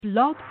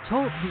Blog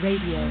Talk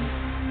Radio.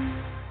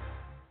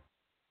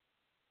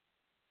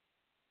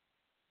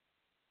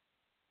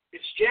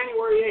 It's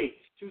January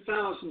 8th,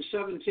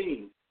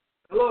 2017.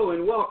 Hello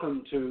and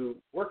welcome to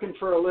Workin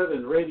for a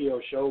Livin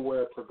radio show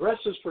where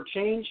progressives for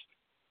change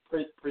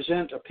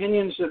present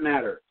opinions that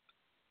matter.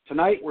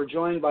 Tonight we're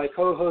joined by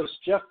co-hosts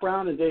Jeff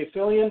Brown and Dave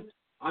Fillion.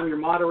 I'm your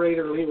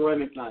moderator, Leroy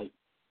McKnight.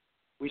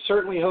 We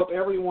certainly hope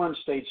everyone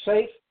stayed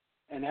safe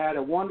and had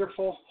a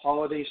wonderful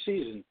holiday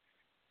season.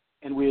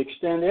 And we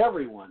extend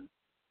everyone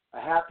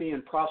a happy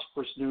and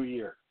prosperous new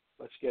year.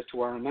 Let's get to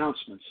our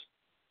announcements.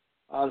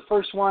 The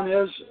first one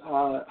is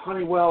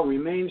Honeywell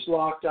remains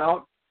locked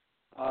out.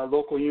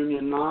 Local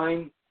Union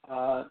 9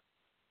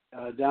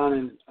 down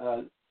in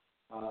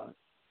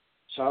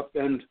South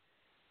Bend,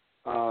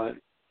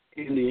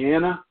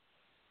 Indiana,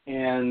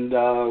 and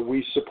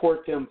we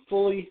support them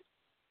fully.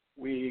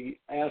 We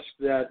ask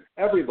that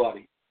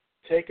everybody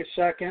take a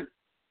second,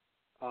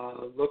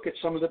 look at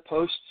some of the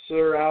posts that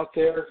are out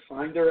there,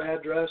 find their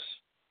address,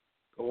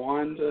 go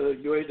on the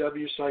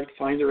UAW site,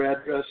 find their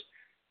address.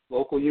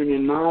 Local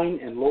Union 9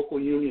 and Local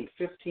Union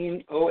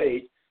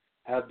 1508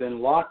 have been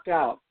locked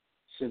out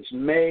since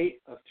May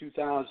of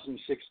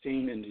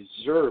 2016 and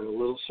deserve a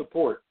little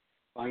support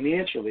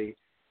financially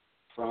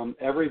from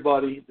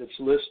everybody that's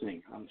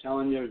listening. I'm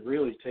telling you,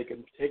 really take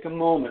a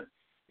moment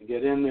and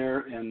get in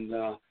there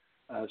and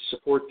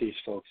support these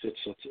folks.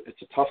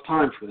 It's a tough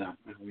time for them,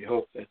 and we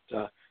hope that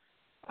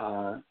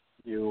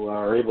you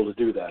are able to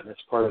do that.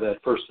 That's part of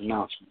that first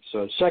announcement.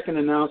 So, second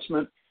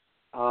announcement,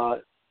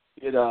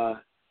 it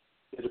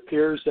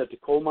appears that the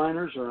coal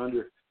miners are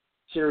under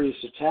serious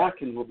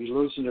attack and will be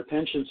losing their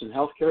pensions and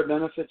health care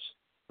benefits.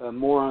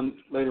 More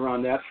later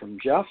on that from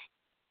Jeff.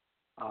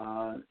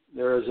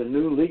 There is a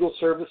new legal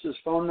services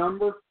phone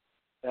number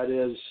that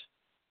is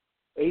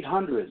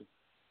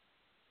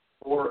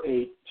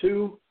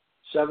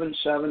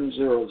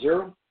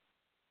 800-482-7700.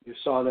 You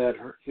saw that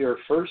here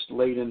first,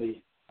 late in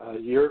the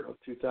year of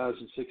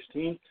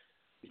 2016.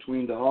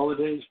 Between the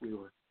holidays, we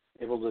were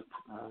able to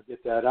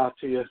get that out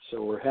to you,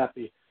 so we're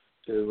happy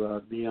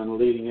to be on the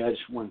leading edge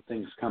when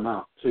things come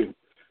out, too.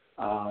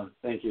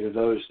 Thank you to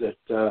those that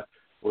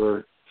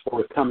were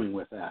forthcoming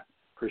with that.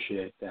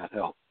 Appreciate that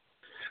help.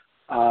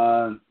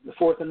 The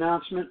fourth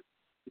announcement,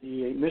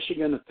 the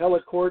Michigan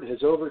Appellate Court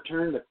has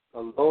overturned a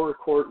lower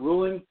court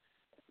ruling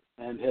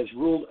and has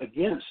ruled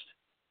against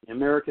the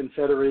American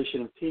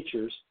Federation of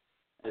Teachers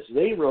as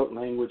they wrote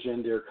language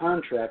in their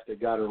contract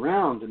that got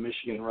around the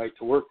Michigan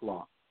right-to-work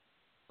law.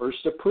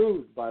 First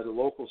approved by the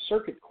local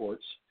circuit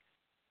courts,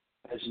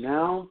 has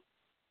now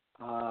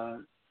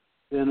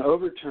been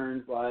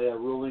overturned by a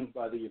ruling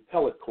by the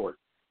appellate court.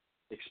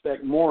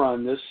 Expect more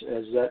on this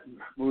as that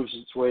moves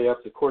its way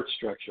up the court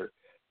structure.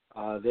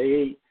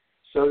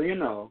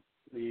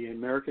 The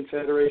American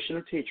Federation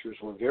of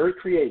Teachers were very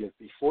creative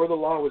before the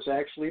law was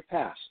actually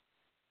passed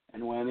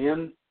and went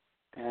in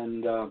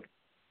and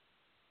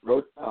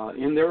wrote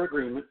in their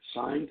agreement,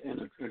 signed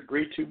and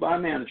agreed to by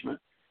management,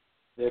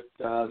 that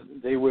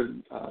they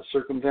would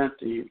circumvent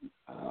the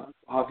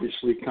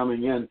obviously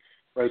coming in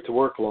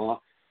right-to-work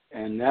law,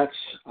 and that's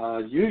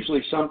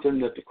usually something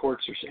that the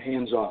courts are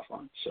hands-off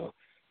on. So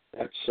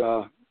that's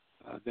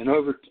been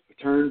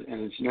overturned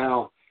and is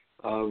now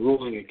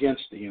ruling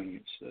against the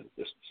unions.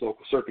 This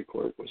local circuit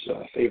court was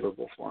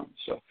favorable for them.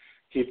 So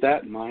keep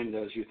that in mind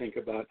as you think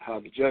about how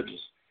the judges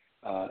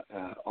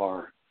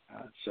are.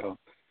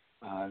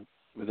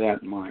 With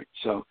that in mind.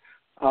 So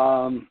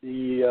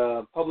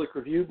the Public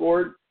Review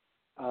Board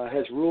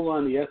has ruled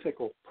on the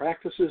ethical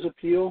practices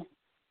appeal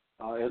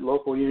at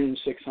Local Union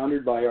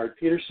 600 by Art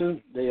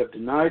Peterson. They have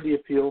denied the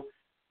appeal.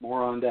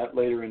 More on that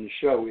later in the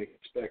show. We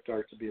expect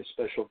Art to be a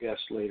special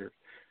guest later.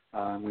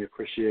 We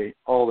appreciate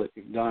all that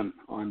you've done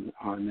on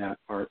that,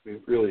 Art. We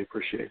really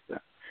appreciate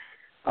that.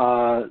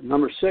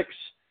 Number 6,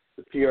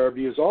 the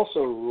PRB has also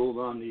ruled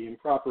on the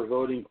improper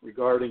voting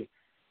regarding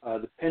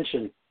the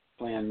pension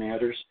plan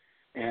matters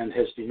and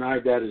has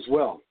denied that as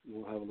well.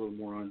 We'll have a little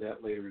more on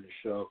that later in the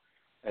show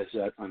as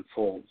that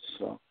unfolds.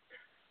 So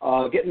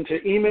getting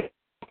to email,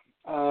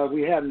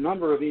 we had a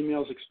number of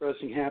emails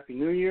expressing Happy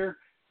New Year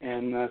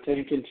and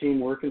thanking Team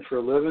Workin for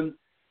a Livin,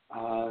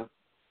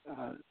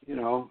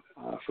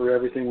 for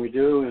everything we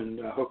do, and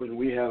hoping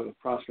we have a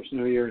prosperous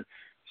New Year. And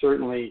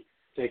certainly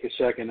take a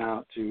second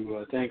out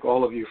to thank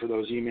all of you for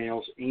those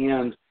emails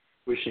and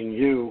wishing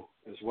you,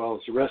 as well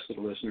as the rest of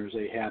the listeners,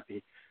 a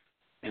happy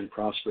and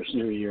prosperous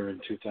New Year in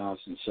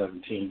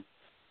 2017.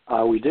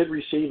 We did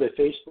receive a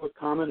Facebook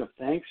comment of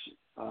thanks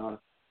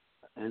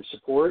and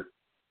support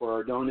for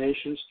our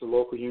donations to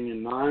Local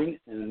Union 9,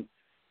 and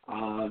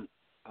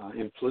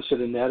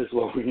implicit in that is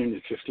Local Union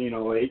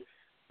 1508.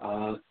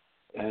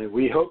 And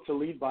we hope to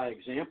lead by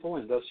example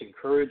and thus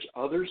encourage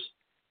others,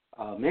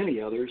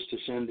 many others, to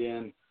send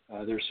in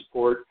their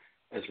support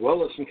as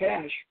well as some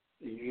cash.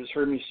 You just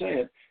heard me say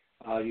it.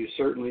 They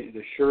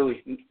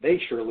surely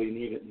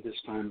need it in this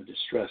time of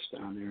distress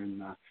down there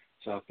in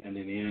South Bend,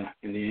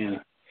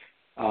 Indiana.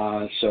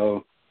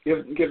 So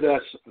give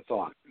that a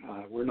thought.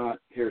 We're not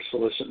here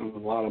soliciting a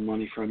lot of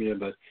money from you,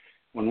 but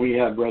when we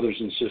have brothers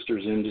and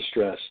sisters in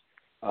distress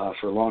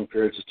for long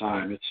periods of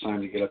time, it's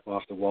time to get up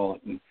off the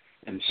wallet and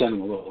send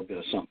them a little bit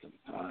of something.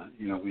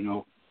 We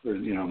know,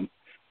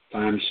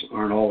 times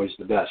aren't always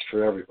the best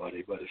for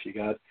everybody, but if you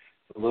got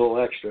a little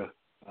extra,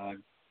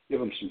 give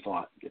them some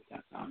thought and get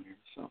that down here.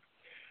 So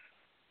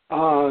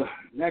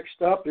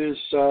next up is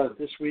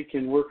This Week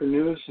in Worker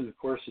News, and of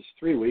course it's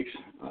 3 weeks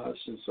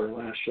since our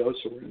last show,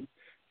 so we're going to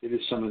give you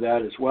some of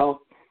that as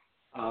well.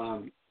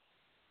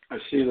 I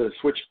see the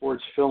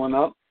switchboard's filling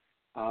up.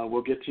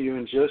 We'll get to you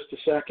in just a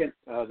second.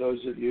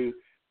 Those of you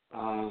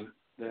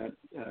that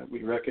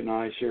we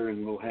recognize here,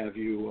 and we'll have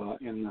you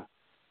in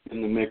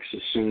the mix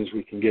as soon as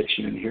we can get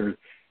you in here.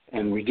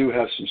 And we do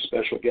have some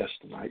special guests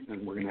tonight,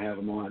 and we're going to have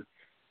them on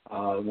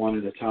one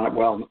at a time.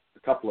 Well, a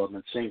couple of them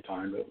at the same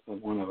time,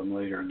 but one of them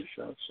later in the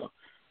show. So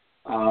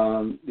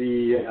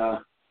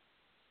the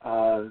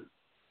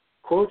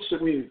quotes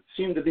that we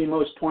seem to be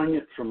most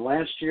poignant from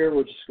last year,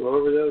 we'll just go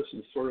over those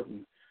and sort of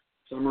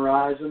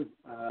summarize them.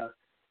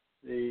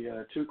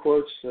 The two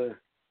quotes that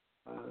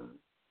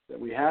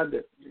we had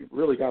that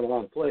really got a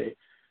lot of play.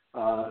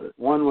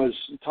 One was,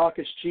 talk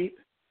is cheap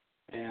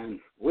and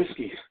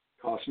whiskey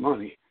costs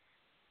money.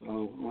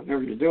 So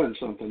whenever you're doing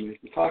something, you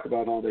can talk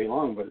about it all day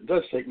long, but it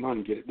does take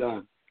money to get it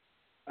done.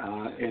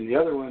 And the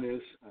other one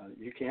is,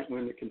 you can't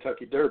win the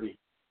Kentucky Derby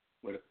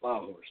with a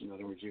plow horse. In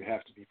other words, you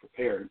have to be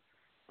prepared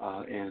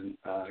and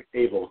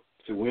able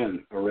to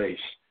win a race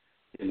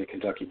in the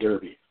Kentucky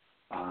Derby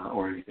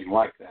or anything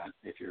like that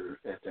if you're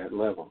at that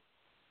level.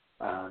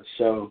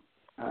 So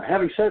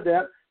having said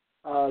that,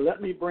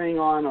 let me bring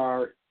on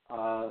our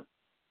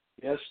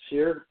guests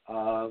here,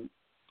 our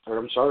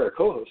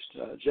co-host,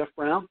 Jeff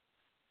Brown.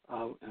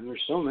 And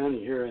there's so many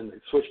here in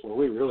the switchboard.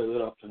 We really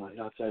lit up tonight.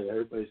 I'll tell you,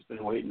 everybody's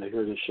been waiting to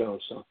hear this show.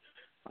 So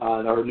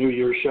our New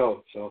Year's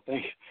show. So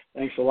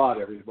thanks a lot,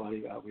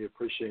 everybody. We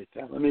appreciate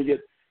that. Let me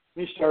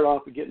start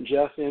off with getting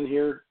Jeff in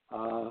here.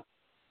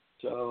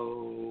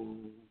 So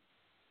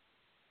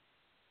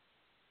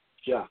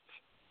Jeff,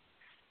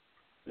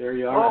 there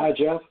you are. Oh. Hi,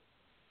 Jeff.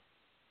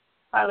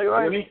 Hi,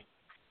 Leroy. Hear me?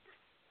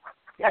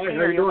 Yeah, Hi, how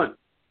are you doing?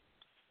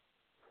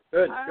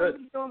 Good.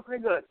 I'm doing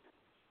pretty good.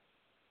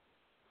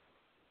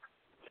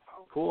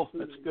 Cool.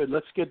 That's good.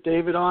 Let's get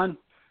David on.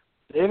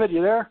 David,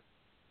 you there?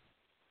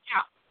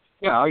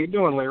 Yeah. How you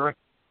doing, Larry?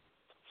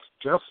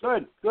 Jeff?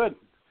 Good.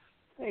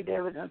 Hey,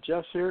 David. Yeah,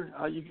 Jeff's here.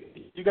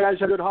 You guys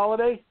have a good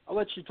holiday? I'll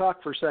let you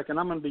talk for a second.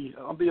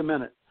 I'll be a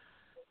minute.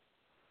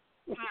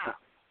 Yeah.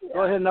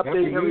 Go ahead and Happy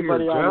update New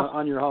everybody Year, Jeff.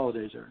 on your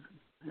holidays there.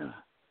 Yeah.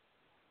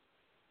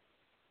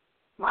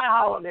 My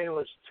holiday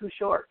was too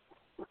short,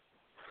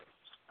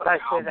 but I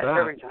say that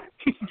every time.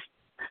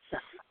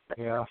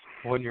 Yeah,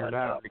 when you're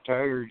not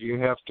retired, you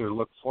have to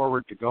look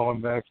forward to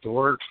going back to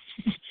work.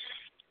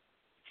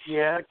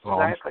 Yeah,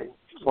 exactly.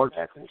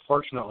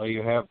 Fortunately,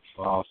 you have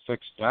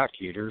fixed dock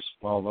heaters,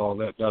 although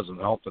that doesn't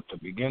help at the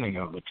beginning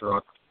of the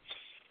truck.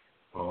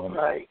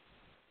 Right.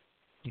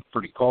 It's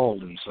pretty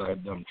cold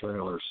inside them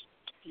trailers.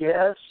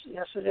 Yes,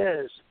 it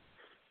is.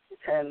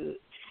 And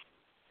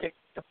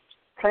the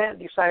plant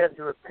decided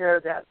to repair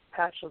that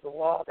patch of the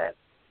wall that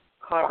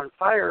caught on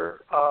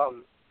fire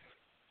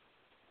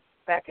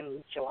back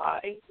in July,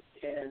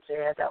 and they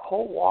had that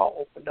whole wall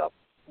opened up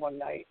one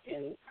night,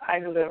 and I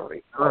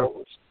literally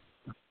froze.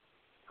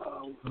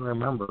 I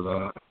remember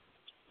that.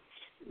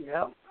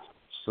 Yeah.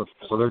 So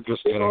they're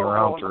just getting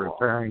around to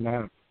repairing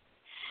that.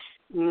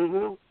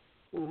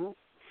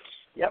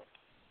 Yep.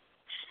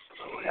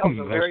 That was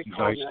a very That's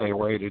cold nice night. they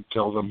waited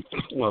till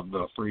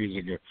the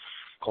freezing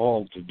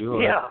cold to do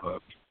it. Yeah.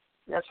 But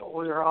that's what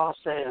we were all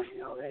saying.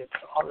 They had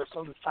all this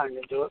other time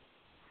to do it.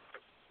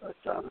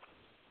 But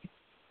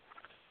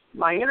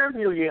my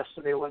interview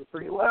yesterday went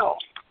pretty well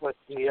with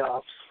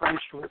the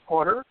French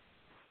reporter.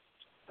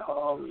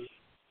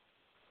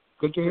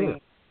 good to hear.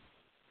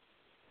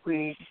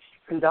 We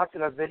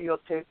conducted a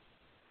videotape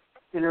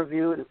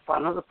interview in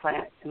front of the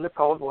plant in the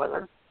cold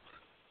weather.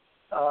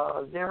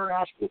 They were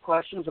asking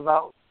questions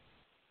about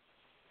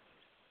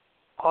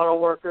auto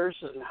workers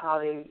and how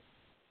they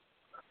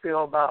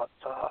feel about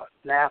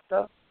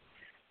NAFTA,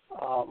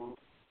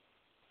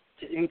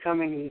 the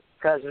incoming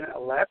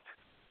president-elect.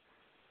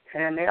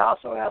 And they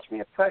also asked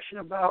me a question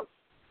about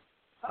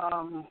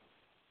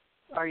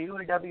our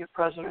UAW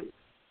president,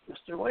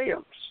 Mr.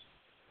 Williams.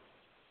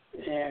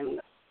 And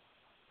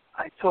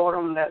I told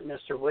him that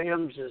Mr.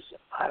 Williams is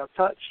out of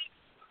touch.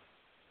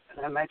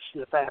 And I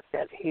mentioned the fact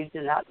that he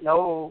did not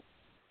know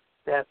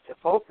that the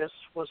Focus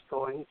was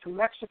going to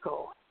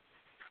Mexico.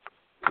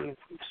 He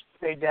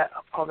made that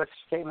a public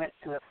statement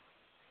in a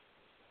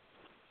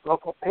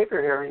local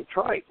paper here in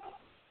Detroit.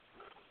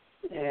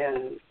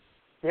 And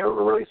they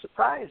were really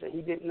surprised that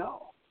he didn't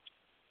know.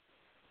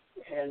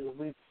 And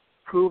we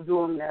proved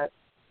to him that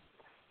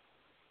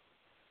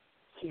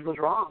he was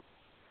wrong.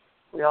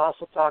 We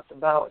also talked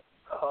about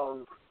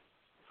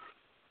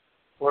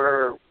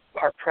where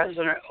our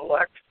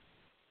president-elect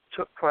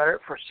took credit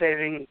for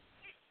saving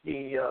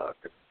the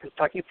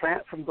Kentucky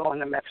plant from going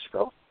to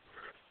Mexico.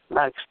 And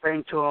I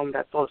explained to him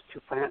that those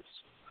two plants,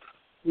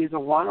 neither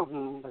one of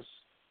them was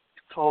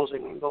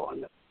closing and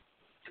going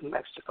to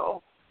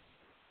Mexico.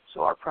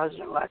 So our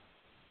president-elect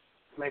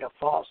made a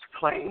false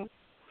claim.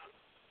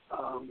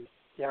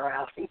 They're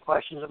asking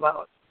questions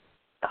about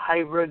the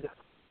hybrid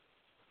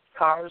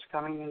cars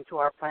coming into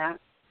our plant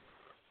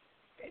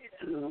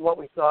and what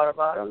we thought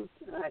about them.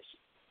 And I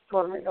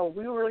told them,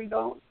 we really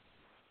don't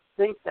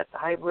think that the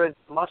hybrid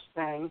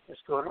Mustang is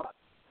going to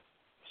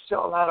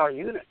sell out our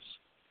units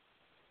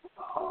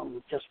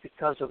just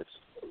because of its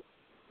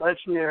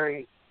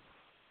legendary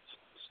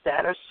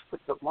status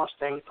with the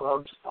Mustang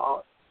clubs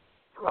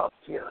throughout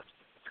the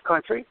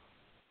country.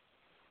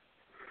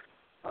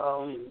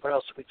 What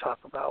else did we talk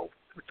about?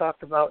 We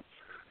talked about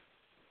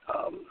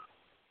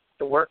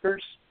the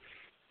workers.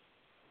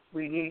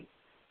 We need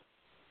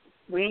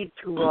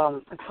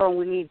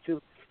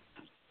to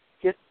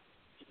get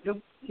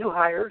new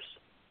hires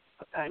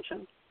a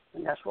pension,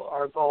 and that's what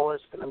our goal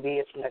is going to be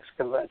at the next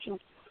convention.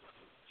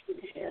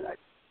 And I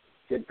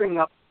did bring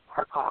up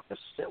our caucus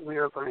that we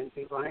are going to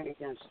be running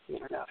against the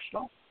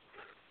International.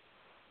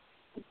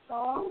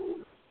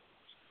 So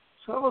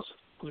it was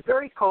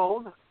very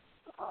cold.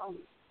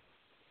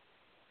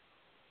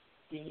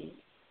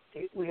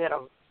 We had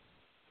a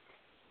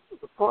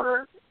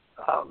reporter,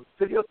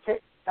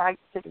 guy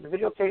taking the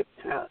videotape,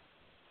 and a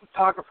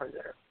photographer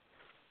there.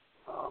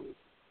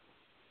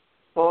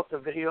 Both the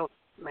video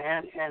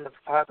man and the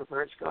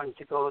photographer is going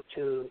to go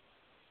to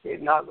the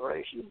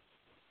inauguration.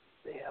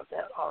 They have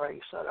that already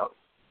set up.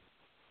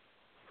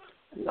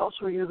 And those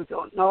of you who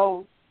don't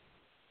know,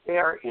 they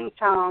are in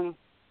town.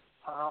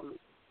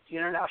 The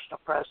international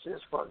press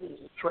is for the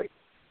Detroit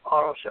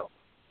Auto Show.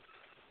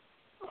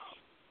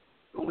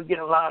 We get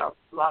a lot of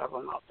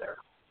them out there.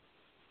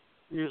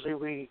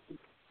 Usually a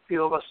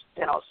few of us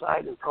stand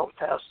outside and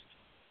protest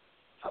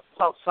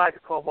outside the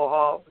Cobo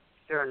Hall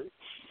during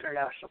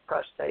International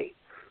Press Day.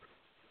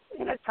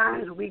 And at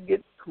times we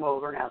get come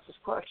over and ask us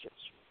questions.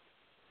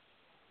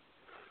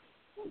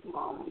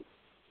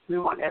 We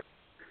want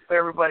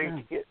everybody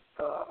to get,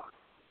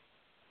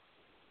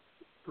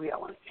 we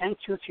want an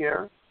N2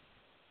 tier.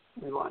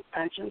 We want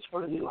pensions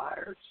for the new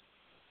hires,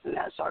 and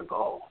that's our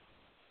goal.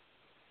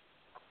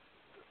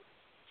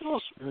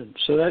 Good.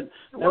 So that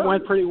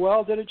went pretty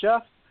well, did it,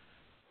 Jeff?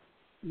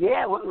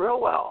 Yeah, it went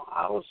real well.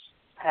 I was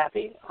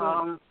happy.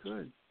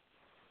 Good.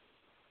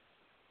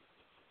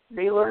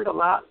 They learned a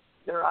lot.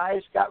 Their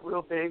eyes got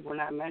real big when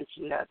I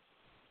mentioned that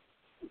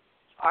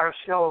our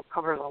show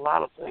covers a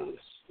lot of things.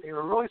 They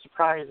were really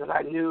surprised that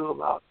I knew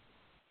about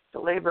the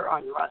labor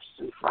unrest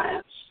in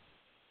France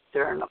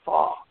during the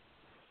fall.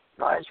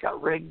 Their eyes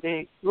got real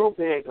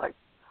big, like,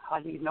 how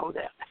do you know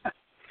that?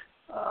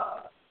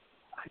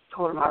 I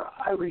told them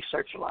I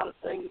researched a lot of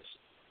things,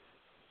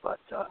 but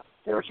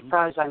they were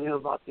surprised I knew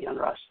about the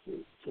unrest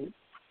in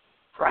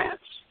France.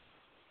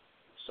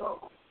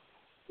 So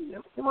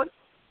it went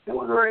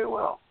very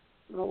well,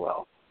 real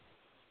well.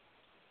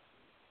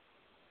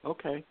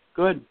 Okay,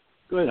 good.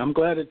 I'm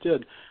glad it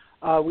did.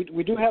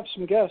 We do have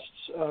some guests.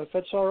 If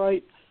that's all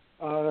right,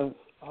 I'll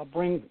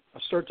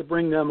start to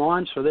bring them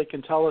on so they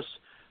can tell us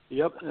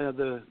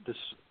the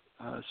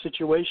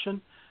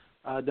situation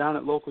down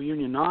at Local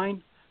Union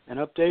 9 and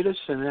update us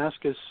and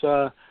ask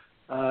us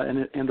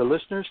and the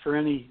listeners for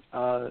any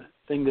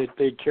thing that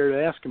they'd care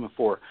to ask them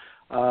for.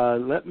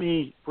 Let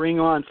me bring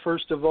on,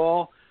 first of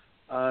all,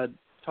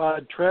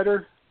 Todd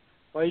Treader,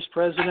 Vice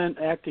President,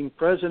 Acting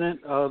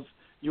President of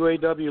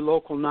UAW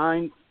Local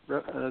 9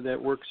 that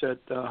works at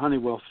the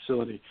Honeywell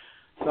facility.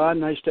 Todd,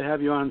 nice to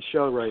have you on the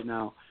show right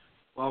now.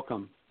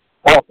 Welcome.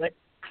 Well,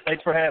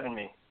 thanks for having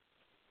me.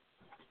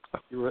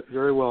 You're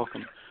very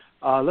welcome.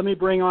 Let me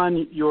bring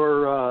on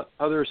your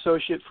other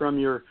associate from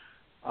your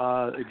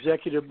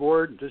executive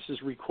board. This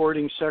is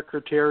Recording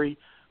Secretary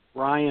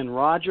Ryan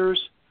Rogers.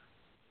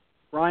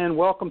 Ryan,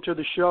 welcome to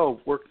the show,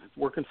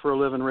 Working for a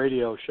Livin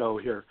radio show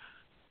here.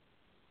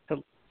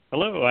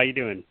 Hello, how you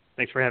doing?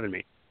 Thanks for having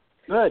me.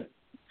 Good.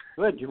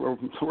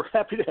 We're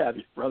happy to have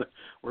you, brother.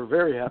 We're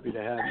very happy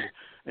to have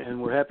you,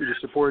 and we're happy to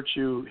support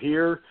you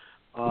here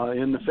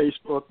in the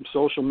Facebook and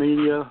social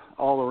media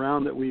all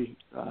around that we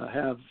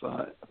have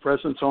a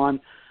presence on,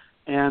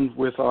 and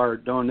with our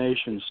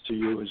donations to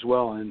you as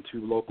well and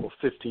to Local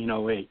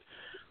 1508.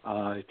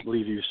 I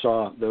believe you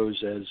saw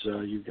those as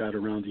you got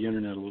around the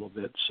internet a little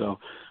bit. So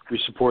we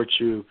support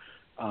you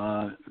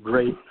a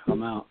great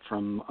amount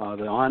from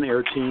the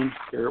on-air team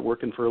here at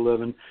Working for a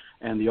Livin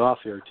and the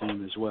off-air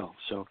team as well.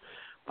 So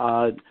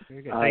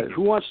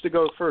who wants to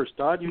go first?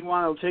 Todd, you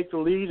want to take the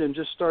lead and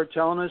just start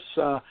telling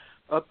us,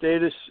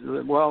 update us,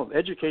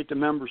 educate the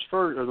members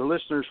first, or the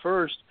listeners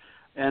first,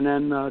 and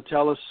then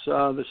tell us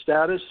the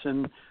status,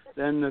 and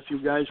then if you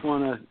guys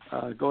want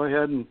to go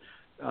ahead and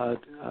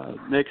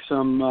make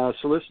some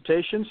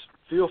solicitations,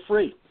 feel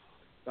free.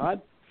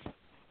 Todd?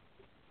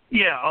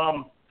 Yeah,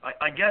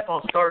 I guess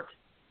I'll start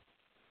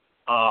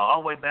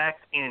all the way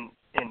back in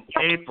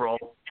April,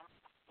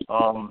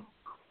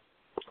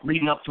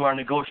 leading up to our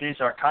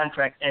negotiations. Our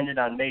contract ended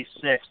on May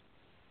 6th,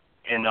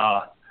 and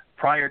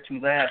prior to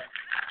that,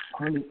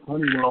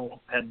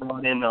 Honeywell had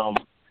brought in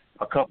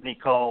a company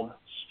called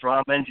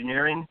Strom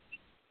Engineering,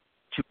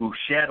 to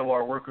shadow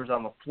our workers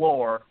on the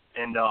floor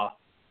and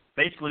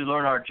basically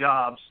learn our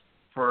jobs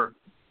for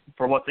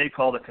what they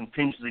call the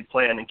contingency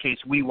plan in case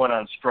we went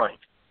on strike.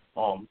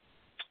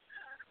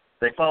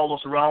 They followed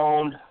us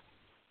around.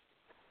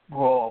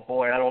 Oh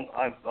boy,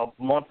 a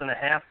month and a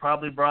half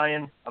probably,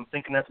 Brian. I'm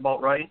thinking that's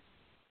about right.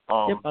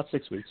 Yep, about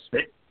 6 weeks.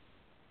 They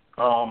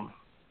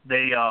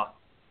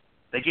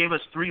gave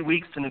us 3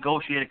 weeks to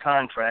negotiate a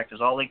contract.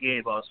 Is all they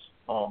gave us.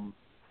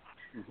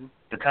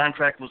 The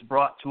contract was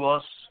brought to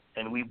us,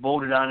 and we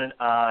voted on it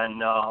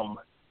on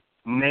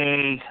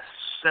May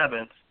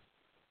 7th,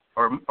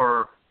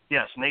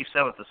 May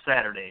 7th is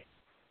Saturday.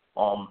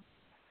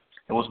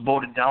 It was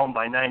voted down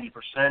by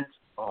 90%.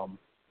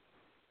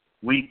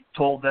 We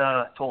told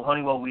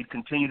Honeywell we'd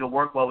continue to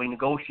work while we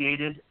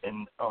negotiated,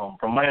 and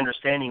from my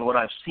understanding of what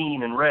I've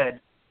seen and read,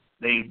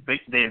 they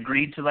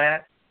agreed to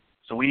that.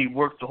 So we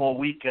worked the whole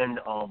weekend.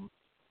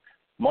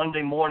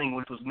 Monday morning,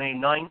 which was May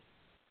 9th,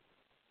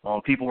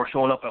 people were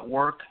showing up at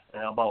work,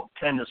 and about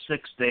 10 to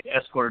 6, they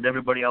escorted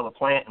everybody out of the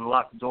plant and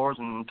locked the doors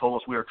and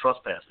told us we were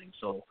trespassing.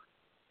 So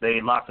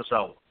they locked us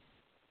out.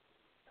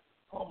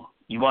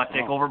 You want to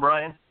take over,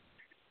 Brian?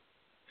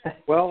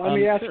 Well, let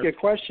me ask you a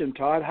question,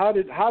 Todd. How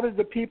did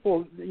the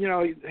people,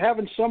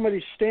 having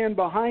somebody stand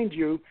behind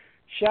you,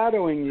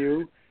 shadowing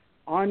you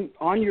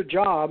on your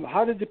job,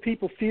 how did the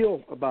people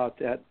feel about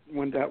that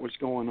when that was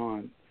going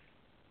on?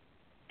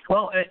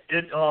 Well,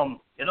 it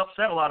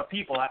upset a lot of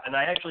people, and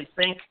I actually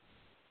think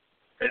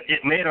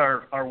it made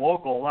our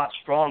local a lot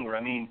stronger.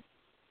 I mean,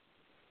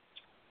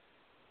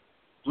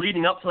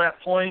 leading up to that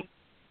point,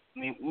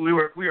 we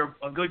were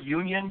a good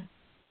union,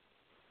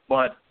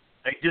 but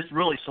it just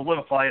really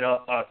solidified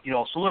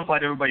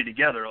everybody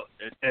together.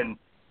 And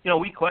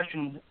we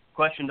questioned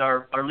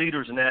our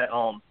leaders in that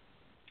on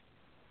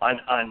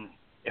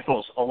if it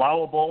was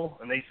allowable,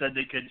 and they said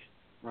they could,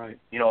 right?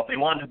 If they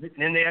wanted to,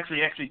 then they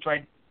actually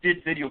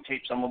did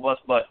videotape some of us,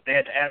 but they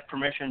had to ask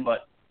permission.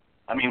 But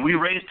we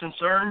raised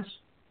concerns.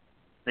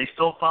 They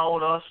still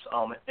followed us,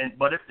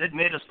 but it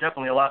made us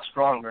definitely a lot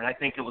stronger, and I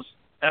think it was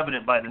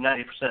evident by the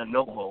 90%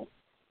 no vote.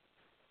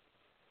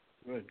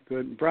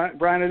 Good. Brian,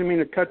 I didn't mean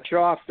to cut you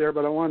off there,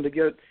 but I wanted to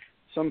get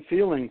some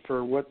feeling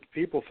for what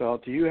people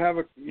felt. Do you have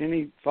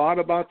any thought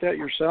about that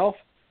yourself?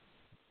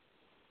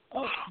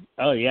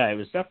 Oh yeah, it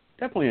was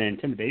definitely an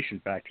intimidation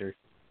factor.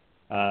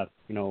 I'm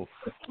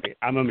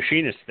a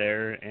machinist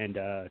there, and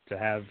to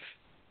have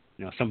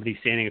somebody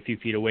standing a few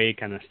feet away,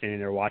 kind of standing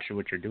there watching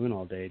what you're doing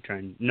all day,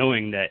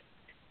 knowing that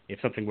if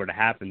something were to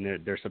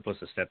happen, they're supposed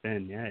to step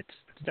in. Yeah, it's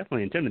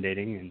definitely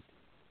intimidating,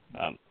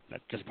 and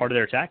that's just part of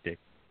their tactic.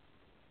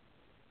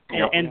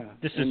 And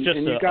this is just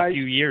a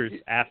few years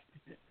after.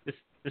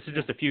 This is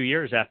just a few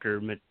years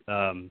after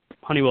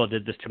Honeywell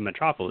did this to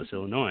Metropolis,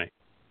 Illinois.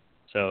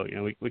 So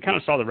we kind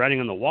of saw the writing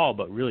on the wall,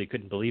 but really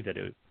couldn't believe that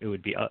it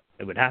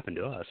would happen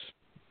to us.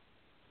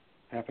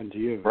 Happen to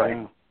you,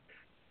 right?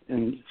 Yeah.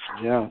 And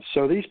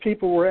so these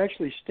people were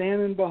actually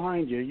standing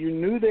behind you. You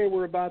knew they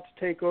were about to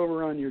take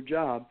over on your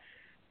job,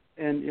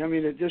 and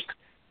it just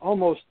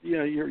almost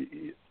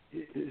you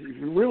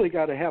really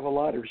got to have a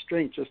lot of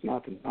restraint just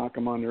not to knock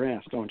them on their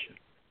ass, don't you?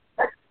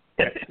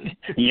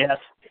 Yes.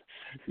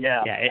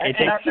 Yeah. Yeah. It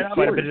takes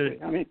quite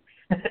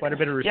a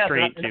bit of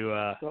restraint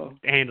to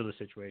handle the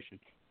situation.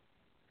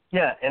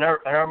 Yeah, and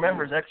our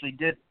members actually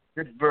did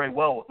very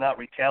well with not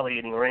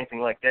retaliating or anything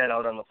like that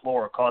out on the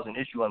floor or causing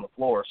issue on the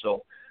floor.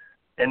 So,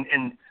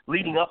 and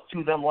leading up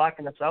to them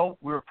locking us out,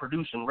 we were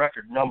producing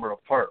record number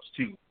of parts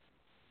too.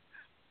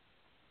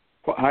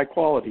 High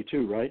quality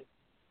too, right?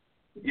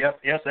 Yes,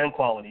 and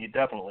quality,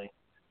 definitely.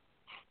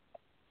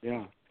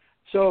 Yeah.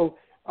 So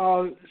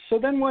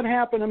then what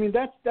happened?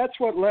 That's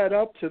what led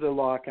up to the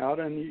lockout,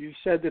 and you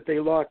said that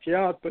they locked you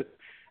out, but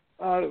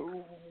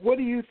what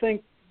do you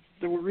think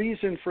the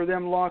reason for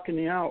them locking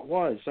you out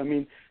was?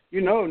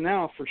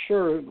 Now for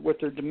sure what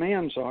their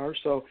demands are,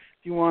 so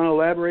do you want to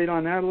elaborate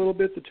on that a little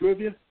bit, the two of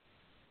you?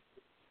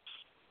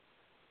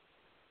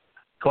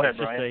 Go ahead,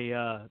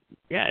 Brian.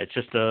 It's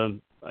just a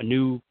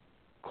new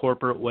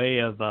corporate way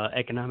of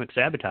economic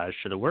sabotage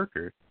to the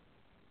worker.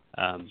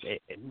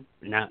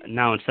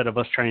 Now instead of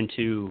us trying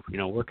to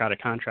work out a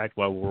contract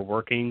while we're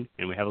working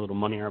and we have a little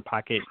money in our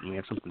pocket and we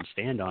have something to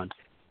stand on,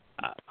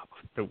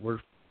 we're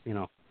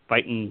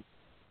fighting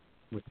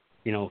with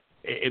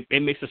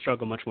it makes the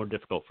struggle much more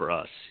difficult for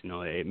us.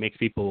 It makes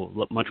people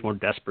look much more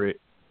desperate,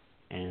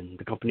 and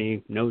the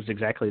company knows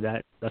exactly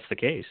that that's the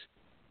case.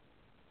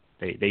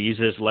 They use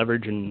it as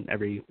leverage in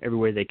every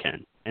way they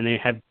can, and they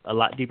have a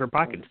lot deeper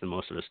pockets than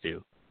most of us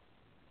do.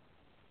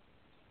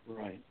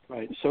 Right.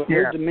 So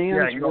their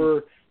demands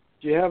were.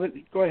 Do you have it?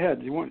 Go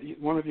ahead.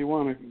 One of you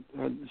want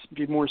to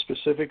be more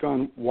specific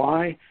on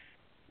why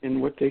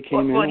and what they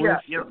came in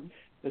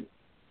with?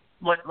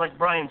 Like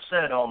Brian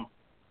said,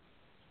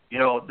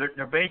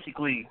 they're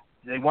basically,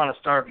 they want to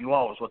starve you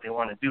out is what they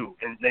want to do,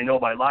 and they know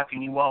by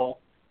locking you out,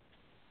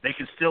 they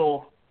can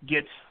still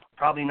get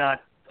probably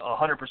not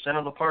 100%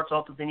 of the parts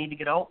out that they need to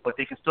get out, but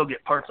they can still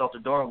get parts out the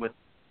door with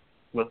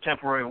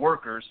temporary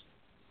workers,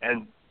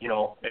 and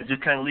it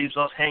just kind of leaves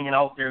us hanging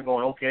out there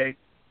going, okay,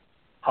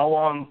 how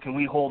long can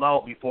we hold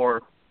out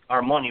before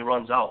our money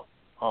runs out?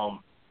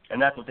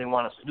 And that's what they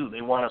want us to do.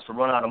 They want us to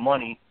run out of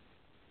money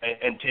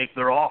and take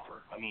their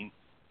offer. I mean,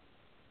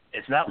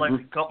 it's not like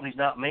the company's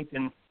not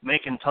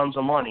making tons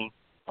of money.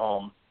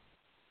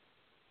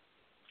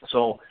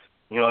 So,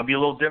 it'd be a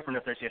little different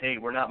if they said, hey,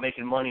 we're not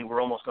making money,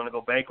 we're almost going to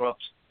go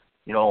bankrupt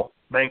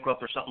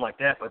or something like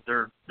that. But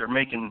they're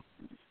making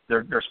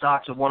their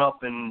stocks have went up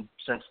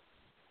since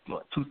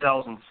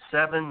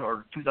 2007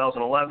 or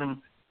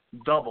 2011,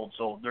 doubled.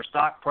 So their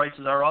stock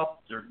prices are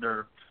up,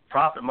 their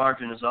profit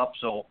margin is up.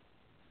 So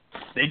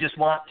they just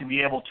want to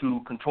be able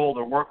to control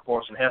their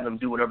workforce and have them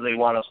do whatever they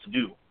want us to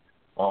do,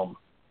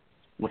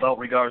 without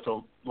regard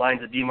to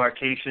lines of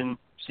demarcation,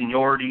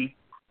 seniority,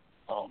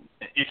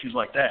 issues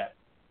like that.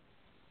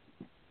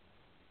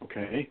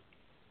 Okay.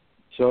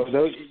 So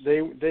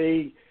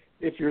they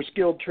if you're a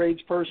skilled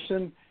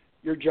tradesperson,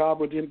 your job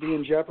would be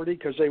in jeopardy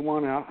because they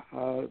want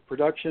a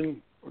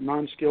production or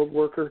non-skilled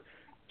worker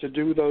to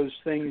do those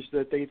things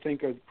that they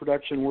think a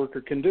production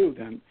worker can do.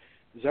 Then,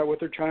 is that what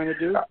they're trying to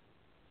do?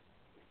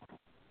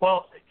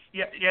 Well,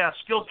 yeah.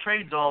 Skilled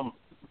trades.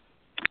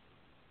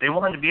 They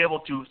wanted to be able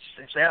to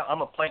say,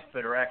 I'm a pipe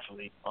fitter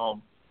actually.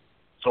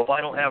 So if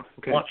I don't have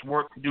much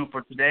work to do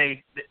for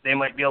today, they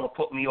might be able to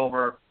put me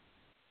over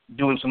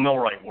doing some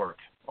millwright work.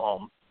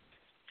 Of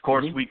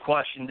course, we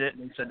questioned it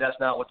and said that's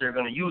not what they're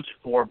going to use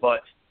it for.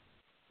 But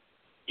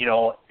they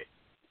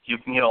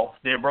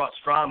brought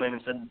Strom in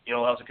and said that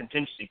was a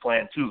contingency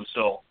plan too.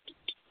 So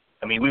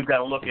I mean, we've got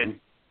to look at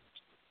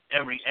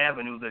every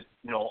avenue that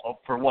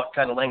for what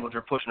kind of language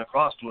they're pushing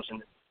across to us,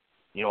 and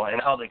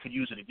and how they could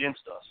use it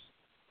against us.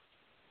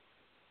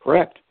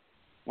 Correct.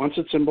 Once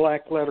it's in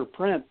black letter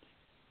print,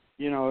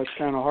 it's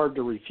kind of hard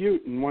to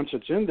refute, and once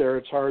it's in there,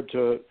 it's hard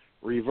to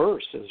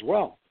reverse as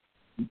well.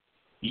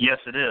 Yes,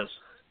 it is.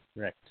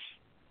 Correct.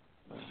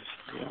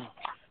 Yeah.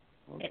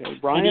 Okay,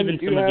 Brian, do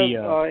you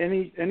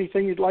have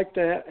anything you'd like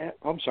to add?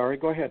 I'm sorry.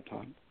 Go ahead,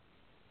 Tom.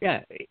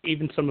 Yeah,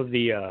 even some of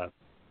the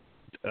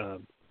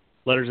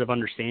letters of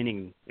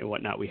understanding and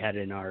whatnot we had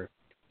in our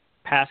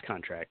past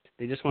contract,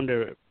 they just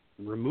wanted to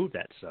remove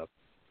that stuff.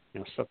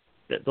 Stuff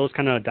those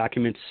kind of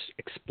documents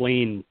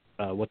explain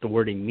what the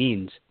wording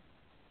means,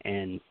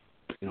 and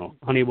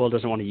Honeywell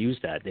doesn't want to use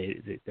that.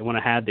 They want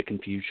to have the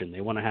confusion.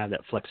 They want to have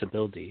that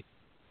flexibility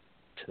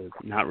to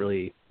not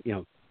really,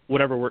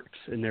 whatever works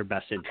in their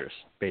best interest,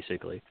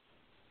 basically.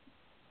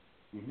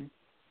 Mm-hmm.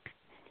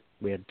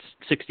 We had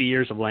 60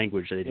 years of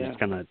language that they just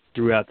kind of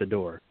threw out the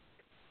door,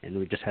 and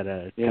we just had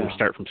to kind of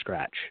start from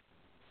scratch.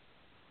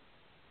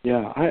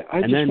 Yeah,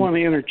 I just want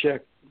to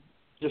interject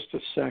just a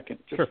second,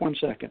 just 1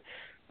 second.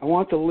 I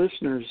want the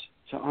listeners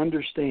to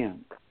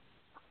understand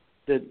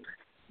that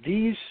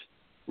these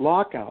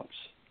lockouts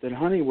that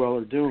Honeywell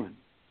is doing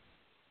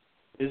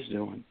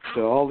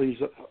to all these,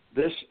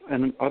 this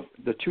and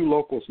the two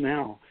locals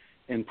now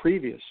and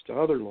previous to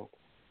other locals,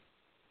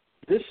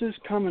 this is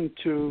coming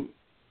to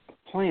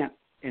a plant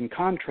in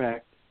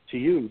contract to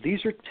you.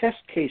 These are test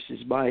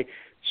cases by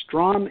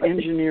Strom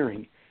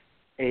Engineering,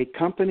 a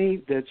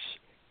company that's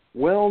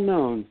well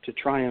known to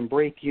try and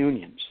break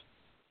unions.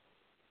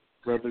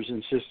 Brothers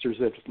and sisters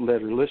that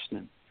are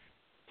listening,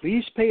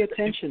 please pay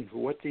attention to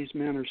what these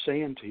men are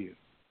saying to you.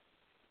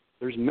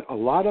 There's a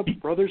lot of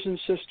brothers and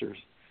sisters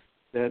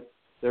that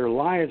their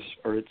lives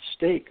are at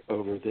stake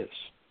over this.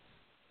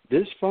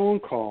 This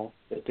phone call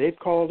that they've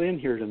called in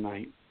here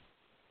tonight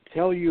to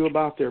tell you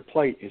about their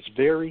plight is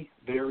very,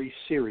 very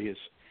serious,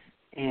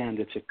 and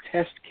it's a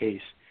test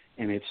case,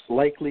 and it's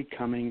likely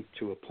coming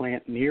to a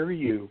plant near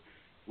you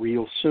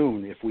real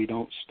soon if we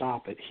don't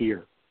stop it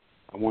here.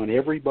 I want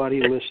everybody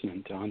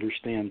listening to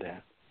understand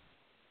that.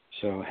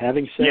 So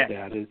having said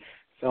that,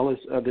 fellas,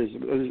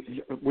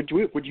 would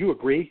you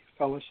agree,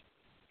 fellas?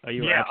 Oh,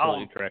 you are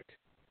absolutely correct.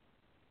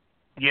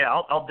 Yeah,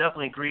 I'll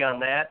definitely agree on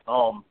that.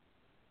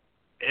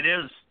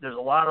 There's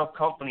a lot of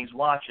companies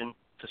watching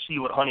to see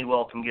what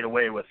Honeywell can get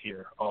away with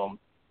here.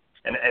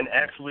 And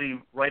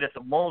actually, right at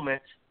the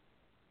moment,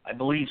 I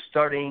believe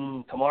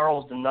starting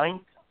tomorrow's the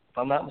 9th, if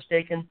I'm not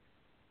mistaken,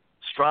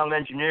 Strom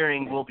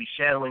Engineering will be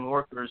shadowing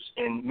workers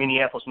in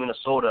Minneapolis,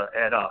 Minnesota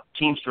at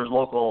Teamsters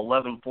Local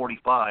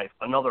 1145,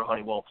 another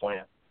Honeywell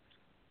plant.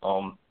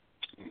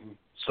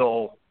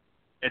 So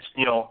it's,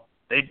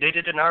 they did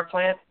it in our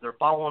plant. They're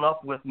following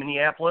up with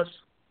Minneapolis,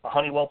 a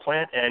Honeywell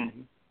plant,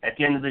 and at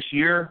the end of this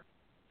year,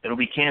 it'll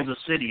be Kansas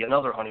City,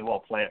 another Honeywell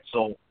plant.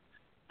 So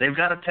they've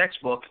got a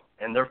textbook,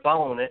 and they're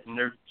following it, and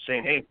they're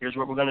saying, hey, here's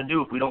what we're going to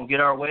do. If we don't get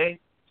our way,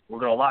 we're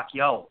going to lock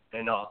you out.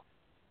 And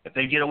if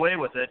they get away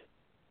with it,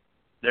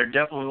 there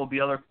definitely will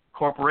be other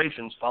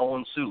corporations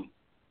following suit.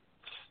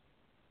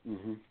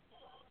 Mm-hmm.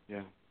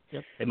 Yeah.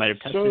 Yep. They might have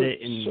tested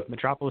it in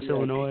Metropolis,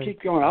 Illinois.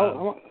 Keep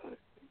going.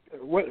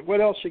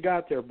 What else you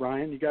got there,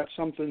 Brian? You got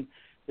something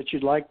that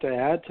you'd like to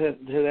add to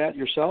that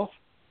yourself?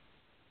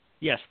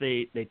 Yes,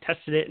 they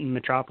tested it in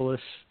Metropolis,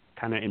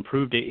 kind of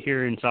improved it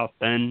here in South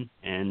Bend,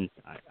 and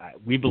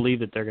we believe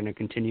that they're going to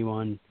continue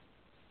on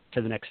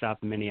to the next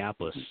stop in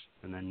Minneapolis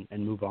and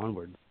move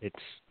onward. It's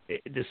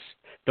Just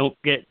don't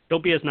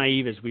be as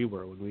naive as we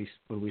were when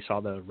we saw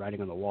the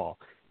writing on the wall.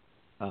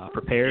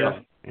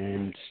 Prepare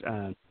and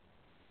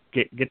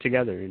get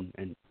together,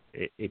 and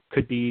it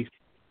could be,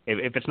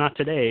 if it's not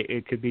today,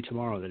 it could be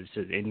tomorrow that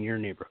it's in your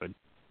neighborhood.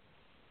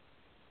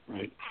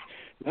 Right.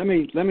 Let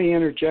me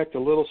interject a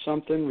little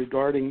something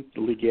regarding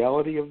the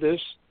legality of this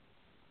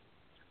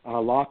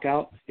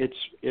lockout.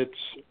 It's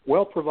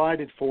well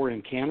provided for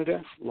in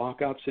Canada,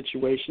 lockout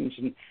situations,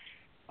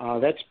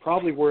 and that's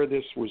probably where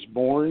this was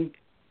born,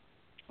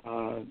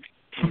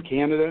 in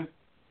Canada.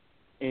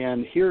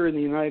 And here in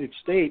the United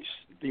States,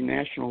 the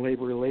National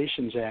Labor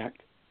Relations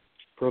Act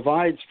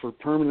provides for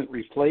permanent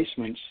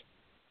replacements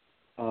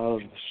of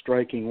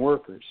striking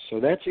workers. So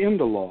that's in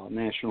the law,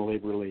 National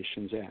Labor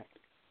Relations Act.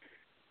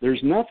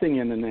 There's nothing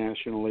in the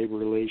National Labor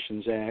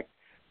Relations Act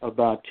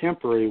about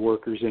temporary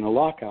workers in a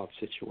lockout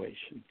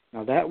situation.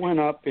 Now, that went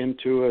up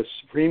into a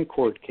Supreme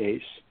Court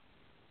case,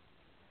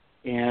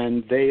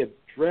 and they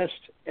addressed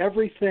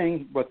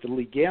everything but the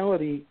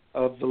legality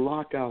of the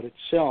lockout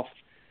itself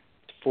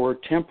for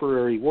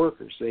temporary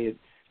workers. They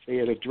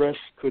had addressed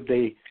could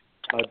they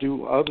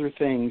do other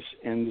things,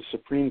 and the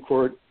Supreme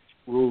Court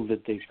ruled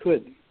that they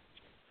couldn't.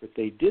 But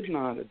they did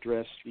not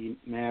address the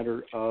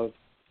matter of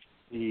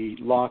the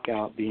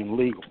lockout being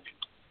legal.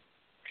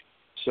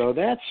 So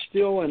that's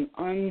still an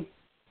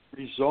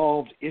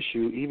unresolved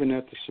issue, even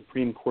at the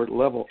Supreme Court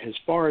level, as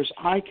far as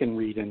I can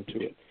read into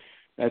it.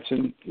 That's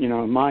in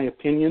my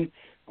opinion.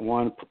 I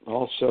want to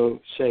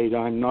also say that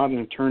I'm not an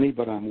attorney,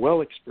 but I'm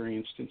well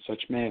experienced in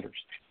such matters.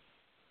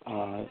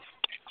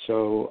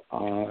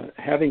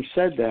 Having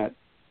said that,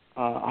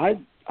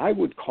 I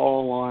would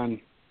call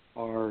on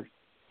our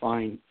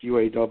fine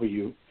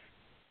UAW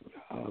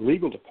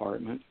legal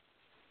department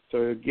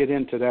to get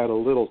into that a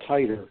little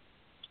tighter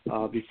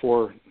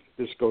before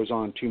this goes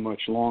on too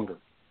much longer,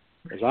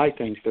 because I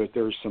think that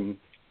there's some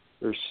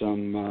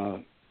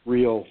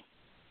real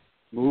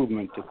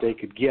movement that they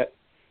could get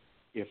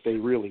if they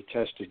really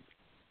tested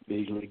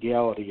the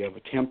legality of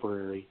a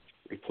temporary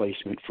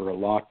replacement for a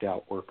locked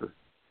out worker.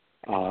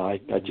 I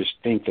just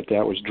think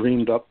that was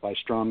dreamed up by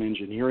Strom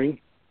Engineering,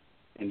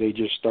 and they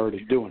just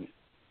started doing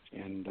it.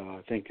 And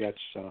I think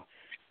that's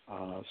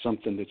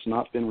something that's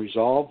not been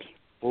resolved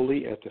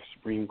fully at the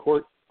Supreme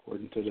Court,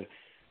 according to the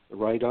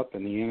write-up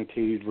and the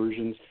annotated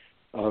versions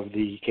of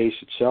the case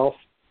itself.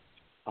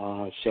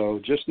 So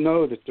just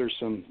know that there's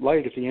some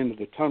light at the end of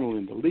the tunnel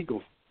in the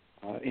legal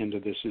end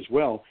of this as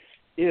well,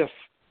 if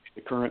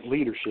the current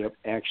leadership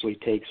actually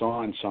takes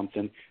on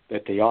something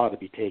that they ought to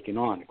be taking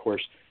on. Of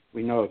course,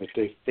 we know that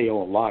they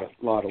fail a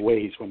lot of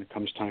ways when it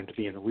comes time to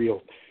being a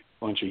real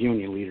bunch of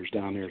union leaders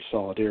down there at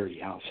Solidarity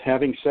House.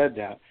 Having said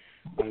that,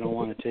 I don't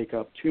want to take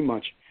up too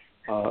much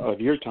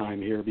of your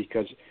time here,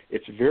 because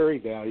it's very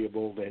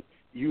valuable that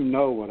you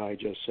know what I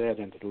just said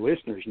and that the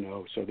listeners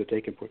know, so that they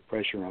can put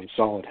pressure on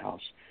Solid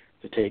House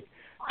to take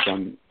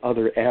some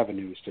other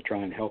avenues to try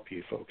and help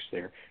you folks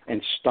there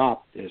and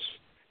stop this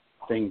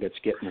thing that's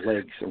getting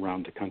legs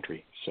around the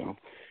country.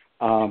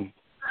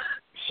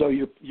 So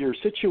your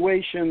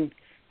situation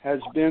has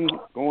been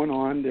going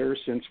on there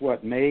since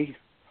what, May,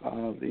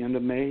 the end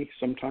of May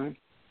sometime?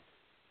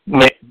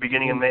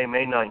 Beginning of May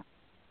 9th.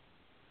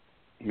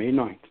 May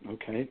 9th,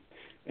 okay.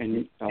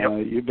 And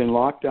you've been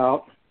locked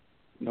out.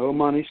 No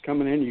money's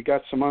coming in. You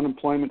got some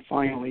unemployment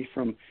finally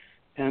from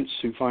Pence,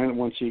 who finally,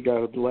 once he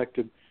got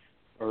elected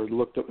or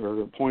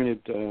appointed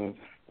the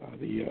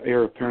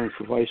heir apparent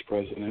for vice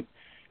president,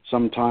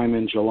 sometime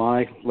in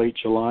July, late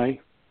July,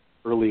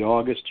 early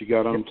August, you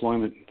got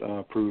unemployment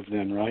approved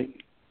then, right?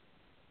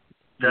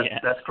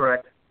 That's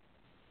correct.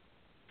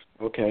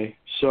 Okay.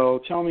 So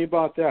tell me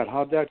about that.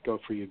 How'd that go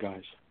for you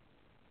guys?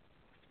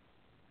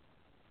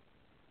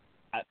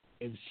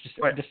 It's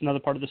just another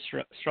part of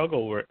the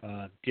struggle we're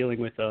dealing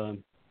with.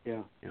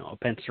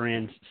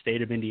 Pence-ran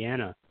state of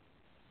Indiana.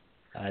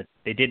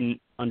 They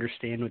didn't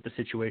understand what the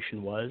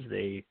situation was.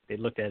 They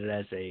looked at it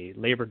as a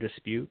labor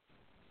dispute,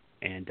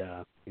 and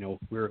we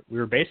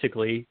were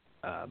basically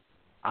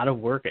out of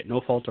work at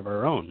no fault of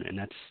our own, and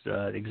that's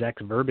the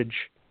exact verbiage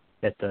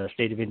that the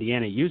state of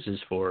Indiana uses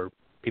for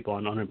people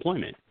on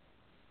unemployment.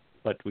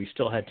 But we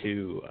still had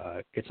to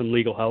get some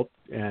legal help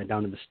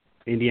down to the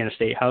Indiana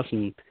State House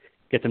and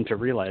get them to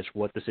realize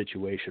what the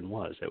situation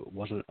was. It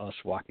wasn't us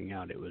walking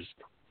out. It was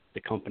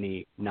the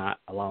company not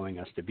allowing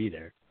us to be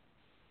there.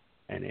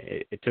 And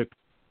it took,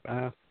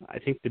 I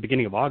think, the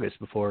beginning of August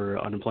before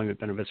unemployment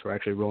benefits were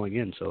actually rolling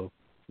in. So,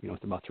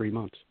 it's about 3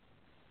 months.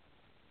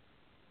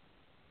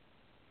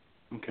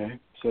 Okay.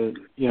 So,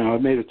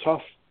 it made it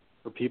tough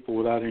for people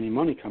without any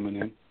money coming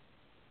in.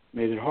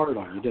 Made it hard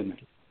on you, didn't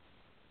it?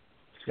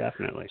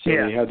 Definitely. So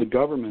they had the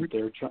government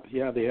there.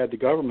 They had the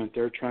government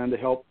there trying to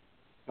help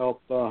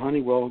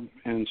Honeywell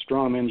and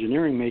Strom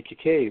Engineering make you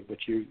cave, but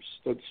you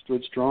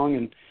stood strong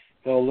and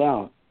held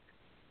out.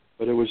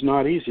 But it was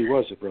not easy,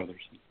 was it,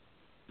 brothers?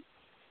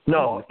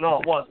 No,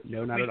 it wasn't.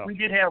 No, not at all. We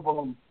did have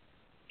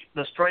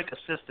the strike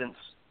assistance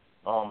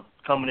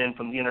coming in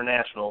from the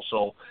International,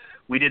 so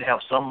we did have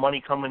some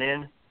money coming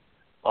in.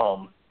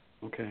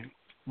 Okay.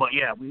 But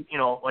yeah, we,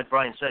 like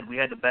Brian said, we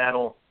had to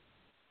battle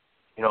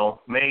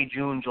May,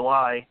 June,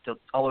 July,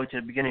 all the way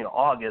to the beginning of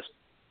August,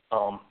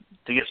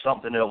 to get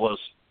something that was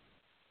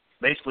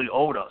basically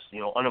owed us,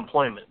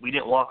 unemployment. We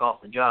didn't walk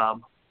off the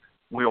job.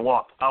 We were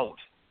walked out.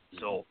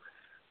 So,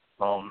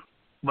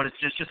 but it's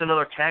just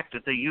another tack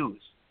that they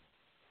use.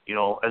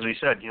 As we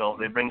said,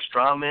 they bring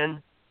strawmen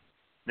in.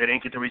 They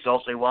didn't get the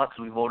results they want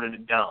because we voted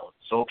it down.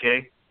 So,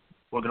 okay,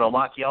 we're going to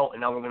lock you out,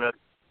 and now we're going to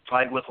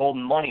try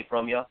withholding money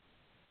from you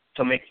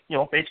to make,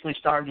 basically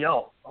starve you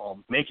out,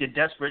 make you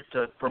desperate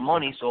for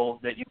money so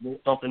that you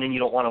vote something in you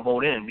don't want to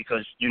vote in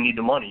because you need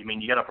the money. I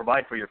mean, you got to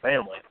provide for your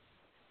family.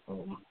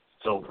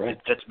 So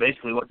that's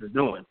basically what they're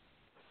doing.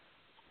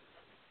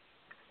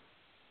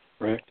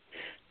 Right.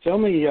 Tell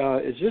me,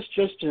 is this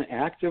just an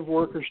active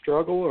worker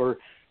struggle,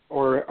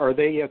 or are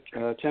they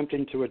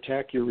attempting to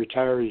attack your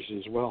retirees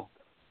as well?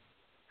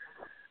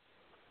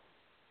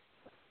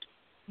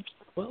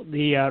 Well,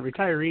 the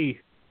retiree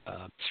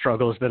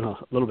struggle has been a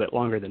little bit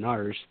longer than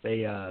ours.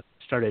 They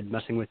started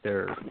messing with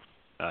their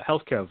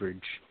health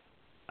coverage,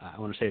 I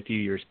want to say a few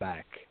years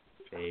back.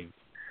 They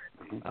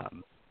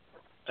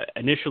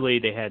initially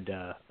they had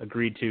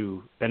agreed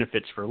to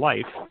benefits for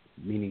life,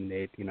 meaning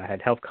they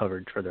had health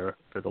coverage for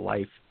the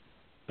life.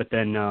 But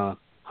then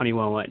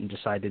Honeywell went and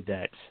decided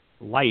that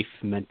life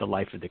meant the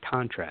life of the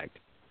contract.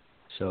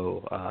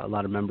 So a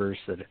lot of members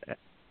that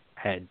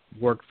had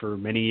worked for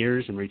many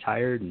years and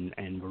retired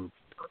and were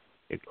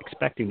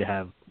expecting to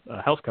have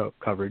health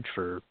coverage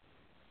for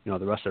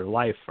the rest of their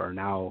life are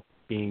now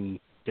being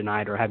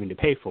denied or having to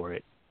pay for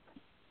it.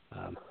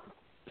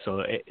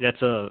 So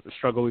that's a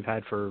struggle we've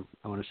had for,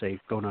 I want to say,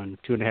 going on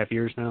 2.5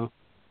 years now,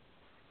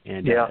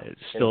 and it's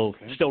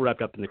still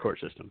wrapped up in the court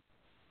system.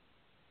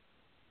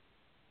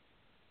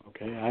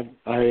 Okay,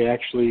 I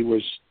actually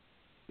was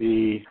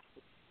the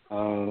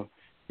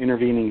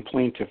intervening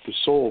plaintiff, the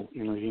sole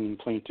intervening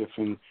plaintiff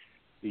in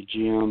the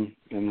GM,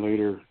 and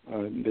later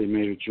they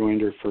made a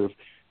joinder for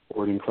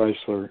Ford and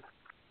Chrysler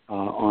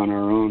on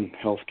our own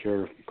health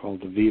care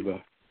called the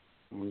Viva.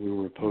 We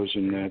were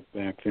opposing that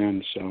back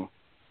then, so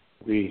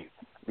we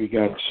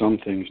got some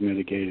things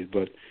mitigated,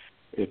 but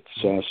it's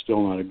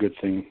still not a good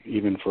thing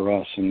even for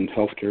us, and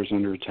healthcare is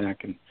under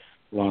attack in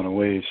a lot of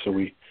ways, so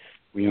we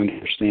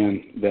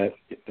understand that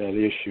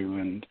issue,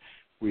 and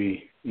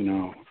we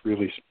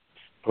really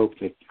hope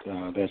that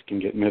that can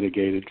get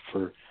mitigated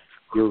for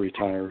your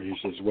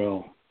retirees as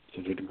well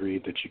to the degree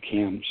that you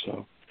can.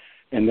 So,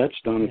 and that's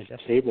done at the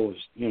table, as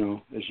you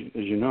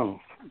know,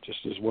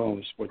 just as well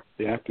as what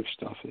the active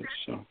stuff is.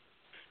 So,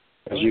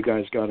 as you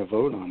guys got a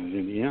vote on it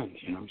in the end,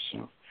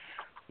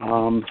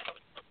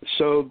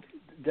 so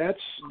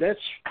that's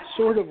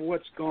sort of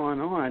what's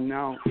gone on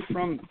now.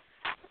 From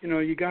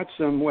you got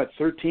some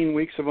 13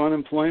 weeks of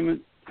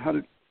unemployment.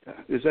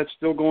 Is that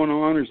still going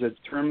on, or is that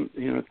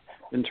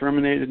been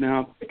terminated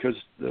now because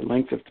the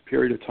length of the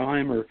period of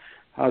time, or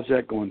how's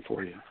that going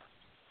for you?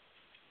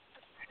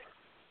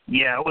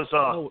 Yeah, it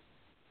was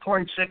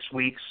 26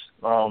 weeks.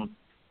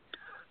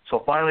 So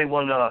finally,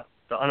 when the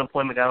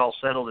unemployment got all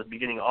settled at the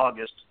beginning of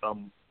August,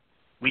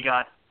 we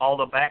got all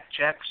the back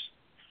checks,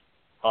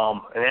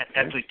 and that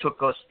actually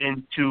took us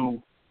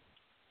into,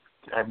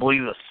 I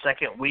believe, the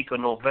second week of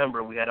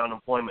November. We had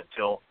unemployment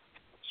till.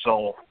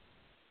 So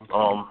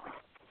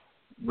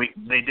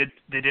they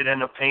did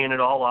end up paying it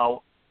all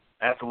out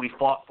after we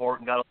fought for it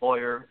and got a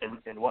lawyer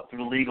and went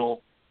through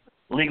legal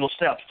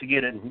steps to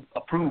get it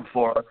approved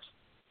for us.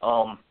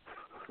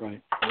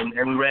 Right. And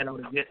we ran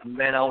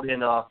out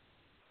in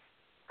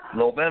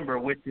November,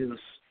 which is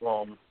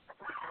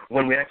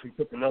when we actually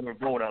took another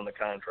vote on the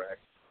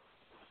contract.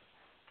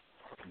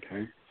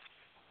 Okay.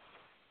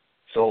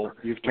 So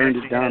you've turned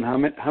it down. How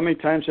many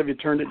times have you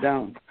turned it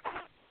down?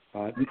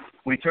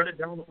 We turned it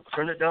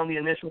down the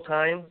initial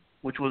time,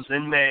 which was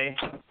in May.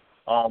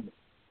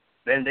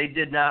 Then they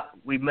did not.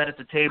 We met at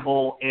the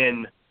table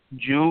in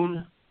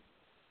June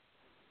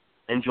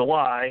and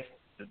July.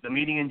 The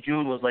meeting in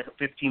June was like a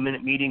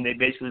 15-minute meeting. They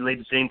basically laid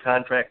the same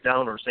contract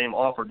down or same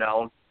offer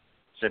down.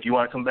 So if you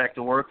want to come back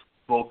to work,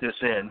 vote this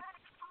in.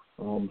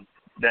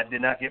 That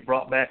did not get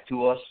brought back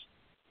to us.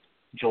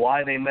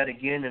 July they met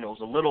again, and it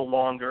was a little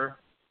longer,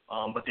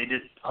 but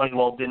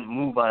Honeywell didn't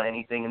move on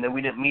anything, and then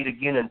we didn't meet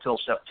again until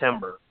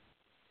September.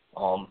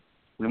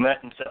 We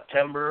met in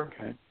September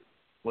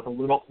with a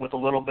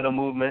little bit of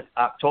movement,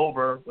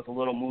 October with a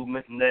little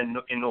movement, and then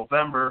in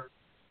November,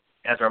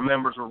 as our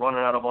members were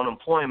running out of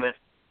unemployment,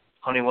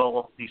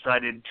 Honeywell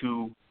decided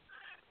to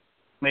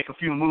make a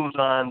few moves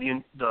on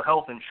the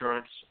health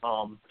insurance,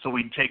 so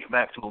we'd take it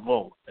back to a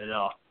vote.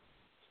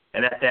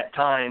 And at that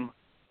time,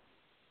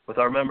 with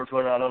our members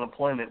running out of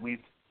unemployment, we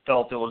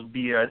felt it would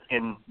be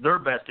in their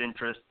best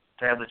interest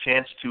to have the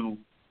chance to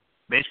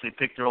basically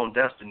pick their own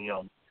destiny.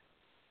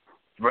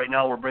 Right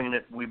now,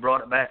 we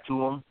brought it back to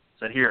them.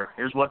 Said,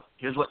 here's what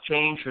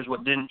changed. Here's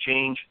what didn't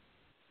change.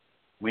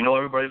 We know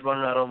everybody's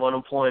running out of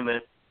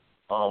unemployment.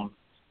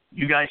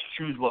 You guys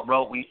choose what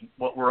route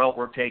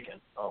we're taking.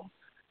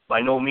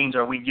 By no means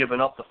are we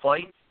giving up the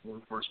fight.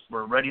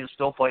 We're ready to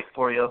still fight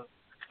for you,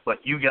 but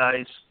you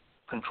guys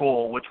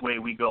control which way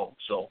we go.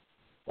 So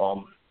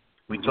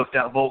We took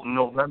that vote in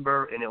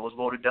November, and it was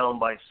voted down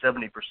by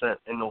 70%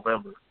 in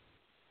November.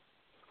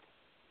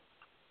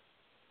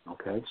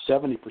 Okay,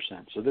 70%.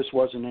 So this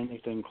wasn't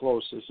anything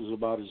close. This is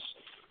about as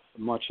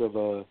much of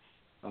a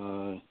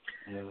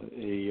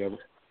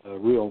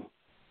real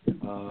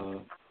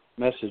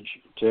message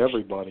to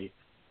everybody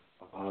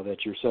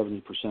that your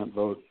 70%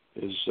 vote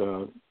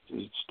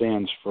it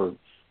stands for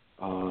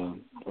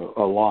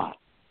a lot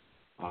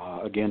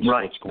against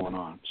right. what's going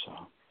on. So,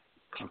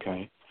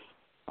 okay,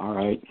 all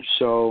right.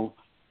 So,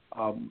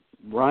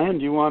 Brian,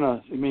 do you want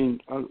to? I mean,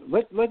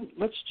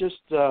 let's just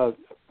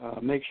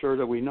make sure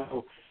that we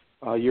know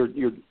your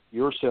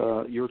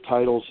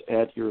titles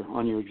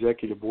on your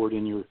executive board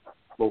in your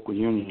local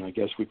union. I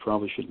guess we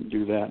probably shouldn't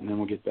do that, and then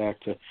we'll get back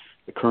to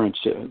the current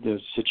the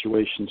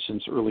situation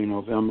since early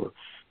November.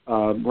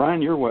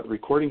 Brian, you're what,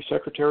 recording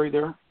secretary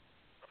there?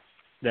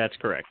 That's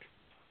correct.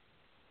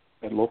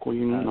 At local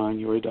union 9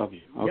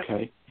 UAW.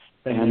 Okay.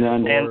 Yep. And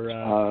then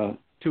for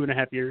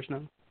 2.5 years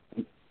now.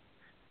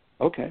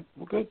 Okay.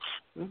 Well, good.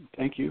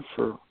 Thank you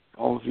for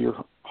all of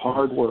your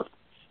hard work.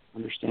 I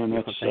understand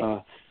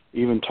that's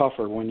even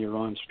tougher when you're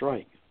on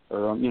strike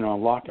or on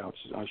lockouts.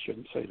 I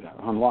shouldn't say that,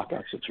 on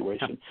lockout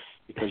situation,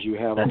 because you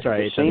have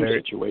the same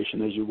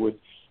situation as you would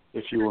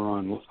if you were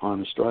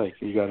on a strike.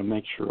 You got to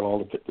make sure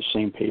all of the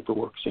same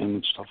paperwork's in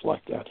and stuff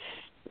like that.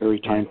 Very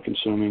time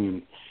consuming, and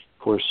of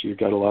course you've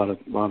got a lot of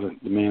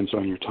demands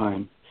on your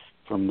time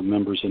from the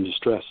members in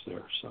distress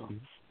there. So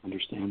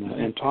understand that.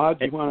 And Todd,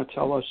 do you want to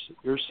tell us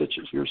your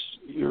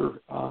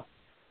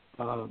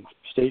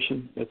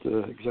station at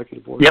the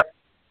executive board? Yep.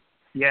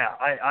 Yeah,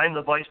 I'm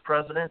the vice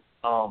president.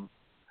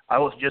 I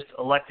was just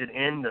elected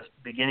in the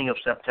beginning of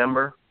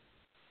September.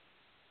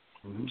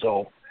 Mm-hmm.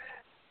 So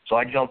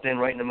I jumped in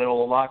right in the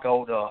middle of the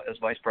lockout as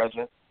vice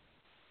president.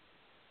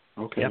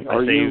 Okay. Yep,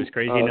 I'd say he was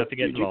crazy enough to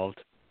get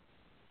involved.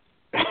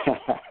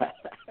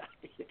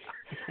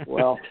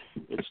 Well,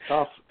 it's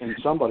tough, and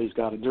somebody's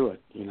got to do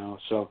it,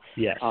 So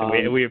yes,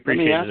 we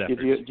appreciate his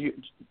efforts.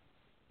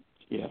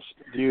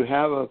 Do you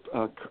have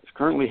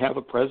currently have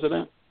a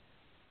president?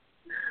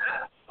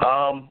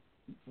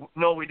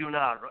 No, we do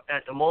not.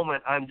 At the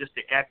moment, I'm just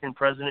the acting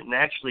president, and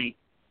actually,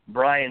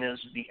 Brian is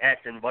the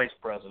acting vice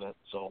president.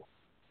 So.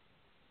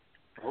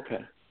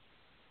 Okay.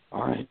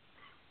 All right.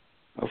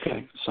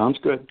 Okay. Sounds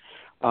good.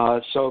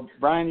 So,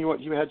 Brian,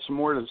 you had some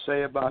more to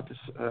say about this,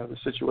 the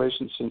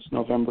situation since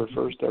November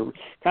 1st.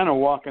 Kind of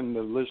walking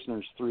the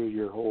listeners through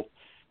your whole,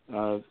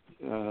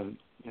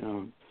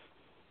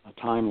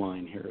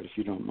 timeline here, if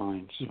you don't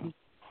mind.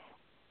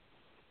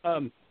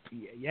 So.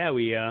 Yeah,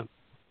 we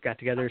got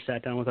together,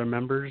 sat down with our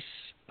members,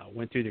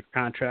 went through the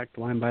contract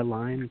line by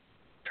line,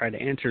 tried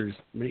to answer as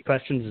many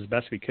questions as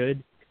best we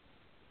could.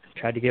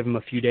 Tried to give them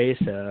a few days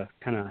to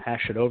kind of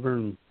hash it over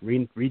and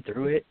read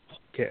through it,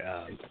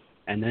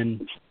 and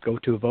then go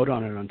to a vote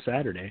on it on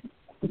Saturday.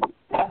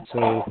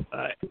 So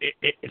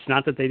it's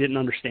not that they didn't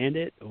understand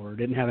it or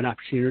didn't have an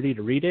opportunity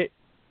to read it.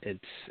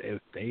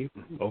 They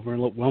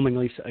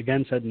overwhelmingly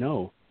again said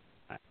no.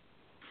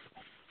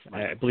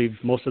 I believe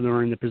most of them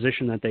are in the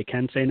position that they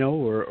can say no,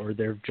 or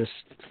they're just,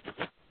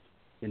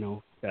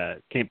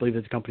 can't believe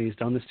that the company has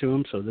done this to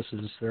them. So this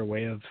is their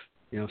way of,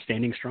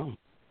 standing strong.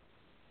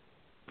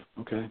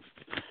 Okay.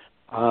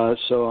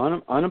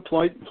 So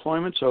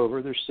unemployment's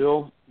over. They're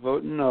still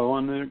voting no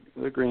on the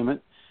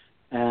agreement.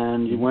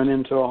 And you went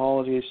into a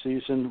holiday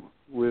season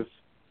with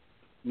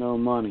no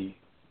money,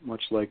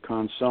 much like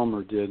Con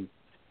Selmer did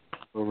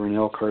over in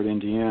Elkhart,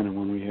 Indiana,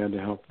 when we had to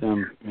help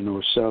them in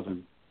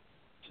 2007.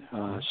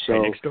 Right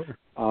next door.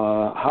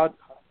 I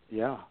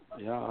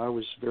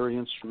was very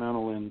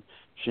instrumental in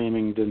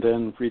shaming the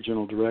then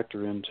regional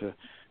director into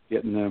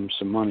getting them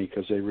some money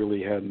because they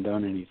really hadn't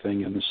done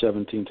anything in the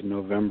 17th of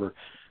November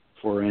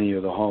for any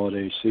of the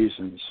holiday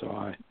seasons. So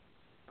I,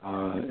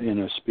 in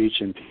a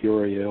speech in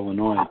Peoria,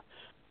 Illinois,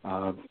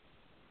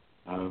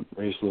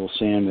 raised a little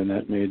sand, and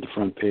that made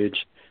the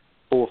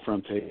full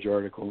front page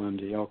article in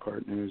the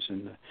Elkhart News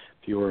and the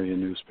Peoria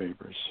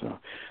newspapers. So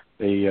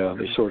they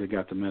sort of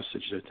got the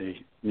message that they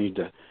need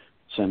to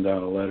send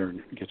out a letter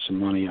and get some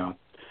money out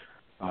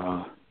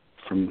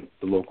from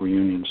the local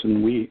unions.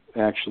 And we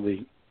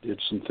actually did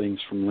some things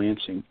from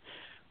Lansing,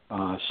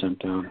 sent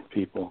down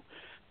people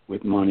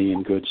with money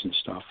and goods and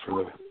stuff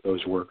for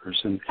those workers.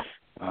 And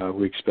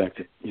we expect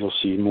that you'll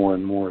see more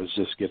and more as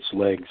this gets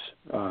legs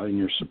in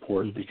your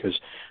support, because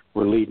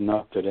we're leading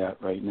up to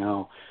that right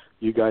now.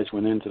 You guys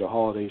went into the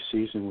holiday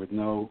season with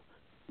no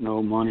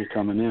money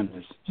coming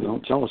in. So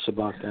tell us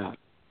about that.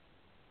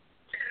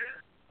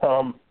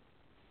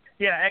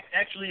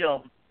 Actually,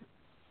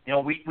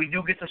 we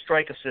do get the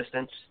strike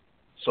assistance,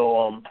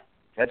 so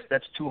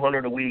that's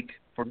 $200 a week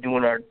for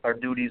doing our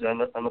duties on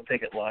the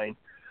picket line.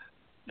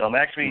 The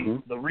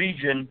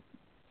region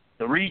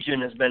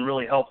has been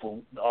really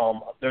helpful.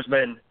 There's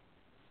been,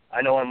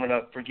 I know I'm going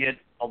to forget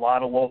a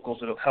lot of locals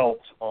that have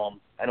helped.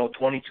 I know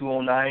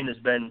 2209 has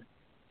been,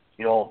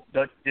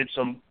 that did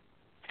some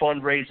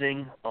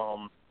fundraising,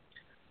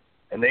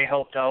 and they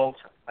helped out.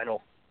 I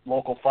know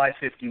Local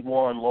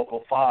 551,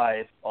 Local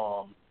 5.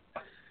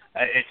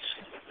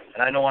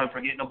 and I know I'm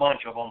forgetting a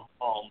bunch of them.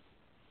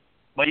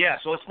 But yeah,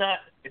 so it's not,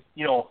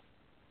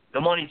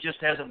 the money just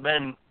hasn't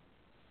been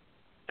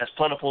as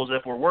plentiful as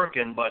if we're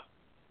working. But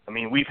I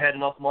mean, we've had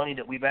enough money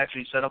that we've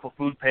actually set up a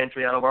food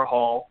pantry out of our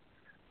hall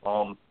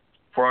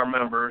for our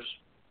members.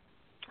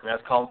 And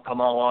that's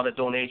come out a lot of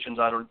donations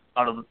out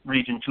of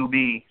Region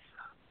 2B.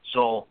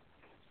 So,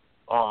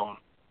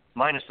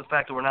 minus the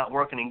fact that we're not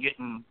working and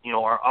getting,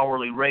 our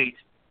hourly rate,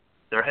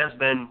 there has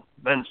been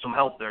some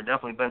help there.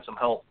 Definitely been some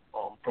help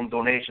from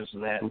donations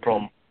and that. And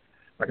from,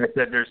 like I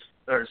said,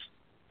 there's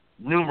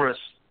numerous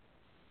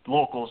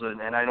locals,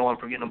 and I know I'm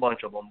forgetting a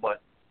bunch of them.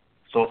 But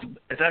so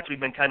it's actually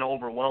been kind of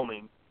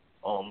overwhelming.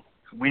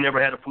 We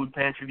never had a food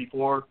pantry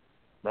before.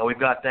 Now we've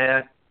got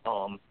that.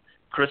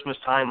 Christmas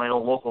time, I know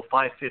Local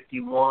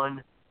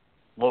 551,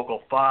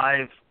 Local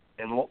 5,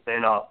 and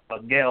a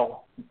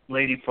gal,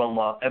 lady from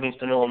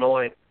Evanston,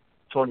 Illinois,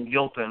 Tony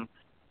Gilpin.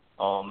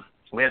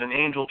 We had an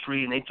angel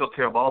tree, and they took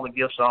care of all the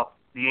gifts off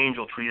the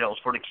angel tree. That was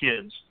for the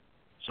kids.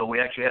 So we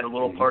actually had a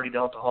little party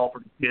down at the hall for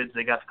the kids.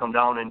 They got to come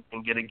down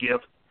and get a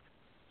gift.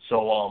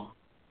 So,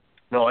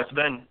 no,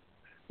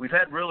 we've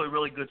had really,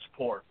 really good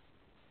support.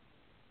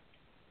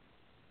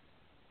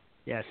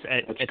 Yes,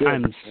 at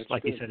times,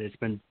 like you said, it's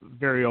been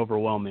very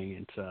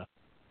overwhelming. It's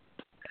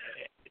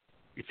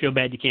you feel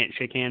bad you can't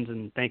shake hands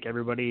and thank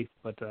everybody,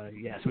 but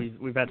yes,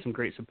 we've had some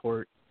great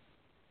support.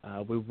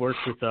 We've worked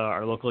with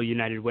our local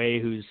United Way,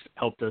 who's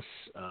helped us,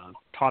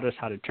 taught us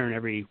how to turn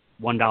every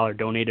 $1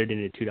 donated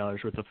into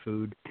 $2 worth of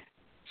food.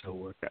 So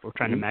we're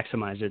trying to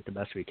maximize it the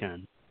best we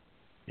can.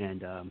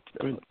 And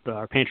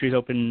our pantry's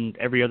open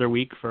every other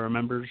week for our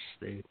members.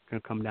 They can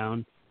come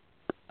down.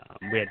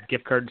 We had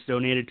gift cards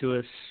donated to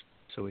us,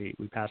 so we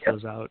pass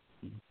those out.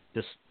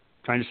 Just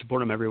trying to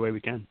support them every way we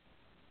can.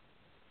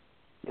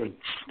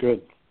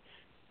 Good.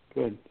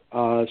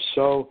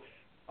 So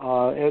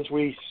as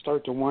we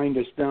start to wind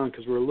this down,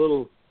 because we're a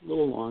little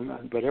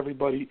long, but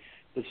everybody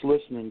that's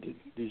listening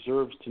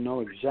deserves to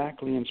know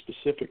exactly and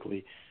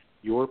specifically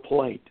your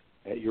plight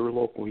at your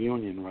local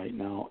union right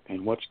now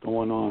and what's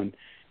going on.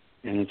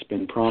 And it's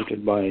been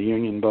prompted by a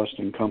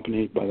union-busting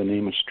company by the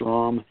name of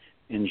Strom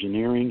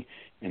Engineering,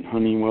 and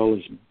Honeywell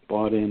is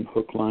bought in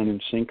hook, line,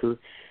 and sinker.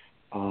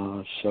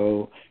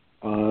 So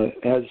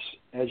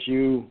as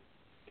you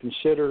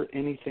consider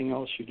anything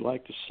else you'd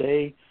like to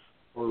say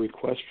or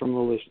request from the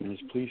listeners,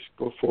 please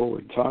go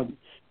forward. Todd,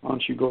 why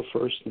don't you go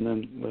first, and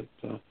then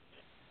let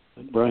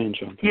Brian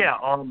jump in. Yeah,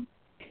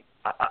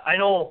 I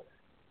know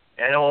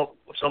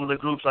some of the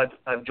groups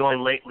I've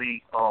joined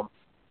lately,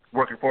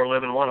 Working for a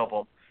Livin, one of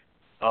them.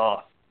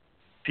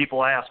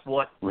 People ask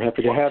what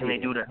can they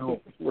do to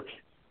help.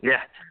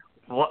 Yeah,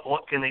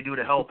 what can they do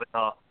to help?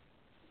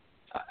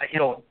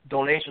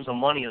 Donations of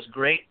money is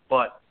great,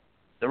 but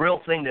the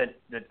real thing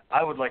that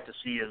I would like to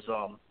see is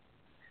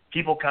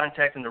people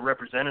contacting their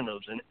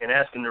representatives and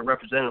asking their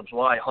representatives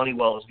why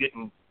Honeywell is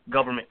getting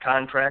government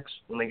contracts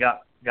when they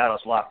got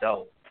us locked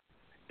out.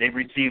 They've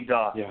received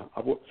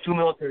 2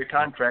 military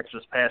contracts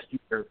this past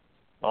year,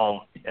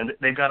 and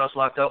they've got us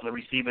locked out, and they're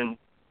receiving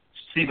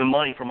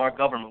money from our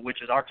government,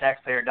 which is our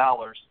taxpayer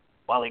dollars,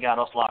 while they got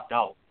us locked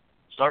out.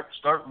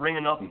 Start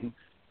ringing up,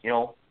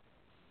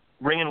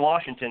 ringing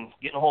Washington,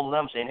 getting a hold of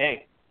them, saying,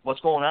 hey,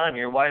 what's going on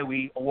here? Why are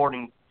we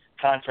awarding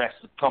contracts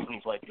to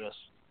companies like this?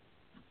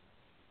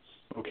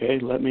 Okay,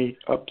 let me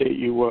update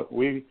you what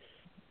we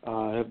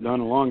have done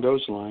along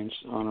those lines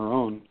on our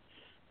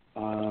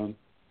own.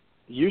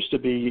 Used to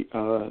be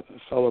a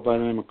fellow by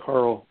the name of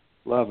Carl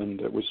Levin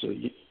that was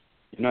a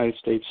United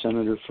States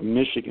Senator from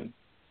Michigan.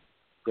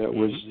 That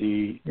was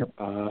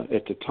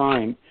at the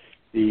time,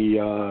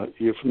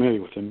 you're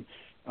familiar with him.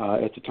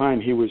 At the time,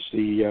 he was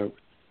the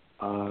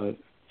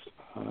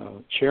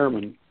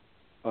chairman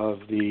of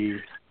the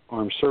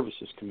Armed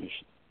Services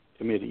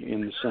Committee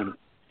in the Senate.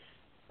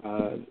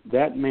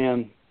 That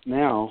man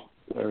now,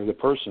 or the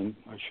person,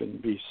 I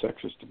shouldn't be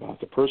sexist about,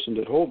 the person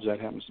that holds that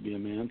happens to be a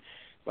man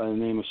by the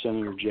name of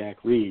Senator Jack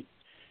Reed.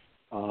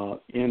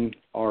 In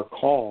our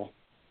call,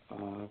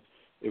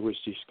 it was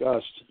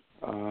discussed.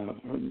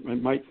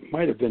 It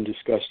might have been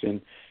discussed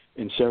in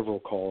several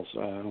calls.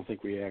 I don't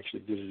think we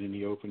actually did it in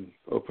the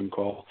open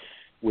call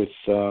with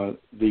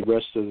the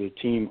rest of the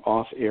team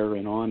off air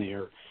and on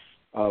air,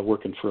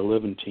 Working for a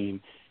Livin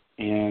team,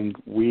 and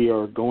we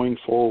are going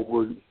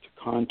forward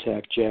to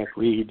contact Jack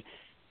Reed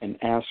and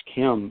ask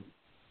him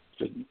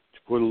to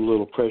put a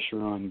little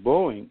pressure on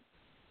Boeing,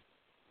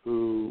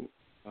 who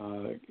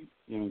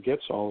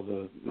gets all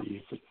the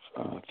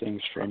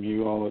things from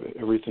you,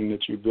 everything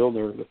that you build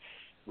there.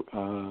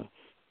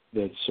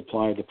 That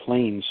supply the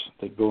planes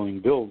that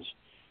Boeing builds,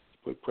 to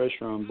put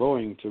pressure on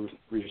Boeing to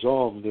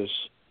resolve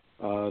this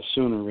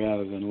sooner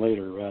rather than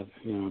later,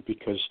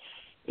 because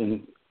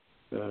in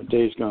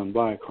days gone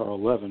by,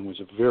 Carl Levin was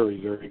a very,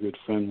 very good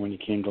friend when he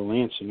came to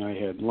Lansing. I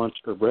had lunch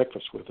or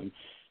breakfast with him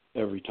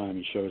every time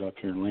he showed up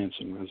here in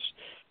Lansing.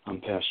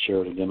 I'm past chair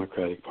of the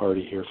Democratic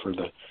Party here for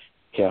the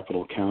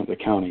the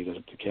county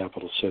that the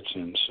Capitol sits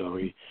in, so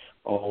he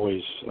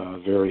always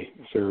very,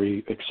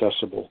 very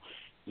accessible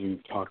You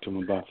can talk to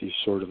him about these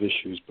sort of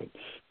issues, but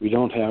we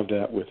don't have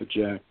that with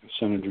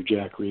Senator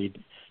Jack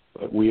Reed.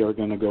 But we are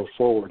going to go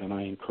forward, and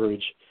I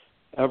encourage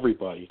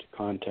everybody to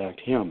contact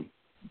him,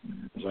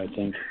 because I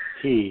think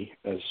he,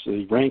 as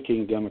the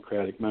ranking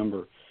Democratic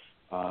member,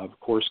 of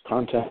course,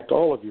 contact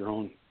all of your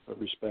own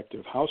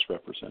respective House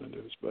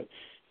representatives, but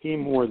he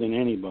more than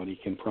anybody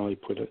can probably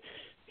put a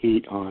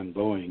heat on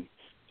Boeing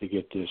to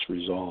get this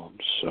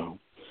resolved. So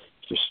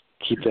just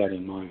keep that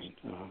in mind.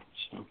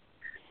 So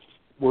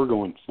we're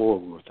going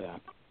forward with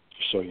that,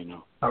 just so you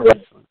know. All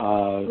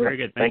right. Very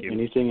good. Thank you.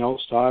 Anything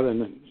else, Todd?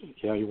 And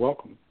yeah, you're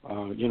welcome.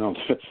 We're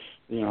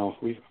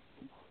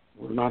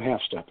not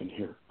half-stepping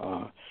here.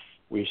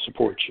 We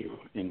support you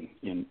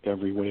in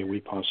every way we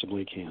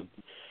possibly can.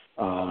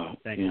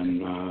 Thank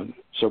you.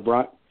 So,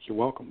 Brian, you're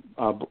welcome.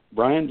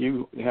 Brian, do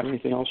you have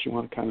anything else you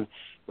want to kind of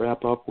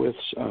wrap up with,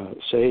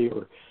 say,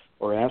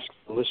 or ask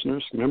the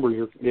listeners? Remember,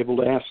 you're able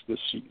to ask this.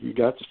 You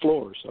got the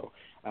floor, so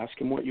ask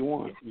him what you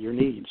want, your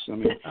needs. I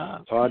mean,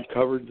 Todd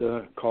covered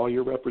the call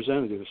your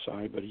representative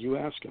side, but you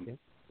ask him.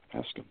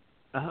 Ask him.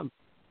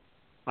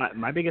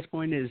 My biggest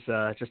point is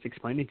just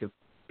explaining to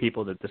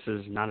people that this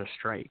is not a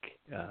strike.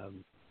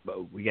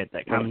 But we get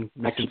that common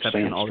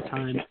misconception all the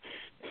time.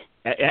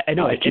 I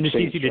know, and it's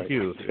easy to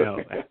do.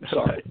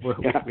 Sorry.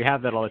 We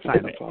have that all the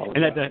time.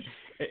 And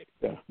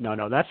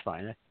No, that's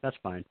fine. That's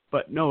fine.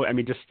 But no, I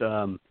mean, just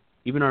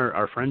even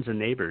our friends and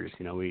neighbors,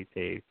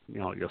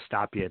 you'll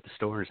stop you at the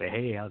store and say,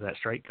 "Hey, how's that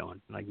strike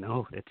going?" Like,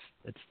 no,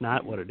 it's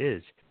not what it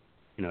is.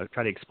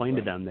 Try to explain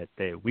to them that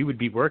we would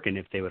be working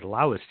if they would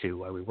allow us to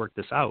while we work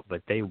this out,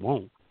 but they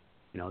won't.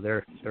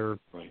 They're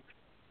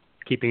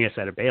keeping us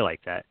at a bay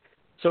like that.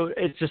 So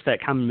it's just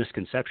that common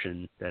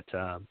misconception that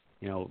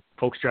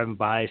folks driving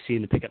by,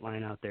 seeing the picket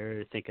line out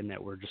there, thinking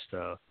that we're just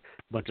a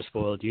bunch of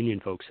spoiled union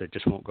folks that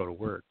just won't go to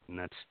work, and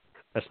that's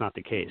not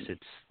the case.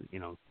 It's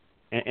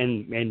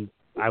and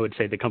I would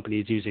say the company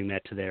is using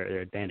that to their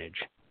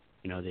advantage.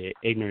 The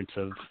ignorance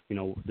of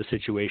the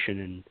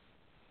situation, and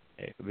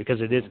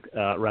because it is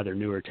a rather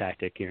newer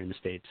tactic here in the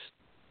States.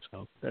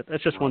 So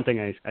that's just one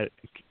thing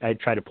I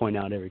try to point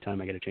out every time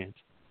I get a chance.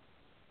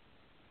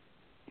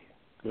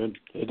 Good.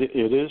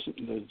 It is,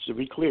 to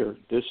be clear,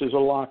 this is a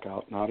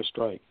lockout, not a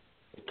strike.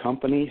 The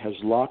company has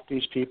locked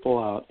these people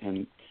out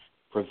and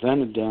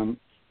prevented them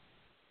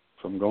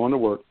from going to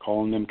work,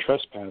 calling them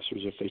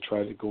trespassers if they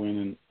try to go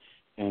in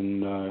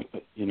and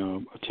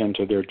attend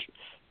to their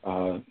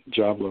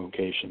job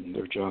location,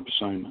 their job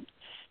assignment.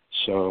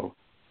 So,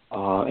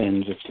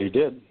 and if they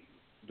did,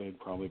 they'd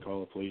probably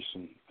call the police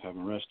and have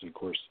them arrested. Of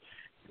course,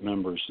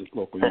 members at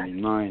Local Union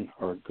 9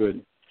 are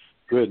good,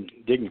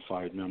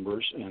 dignified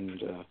members,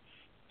 and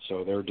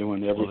so they're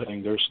doing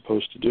everything they're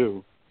supposed to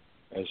do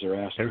as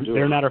they're asked to do.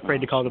 They're not afraid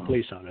to call the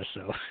police on us,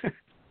 so.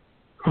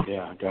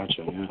 Yeah,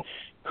 gotcha. Yeah.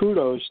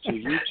 Kudos to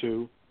you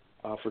two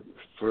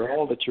for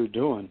all that you're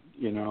doing,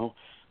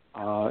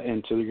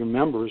 and to your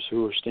members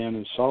who are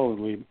standing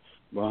solidly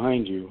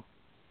behind you,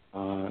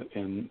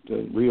 and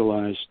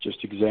realize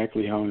just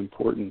exactly how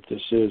important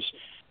this is.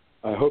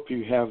 I hope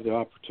you have the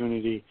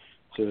opportunity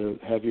to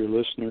have your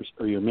listeners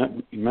or your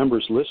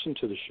members listen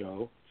to the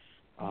show,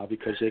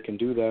 because they can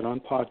do that on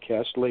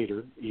podcast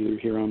later, either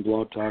here on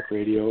Blog Talk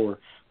Radio or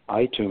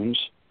iTunes,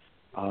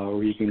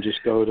 or you can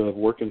just go to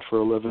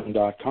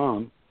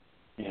workinforaliving.com,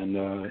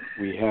 and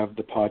we have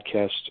the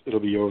podcast. It'll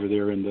be over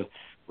there in the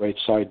right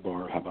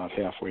sidebar, about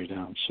halfway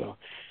down. So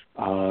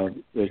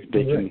they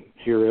can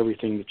hear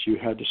everything that you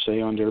had to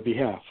say on their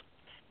behalf.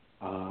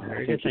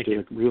 I think you did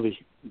a really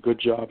good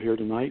job here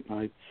tonight.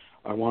 I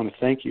want to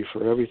thank you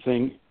for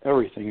everything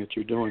that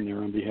you're doing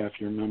there on behalf of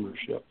your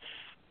membership.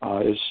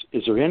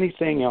 Is there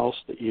anything else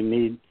that you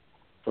need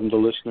from the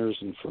listeners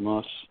and from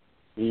us?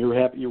 And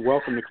you're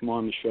welcome to come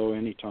on the show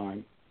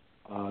anytime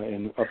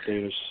and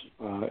update us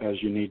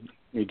as you need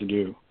to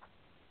do.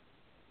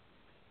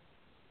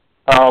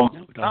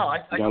 You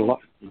got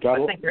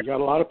a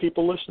lot of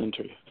people listening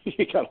to you.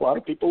 You got a lot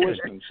of people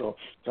listening, so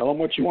tell them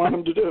what you want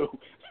them to do.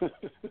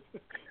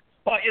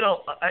 Well,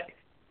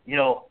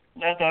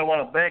 not that I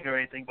want to beg or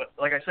anything, but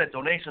like I said,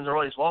 donations are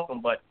always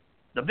welcome. But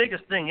the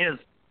biggest thing is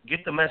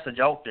get the message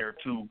out there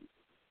to,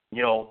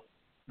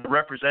 the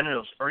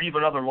representatives or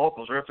even other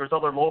locals, or if there's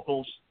other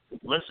locals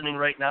listening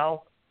right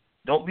now,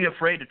 don't be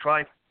afraid to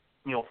try,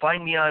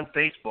 find me on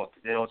Facebook.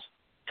 It's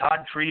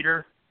Todd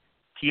Treader,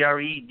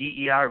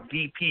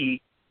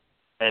 TREDER-VP,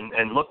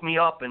 and look me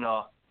up and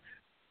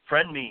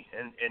friend me,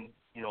 and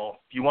if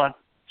you want,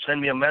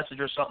 send me a message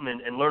or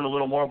something and learn a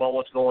little more about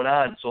what's going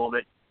on so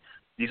that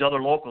these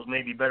other locals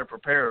may be better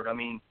prepared. I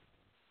mean,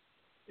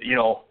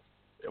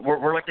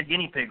 we're like the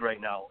guinea pig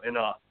right now, and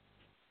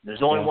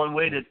there's only one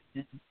way that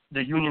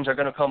the unions are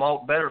going to come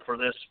out better for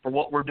this, for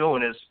what we're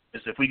doing, is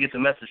if we get the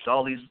message to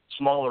all these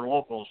smaller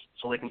locals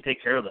so they can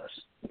take care of this.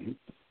 Mm-hmm.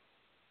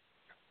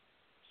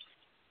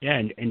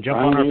 Yeah, and jump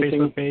on our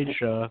Facebook page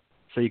so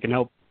you can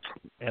help.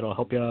 It'll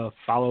help you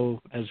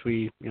follow as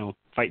we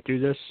fight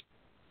through this,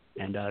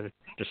 and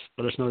just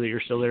let us know that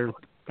you're still there,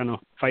 kind of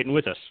fighting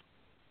with us.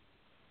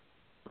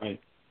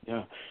 Right.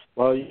 Yeah.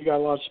 Well, you got a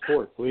lot of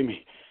support. Believe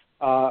me.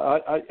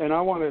 And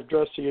I want to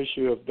address the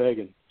issue of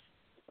begging.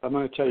 I'm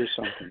going to tell you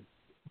something.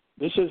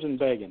 This isn't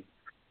begging.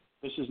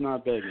 This is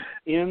not begging.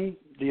 In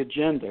the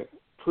agenda,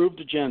 approved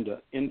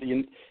agenda,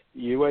 in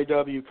the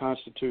UAW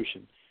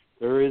Constitution,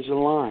 there is a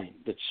line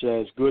that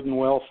says good and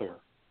welfare.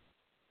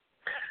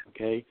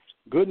 Okay?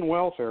 Good and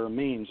welfare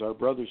means our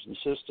brothers and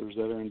sisters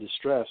that are in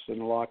distress in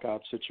a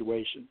lockout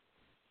situation.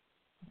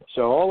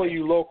 So all of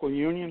you local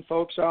union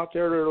folks out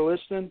there that are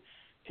listening,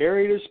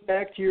 carry this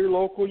back to your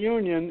local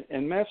union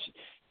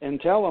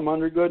and tell them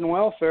under good and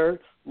welfare,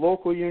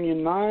 Local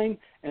Union 9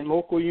 and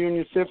Local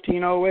Union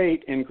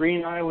 1508 in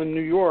Green Island,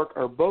 New York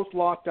are both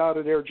locked out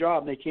of their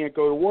job. They can't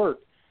go to work,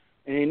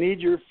 and they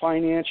need your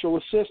financial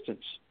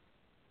assistance.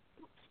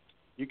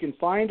 You can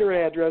find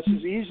their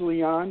addresses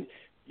easily on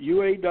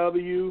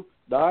uaw.org.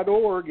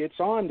 It's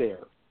on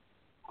there.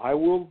 I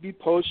will be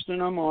posting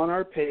them on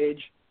our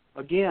page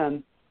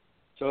again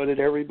so that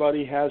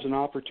everybody has an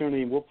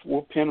opportunity.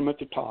 We'll pin them at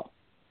the top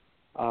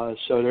so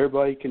that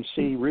everybody can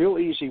see real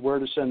easy where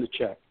to send the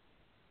check.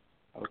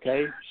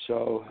 Okay?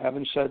 So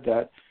having said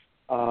that,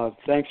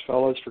 thanks,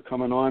 fellas, for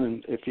coming on.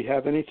 And if you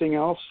have anything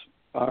else,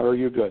 are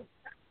you good?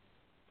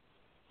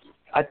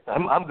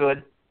 I'm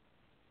good.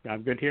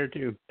 I'm good here,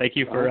 too. Thank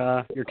you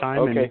for your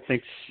time, and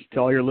thanks to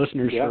all your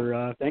listeners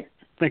for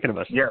thinking of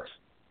us. Yes,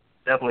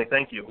 definitely.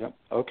 Thank you. Yep.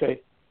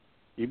 Okay.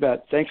 You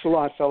bet. Thanks a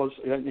lot, fellas,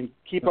 and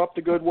keep up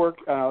the good work.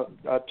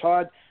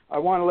 Todd, I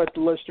want to let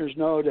the listeners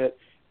know that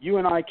you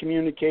and I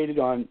communicated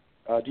on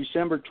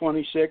December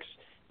 26th.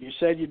 You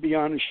said you'd be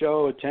on the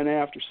show at 10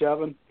 after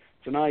 7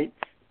 tonight.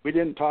 We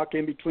didn't talk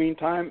in between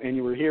time, and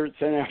you were here at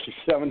 10 after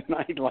 7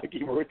 tonight like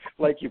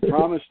you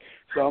promised.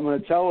 So I'm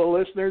going to tell the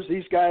listeners,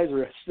 these guys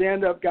are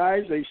stand-up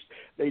guys.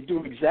 They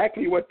do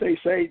exactly what they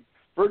say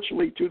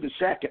virtually to the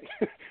second,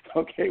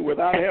 okay,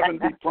 without having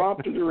to be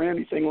prompted or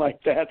anything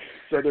like that.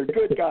 So they're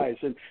good guys.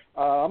 And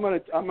I'm going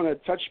to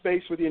touch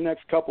base with you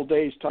next couple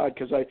days, Todd,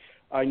 because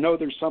I know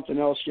there's something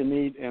else you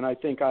need, and I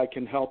think I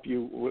can help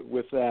you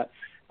with that.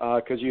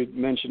 Because you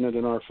mentioned it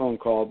in our phone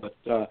call, but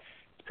it's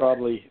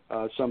probably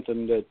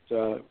something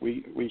that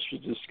we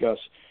should discuss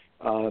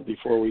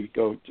before we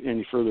go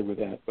any further with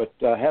that. But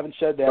having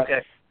said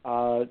that,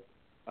 I'll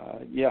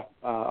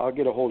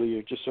get a hold of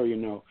you just so you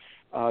know.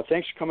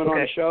 Thanks for coming on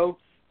the show.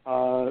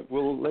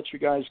 We'll let you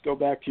guys go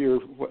back to your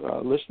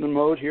listening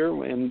mode here,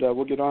 and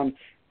we'll get on.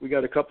 We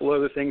got a couple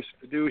other things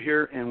to do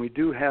here, and we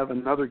do have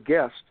another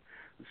guest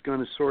is going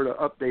to sort of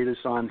update us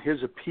on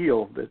his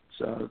appeal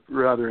that's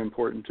rather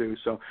important too.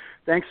 So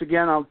thanks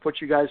again. I'll put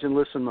you guys in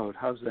listen mode.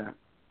 How's that?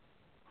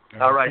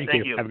 All right.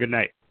 Thank you. Have a good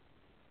night.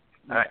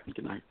 All right.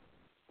 Good night.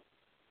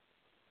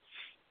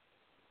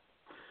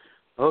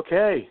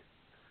 Okay.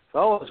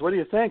 Fellas, what do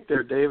you think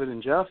there, David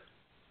and Jeff?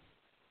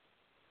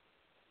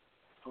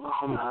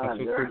 I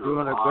think they're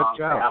doing a good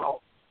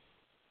job.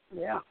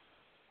 Yeah.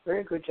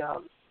 Very good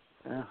job.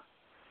 Yeah.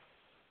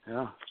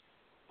 Yeah.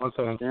 One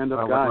thing stand-up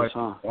I would guys, like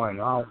to point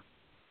out.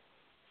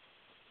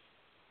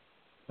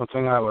 One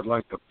thing I would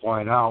like to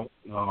point out,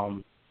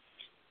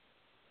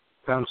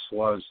 Pence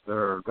was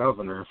their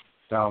governor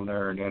down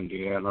there in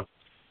Indiana.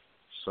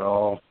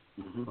 So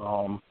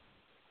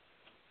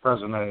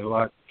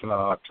President-elect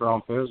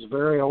Trump is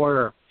very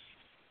aware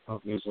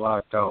of these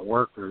locked-out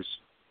workers.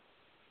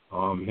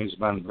 He's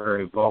been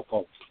very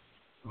vocal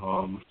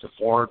to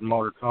Ford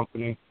Motor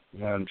Company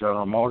and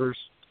General Motors.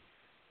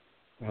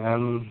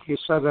 And he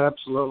said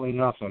absolutely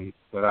nothing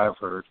that I've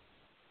heard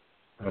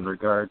in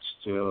regards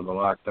to the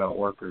locked-out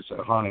workers at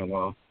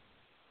Honeywell.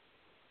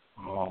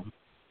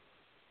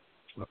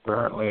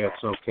 Apparently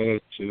it's okay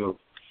to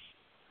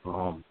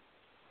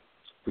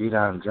beat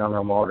on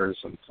General Motors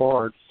and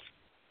Ford.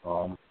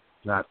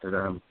 Not that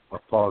I'm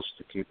opposed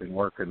to keeping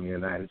work in the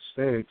United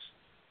States,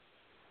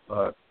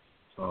 but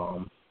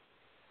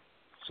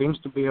seems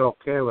to be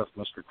okay with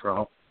Mr.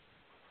 Trump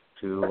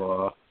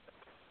to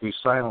be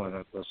silent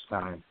at this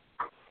time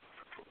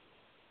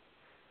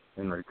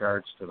in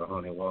regards to the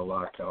Honeywell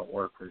lockout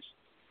workers.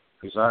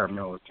 These are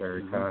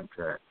military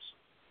contracts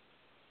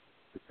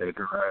that they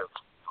derive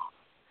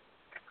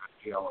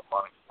a deal of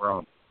money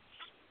from.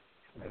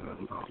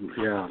 And,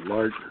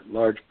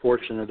 large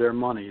portion of their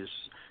money is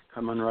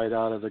coming right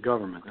out of the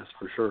government, that's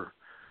for sure.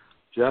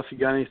 Jeff, you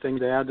got anything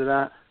to add to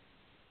that?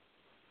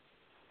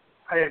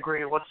 I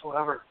agree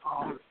whatsoever.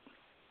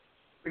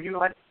 Would you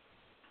like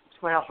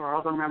to ask our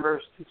other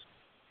members to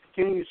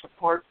continue to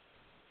support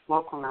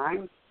Local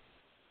 9?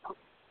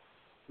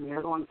 And the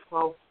other one,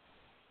 12,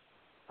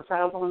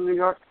 available in New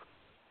York.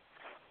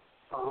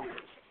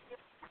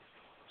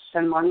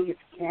 Send money if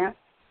you can.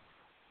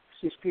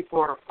 These people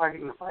are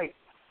fighting the fight.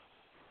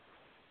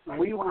 And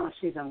we want to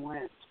see them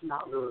win,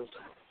 not lose.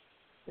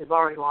 They've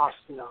already lost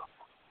enough.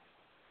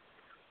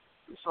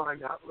 That's all I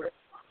got, Rick.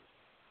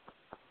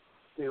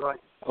 Anyway.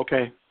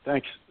 Okay,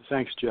 thanks,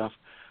 Jeff.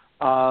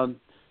 Well,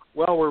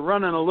 we're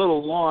running a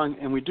little long,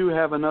 and we do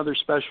have another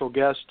special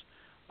guest.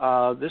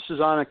 This is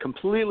on a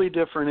completely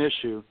different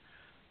issue,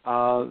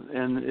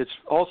 and it's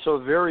also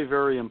very,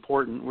 very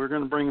important. We're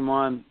going to bring him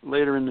on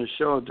later in the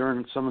show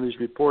during some of these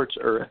reports,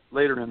 or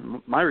later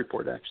in my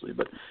report, actually.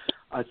 But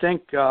I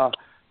think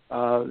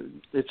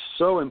it's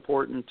so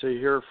important to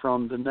hear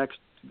from the next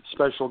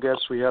special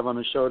guest we have on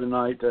the show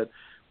tonight that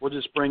we'll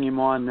just bring him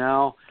on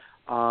now.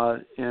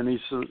 And he's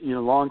a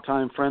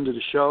longtime friend of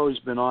the show. He's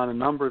been on a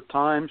number of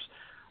times.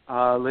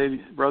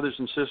 Brothers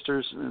and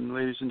sisters and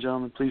ladies and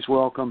gentlemen, please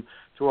welcome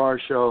to our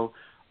show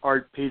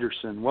Art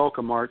Peterson.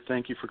 Welcome, Art.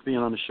 Thank you for being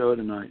on the show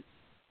tonight.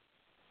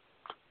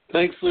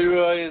 Thanks,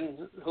 Leroy,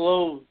 and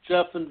hello,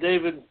 Jeff and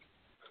David.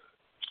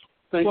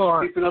 Thanks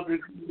for keeping up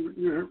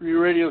your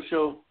radio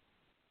show.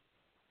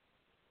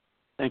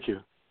 Thank you,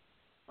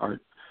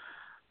 Art.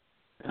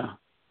 Yeah.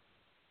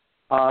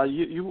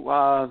 You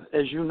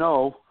as you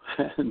know,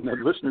 and the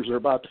listeners are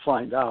about to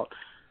find out,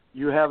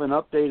 you have an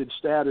updated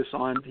status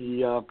on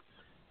the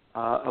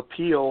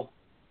appeal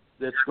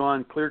that's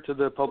gone clear to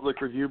the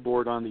Public Review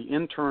Board on the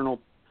internal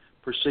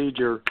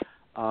procedure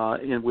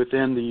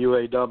within the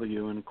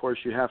UAW. And, of course,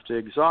 you have to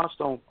exhaust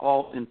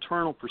all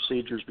internal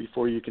procedures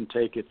before you can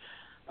take it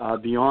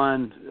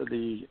beyond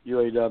the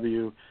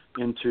UAW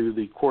into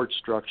the court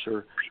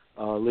structure,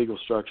 legal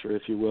structure,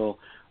 if you will.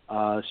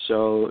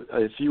 So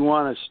if you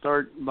want to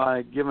start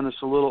by giving us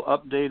a little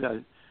update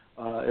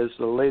as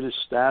the latest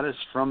status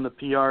from the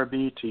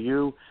PRB to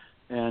you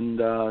and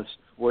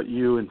what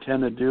you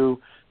intend to do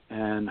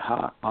and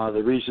how,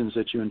 the reasons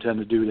that you intend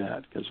to do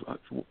that, because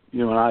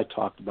you and I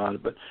talked about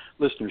it, but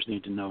listeners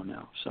need to know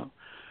now. So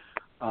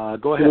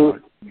go ahead,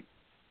 Mark.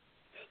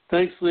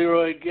 Thanks,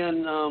 Leroy.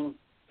 Again,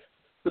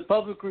 the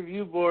Public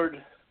Review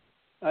Board,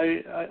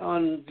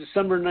 on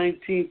December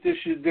 19th,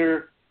 issued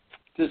their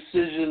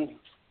decision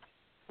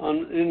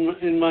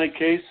in my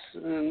case,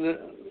 and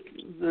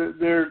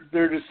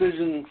their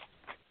decision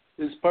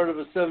is part of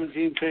a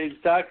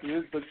 17-page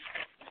document, but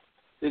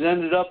it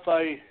ended up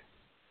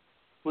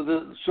with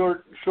a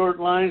short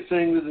line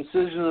saying the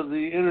decision of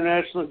the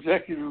International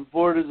Executive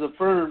Board is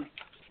affirmed.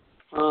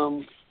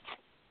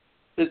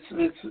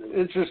 It's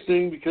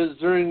interesting because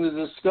during the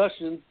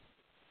discussion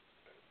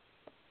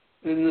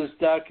in this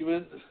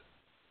document,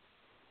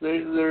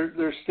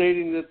 they're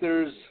stating that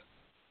there's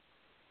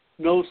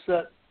no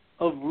set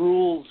of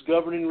rules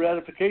governing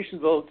ratification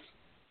votes,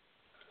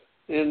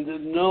 and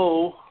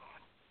no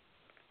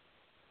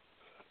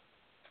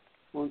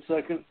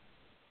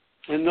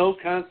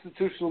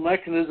constitutional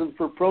mechanism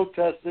for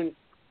protesting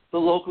the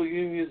local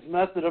union's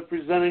method of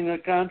presenting a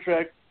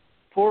contract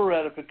for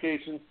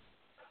ratification.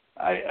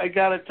 I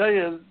got to tell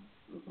you,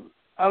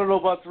 I don't know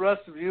about the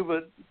rest of you,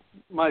 but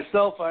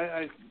myself,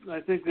 I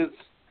think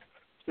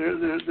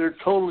they're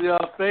totally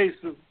off base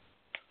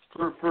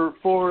for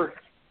four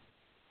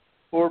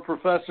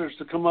professors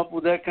to come up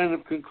with that kind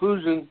of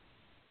conclusion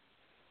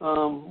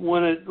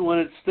when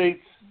it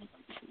states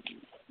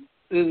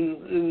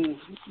in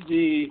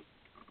the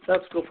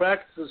ethical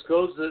practices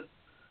codes that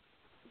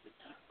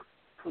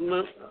a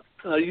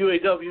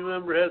UAW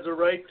member has a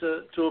right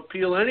to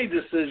appeal any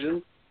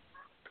decision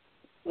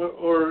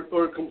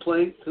or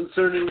complaint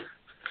concerning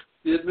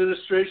the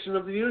administration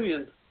of the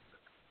union.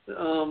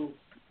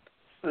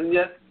 And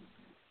yet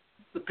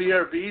the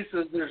PRB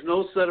says there's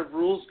no set of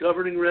rules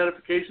governing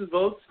ratification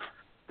votes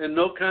and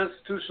no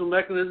constitutional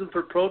mechanism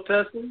for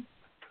protesting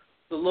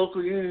the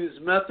local union's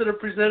method of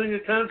presenting a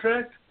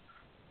contract.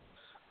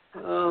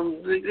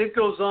 It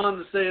goes on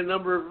to say a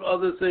number of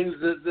other things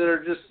that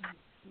are just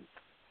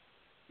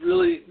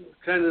really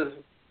kind of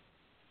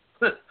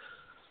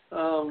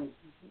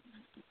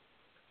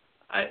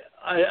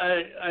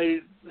I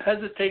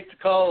hesitate to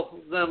call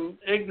them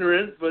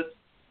ignorant, but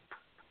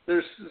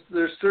there's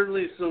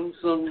certainly some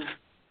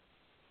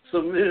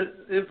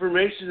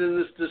information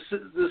in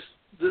this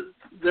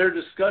their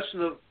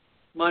discussion of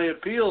my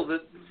appeal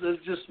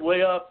that's just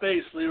way off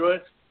base, Leroy.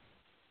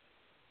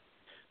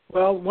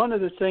 Well, one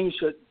of the things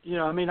that,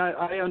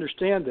 I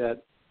understand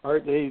that,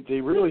 Art,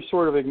 they really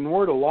sort of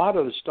ignored a lot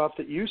of the stuff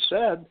that you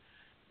said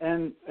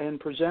and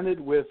presented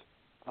with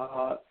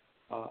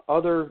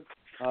other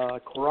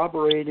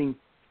corroborating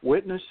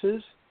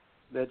witnesses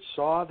that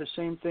saw the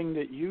same thing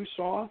that you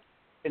saw,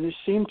 and it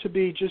seemed to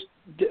be just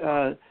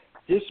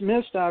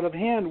dismissed out of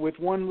hand with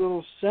one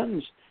little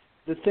sentence,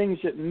 the things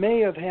that may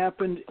have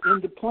happened in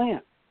the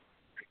plant,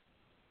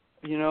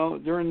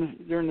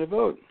 during the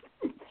vote.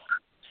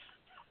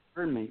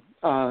 Pardon me.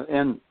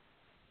 And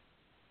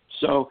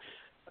so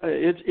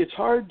it's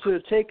hard to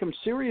take them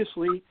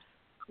seriously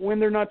when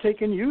they're not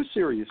taking you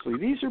seriously.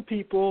 These are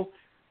people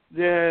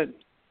that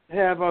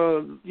have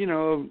a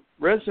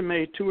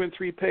resume 2 and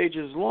 3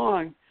 pages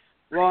long,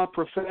 law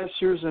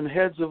professors and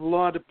heads of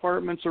law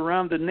departments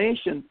around the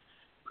nation,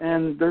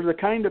 and they're the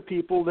kind of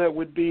people that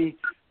would be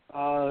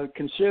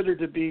considered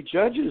to be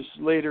judges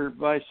later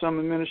by some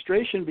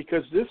administration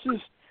because this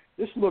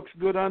looks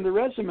good on the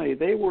resume.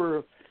 They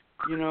were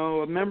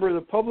a member of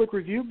the Public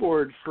Review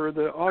Board for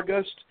the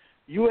August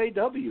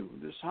UAW,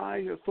 this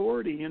high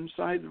authority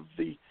inside of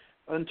the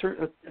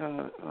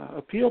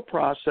appeal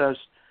process,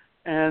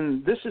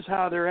 and this is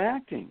how they're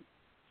acting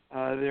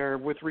there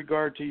with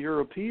regard to your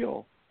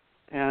appeal.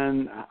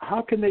 And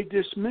how can they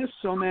dismiss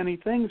so many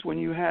things when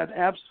you had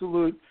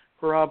absolute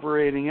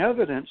corroborating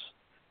evidence,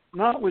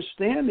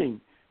 notwithstanding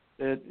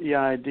the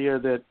idea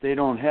that they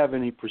don't have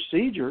any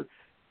procedure.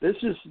 This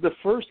is the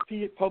first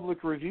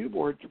public review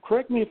board.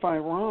 Correct me if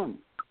I'm wrong,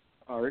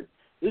 Art.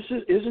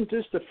 Isn't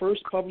this the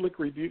first public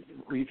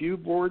review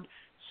board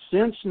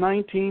since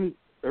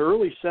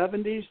early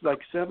 70s? Like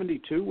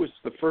 72 was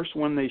the first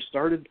one they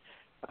started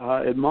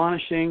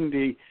admonishing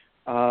the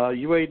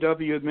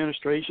UAW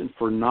administration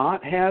for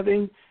not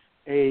having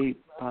a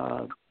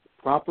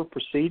proper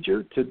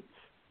procedure to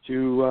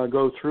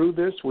go through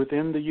this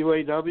within the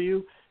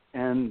UAW,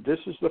 and this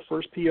is the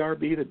first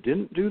PRB that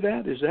didn't do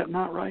that. Is that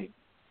not right?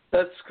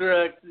 That's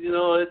correct.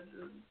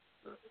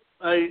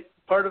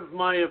 Part of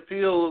my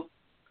appeal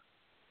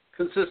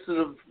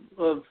consisted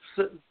of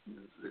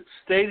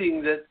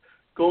stating that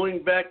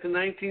going back to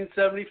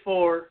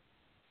 1974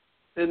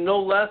 and no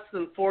less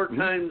than 4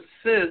 times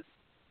since,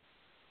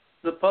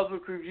 the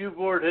Public Review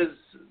Board has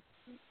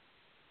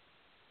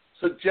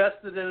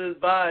suggested and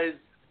advised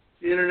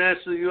the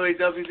International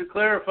UAW to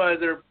clarify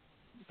their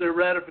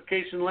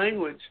ratification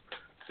language,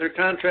 their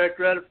contract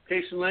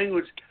ratification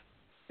language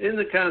in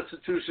the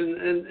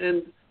Constitution.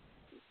 And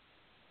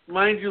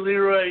mind you,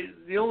 Leroy,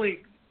 the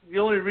only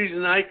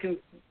reason I can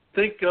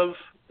think of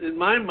in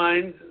my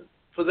mind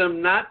for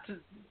them not to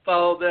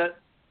follow that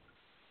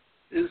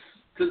is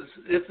because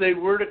if they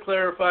were to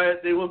clarify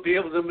it, they wouldn't be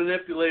able to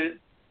manipulate it.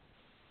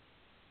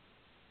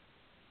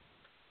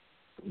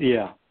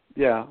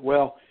 Yeah.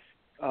 Well,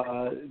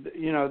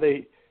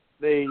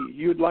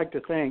 you'd like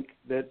to think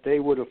that they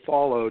would have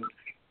followed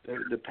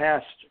the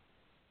past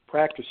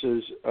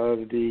practices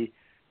of the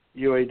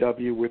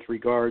UAW with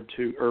regard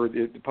to, or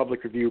the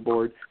Public Review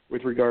Board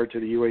with regard to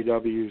the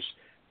UAW's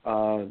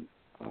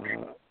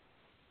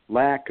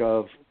lack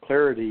of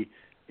clarity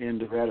in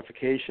the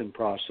ratification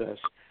process.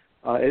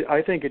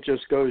 I think it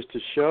just goes to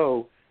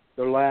show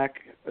the lack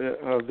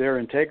of their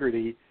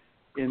integrity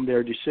in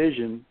their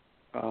decision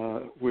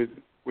with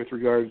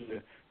regard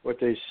to what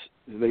they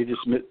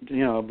just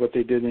what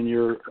they did in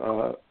your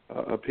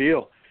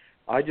appeal.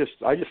 I just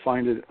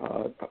find it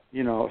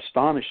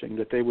astonishing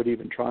that they would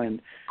even try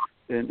and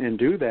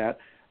do that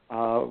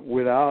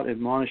without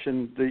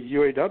admonishing the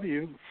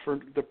UAW for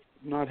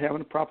not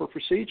having a proper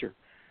procedure,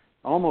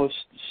 almost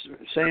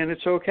saying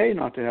it's okay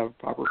not to have a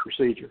proper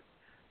procedure.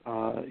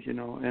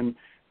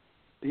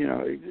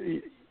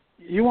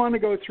 You want to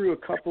go through a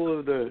couple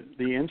of the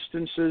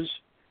instances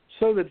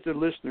so that the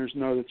listeners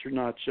know that you're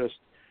not just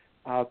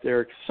out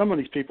there. Some of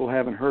these people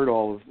haven't heard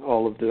all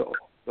of the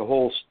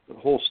whole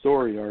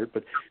story, Art,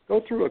 but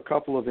go through a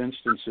couple of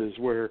instances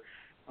where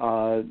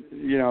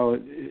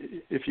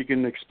if you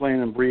can explain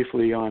them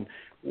briefly on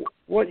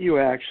what you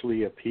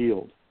actually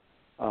appealed.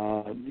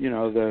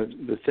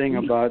 The thing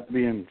about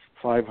being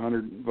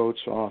 500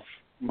 votes off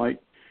might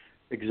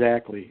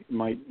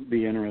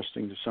be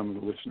interesting to some of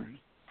the listeners,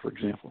 for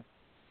example.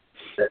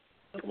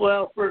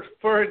 Well,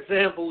 for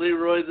example,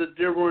 Leroy, the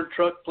Dearborn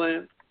Truck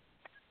Plant,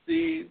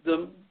 the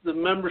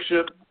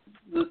membership,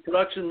 the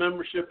production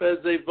membership, as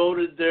they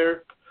voted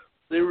there,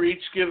 they were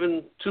each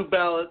given 2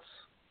 ballots.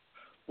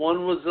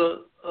 One was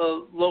a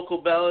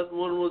local ballot,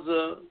 one was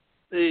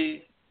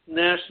a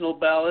national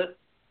ballot.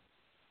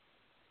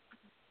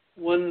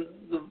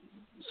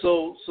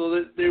 So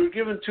that they were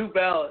given 2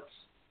 ballots.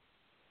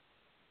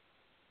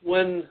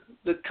 When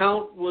the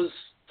count was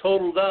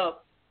totaled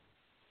up,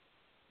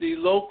 the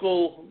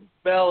local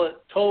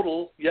ballot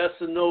total, yes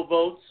and no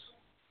votes,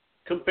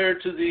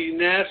 compared to the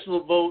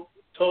national vote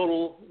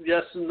total,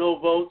 yes and no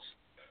votes,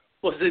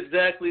 was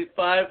exactly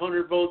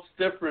 500 votes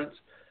difference.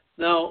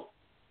 Now,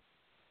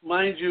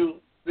 mind you,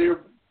 they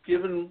were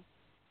given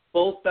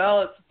both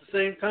ballots at the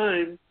same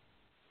time.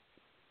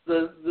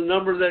 The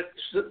number that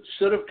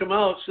should have come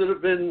out should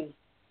have been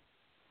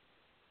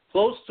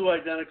close to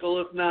identical,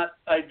 if not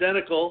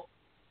identical.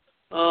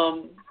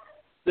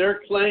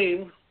 Their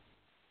claim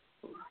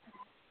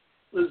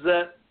was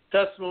that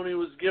testimony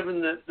was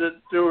given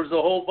that there was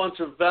a whole bunch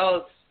of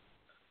ballots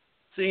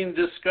seen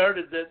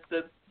discarded,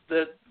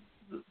 that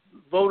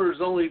voters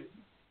only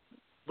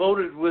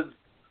voted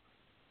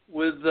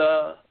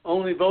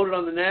only voted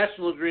on the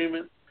national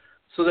agreement,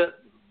 so that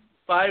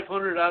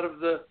 500 out of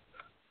the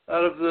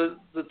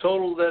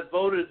total that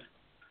voted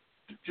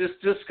just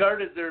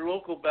discarded their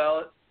local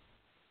ballot.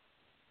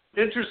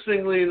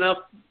 Interestingly enough,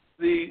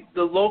 the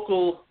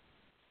local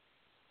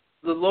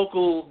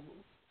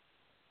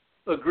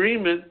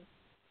agreement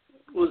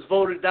was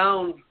voted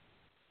down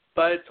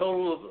by a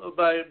total of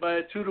by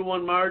a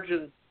 2-to-1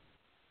 margin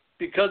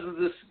because of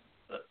this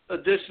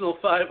additional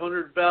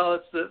 500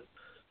 ballots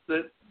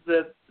that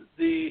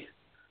the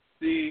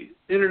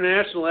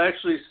international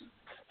actually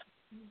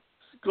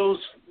goes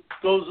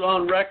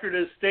on record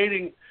as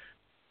stating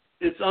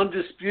it's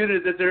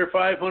undisputed that there are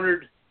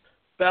 500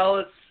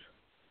 ballots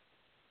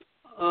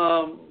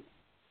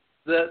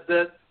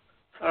that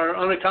are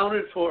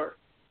unaccounted for.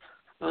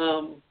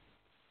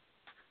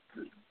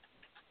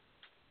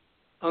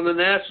 On the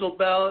national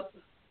ballot,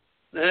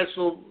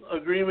 national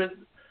agreement,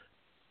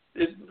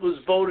 it was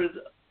voted,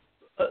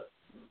 it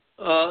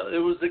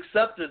was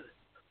accepted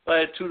by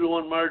a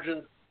 2-to-1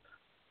 margin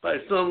by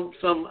some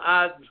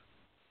odd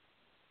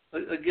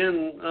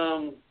again,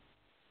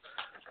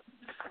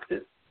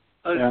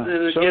 Yeah.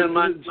 and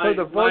again, so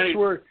the votes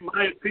were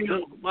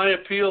my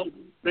appeal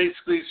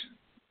basically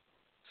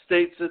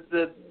states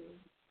that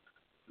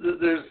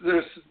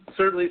there's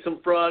certainly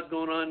some fraud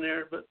going on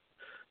there. But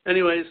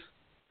anyways.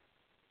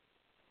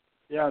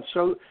 Yeah.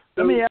 So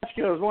let me ask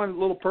you one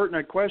little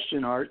pertinent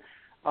question, Art.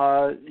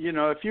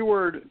 If you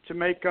were to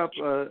make up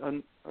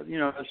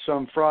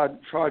some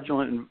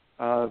fraudulent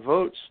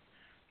votes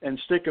and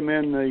stick them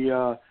in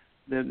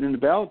the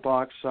ballot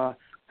box,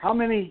 how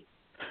many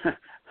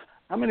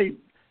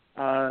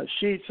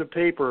sheets of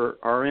paper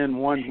are in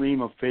one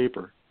ream of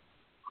paper?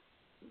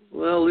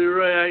 Well,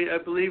 Leroy, I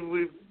believe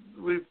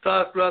we've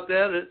talked about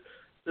that.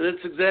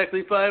 It's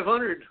exactly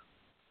 500.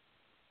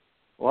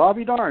 Well, I'll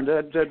be darned.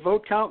 That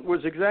vote count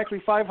was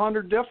exactly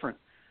 500 different.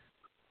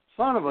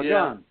 Son of a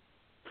gun.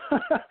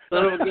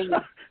 Son of a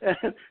gun.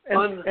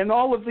 And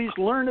all of these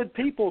learned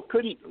people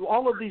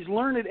all of these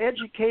learned,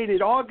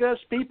 educated,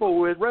 august people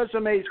with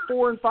resumes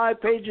 4 and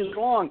 5 pages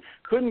long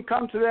couldn't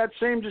come to that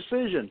same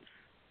decision.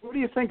 What do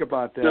you think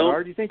about that,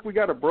 Art? Do you think we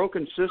got a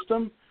broken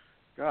system?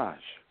 Gosh.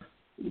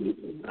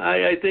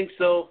 I think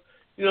so.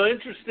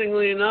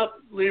 Interestingly enough,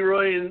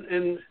 Leroy,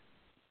 and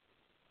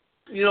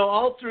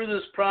all through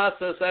this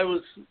process, I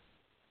was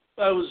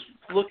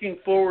looking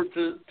forward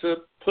to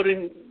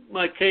putting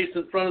my case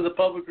in front of the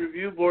Public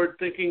Review Board,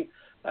 thinking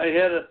I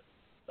had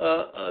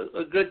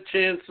a good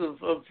chance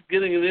of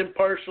getting an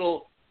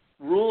impartial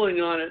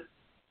ruling on it.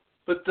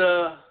 But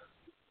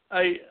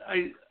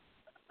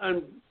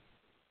I'm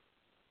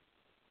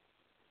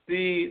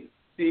the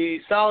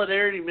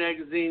Solidarity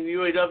magazine,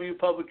 UAW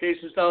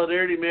publication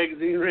Solidarity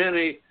magazine, ran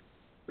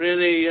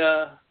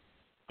a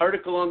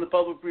article on the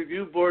Public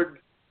Review Board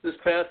this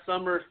past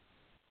summer,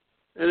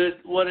 and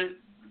what it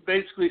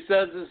basically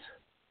says is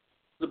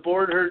the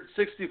board heard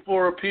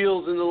 64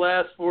 appeals in the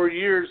last 4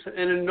 years,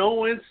 and in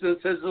no instance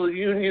has the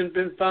union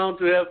been found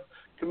to have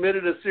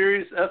committed a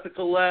serious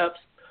ethical lapse,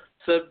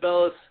 said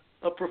Bellis,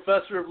 a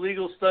professor of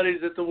legal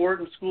studies at the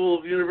Wharton School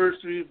of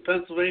University of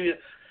Pennsylvania.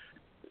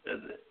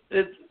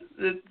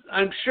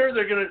 I'm sure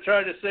they're going to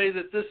try to say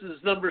that this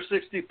is number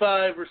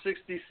 65 or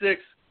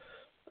 66,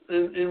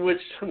 in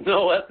which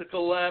no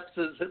ethical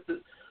lapses,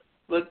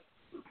 but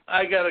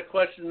I got to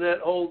question that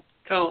whole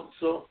count.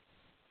 So.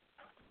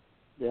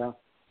 Yeah,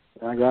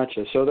 I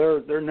gotcha. So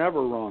they're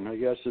never wrong, I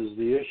guess, is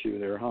the issue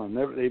there, huh?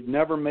 They've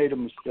never made a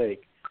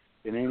mistake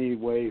in any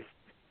way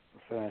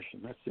or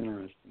fashion. That's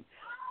interesting.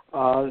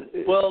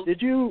 Well,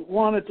 did you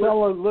want to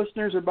tell our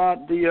listeners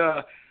about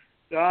the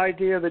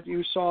idea that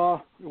you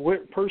saw,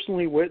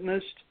 personally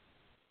witnessed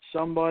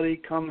somebody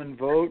come and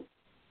vote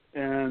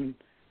and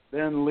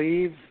then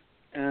leave,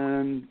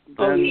 and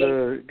then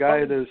the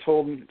guy that's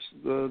holding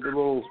the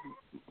little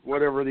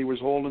whatever he was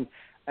holding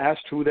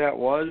asked who that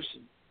was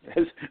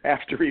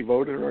after he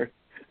voted? Or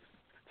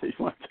do you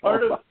want to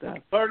talk about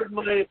that? Part of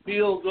my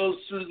appeal goes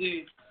through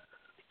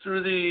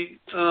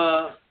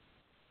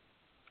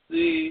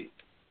the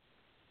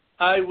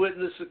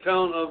eyewitness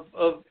account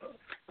of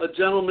a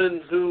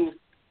gentleman who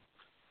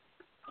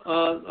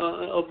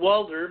a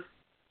welder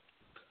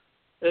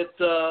in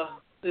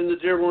the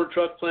Dearborn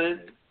truck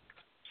plant.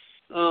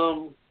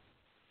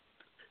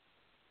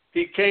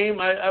 He came.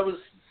 I was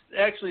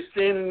actually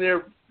standing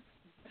there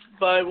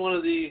by one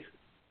of the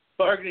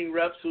bargaining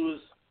reps who was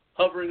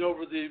hovering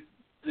over the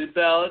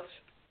ballots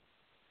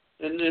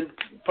and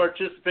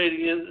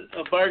participating in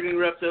a bargaining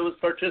rep that was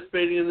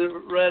participating in the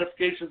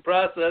ratification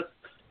process.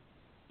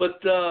 But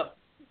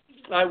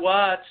I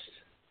watched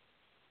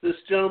this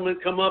gentleman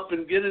come up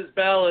and get his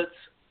ballots.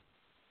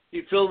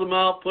 He filled them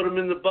out, put them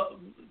in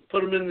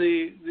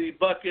the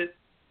bucket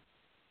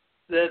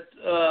that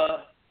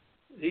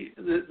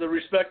the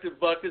respective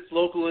buckets,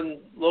 local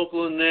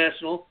and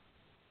national,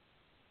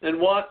 and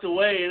walked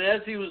away. And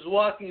as he was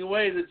walking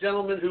away, the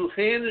gentleman who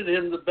handed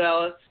him the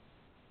ballots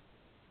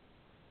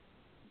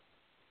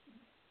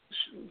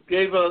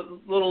gave a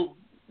little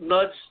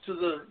nudge to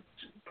the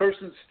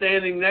person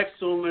standing next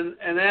to him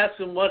and asked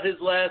him what his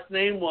last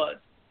name was.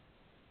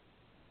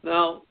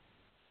 Now,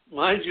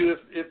 mind you,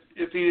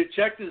 if he had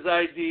checked his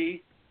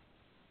ID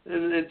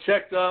and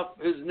checked off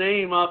his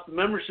name off the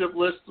membership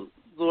list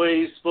the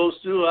way he's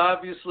supposed to,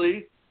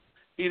 obviously,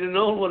 he'd have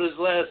known what his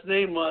last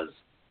name was.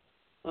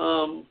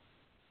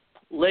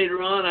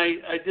 Later on,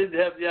 I did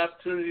have the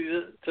opportunity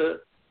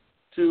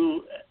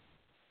to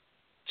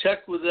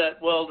check with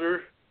that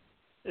welder,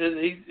 and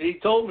he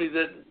told me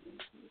that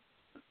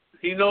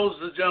he knows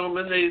the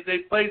gentleman. They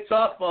played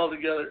softball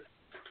together.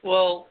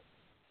 Well,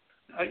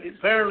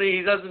 apparently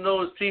he doesn't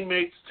know his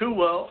teammates too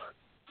well.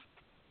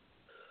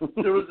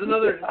 There was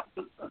another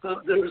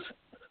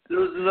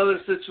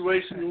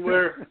situation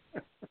where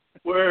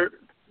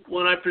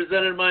when I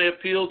presented my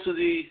appeal to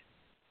the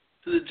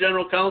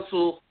general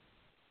counsel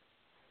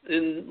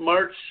in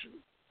March,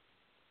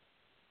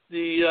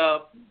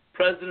 the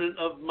president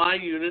of my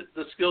unit,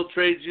 the skilled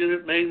trades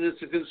unit, maintenance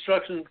and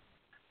construction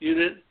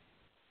unit,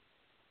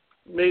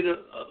 made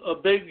a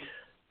big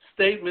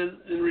statement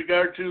in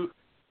regard to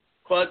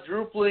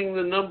quadrupling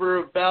the number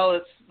of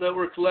ballots that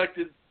were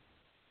collected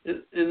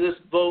in this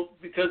vote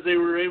because they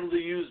were able to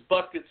use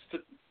buckets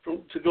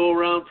to go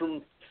around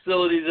from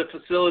facility to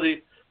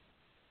facility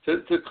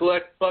to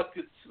collect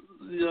buckets,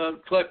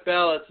 collect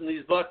ballots in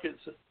these buckets.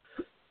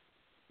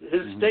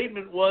 His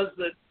statement was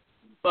that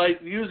by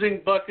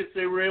using buckets,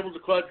 they were able to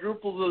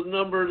quadruple the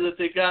number that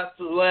they got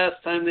the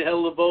last time they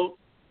held a vote.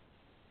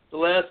 The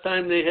last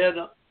time they had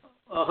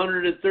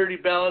 130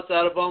 ballots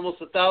out of almost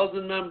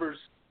 1,000 members.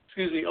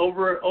 Excuse me,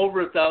 over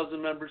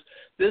 1,000 members.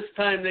 This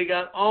time they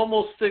got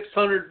almost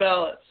 600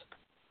 ballots.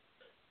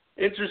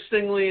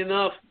 Interestingly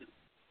enough,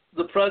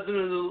 the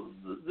president of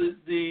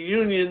the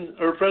union,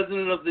 or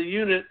president of the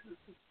unit,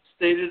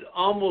 stated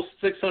almost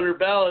 600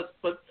 ballots,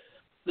 but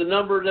the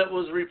number that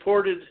was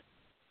reported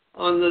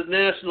on the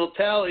national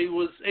tally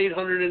was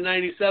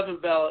 897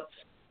 ballots.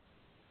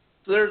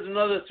 So there's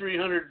another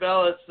 300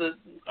 ballots that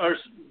are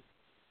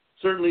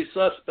certainly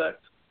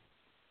suspect.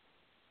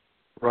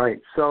 Right.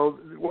 So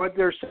what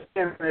they're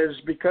saying is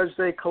because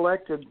they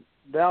collected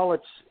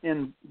ballots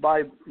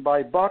by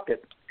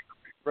bucket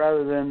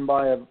rather than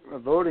by a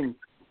voting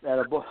at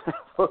a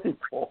voting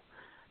poll,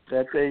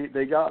 that they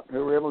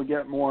were able to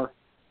get more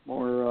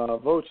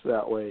votes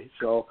that way.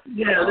 So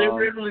yeah, they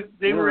were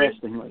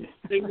able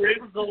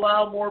to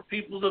allow more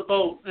people to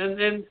vote.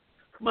 And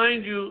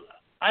mind you,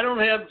 I don't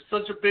have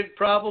such a big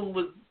problem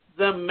with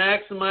them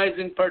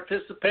maximizing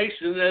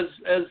participation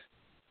as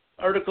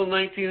Article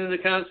 19 in the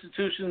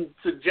Constitution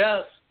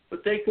suggests,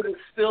 but they could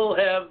still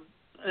have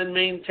and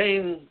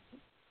maintain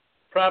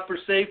proper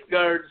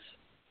safeguards,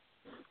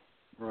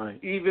 right?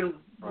 Even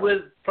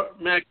with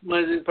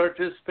maximizing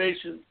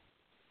participation.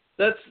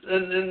 That's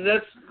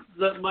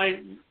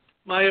my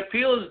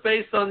appeal is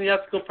based on the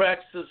ethical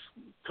practices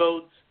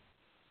codes,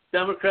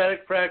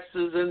 democratic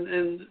practices,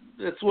 and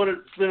that's what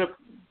it's been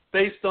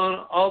based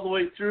on all the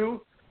way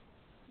through.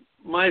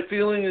 My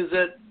feeling is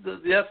that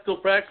the ethical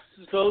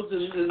practices codes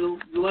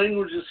and the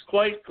language is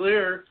quite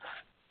clear.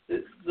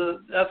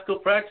 The ethical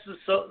practices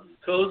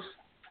codes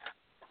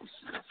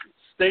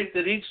state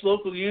that each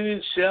local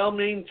union shall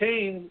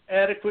maintain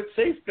adequate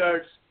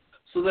safeguards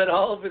so that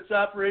all of its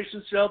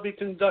operations shall be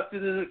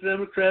conducted in a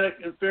democratic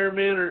and fair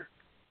manner.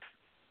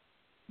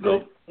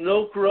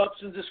 No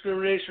corruption,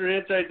 discrimination, or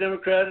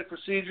anti-democratic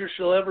procedure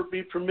shall ever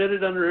be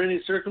permitted under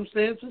any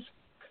circumstances.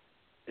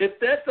 If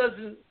that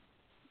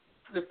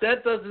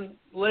doesn't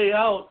lay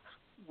out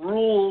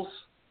rules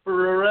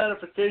for a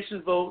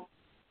ratification vote,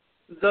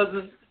 if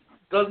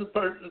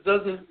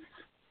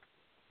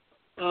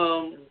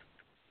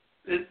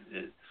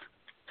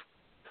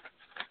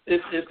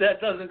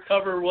that doesn't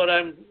cover what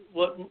I'm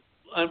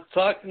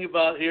talking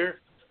about here,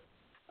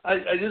 I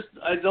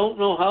don't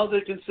know how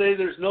they can say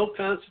there's no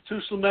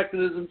constitutional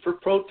mechanism for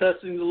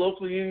protesting the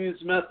local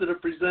union's method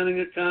of presenting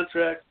a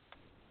contract.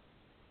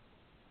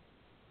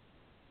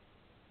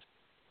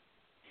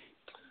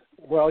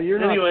 Well, you're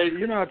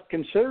not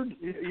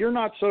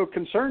so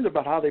concerned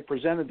about how they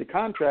presented the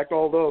contract,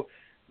 although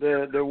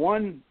the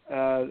one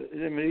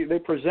they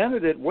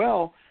presented it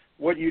well.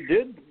 What you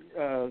did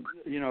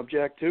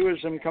object to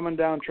is them coming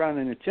down trying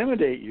to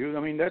intimidate you.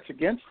 I mean, that's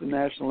against the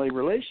National Labor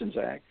Relations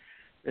Act.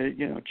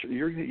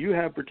 You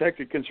have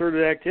protected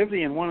concerted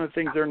activity, and one of the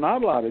things they're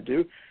not allowed to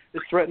do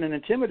is threaten and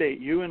intimidate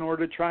you in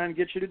order to try and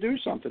get you to do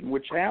something,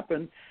 which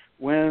happened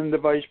when the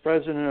vice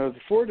president of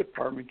the Ford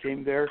Department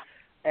came there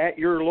at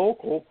your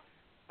local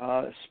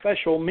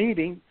special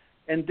meeting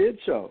and did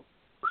so.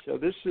 So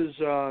this is,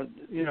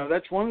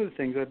 that's one of the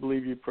things I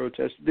believe you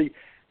protested.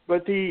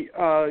 Those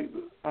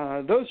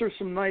are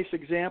some nice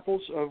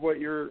examples of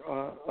what your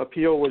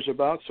appeal was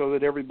about, so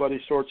that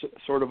everybody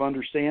sort of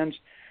understands.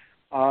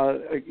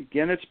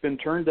 Again, it's been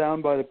turned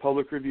down by the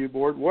Public Review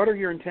Board. What are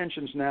your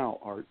intentions now,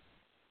 Art?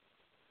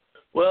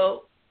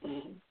 Well,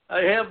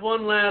 I have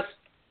one last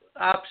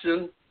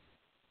option.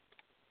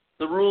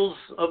 The rules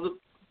of the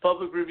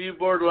Public Review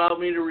Board allow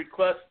me to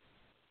request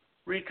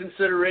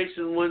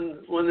reconsideration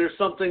when there's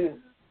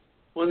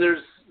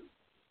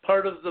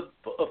part of the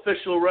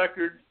official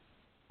record,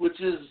 which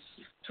is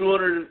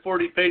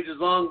 240 pages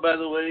long, by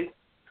the way,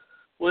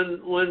 when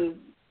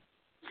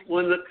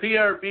the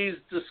PRB's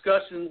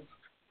discussion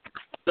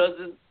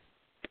doesn't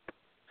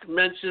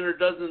mention or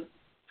doesn't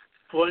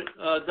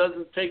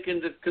take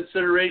into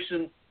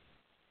consideration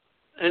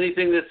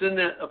anything that's in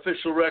that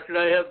official record,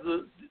 I have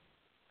the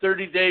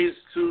 30 days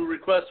to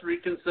request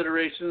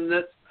reconsideration,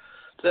 and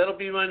that'll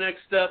be my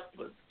next step.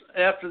 But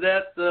after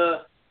that,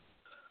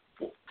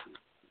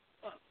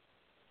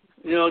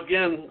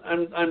 again,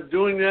 I'm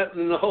doing that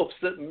in the hopes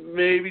that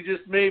maybe,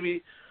 just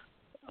maybe,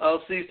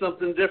 I'll see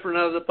something different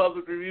out of the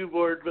Public Review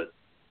Board, but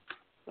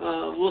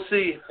we'll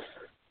see.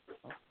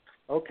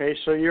 Okay,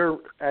 so you're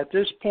at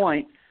this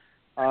point,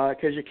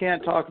 because you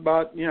can't talk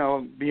about,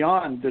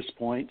 beyond this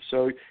point.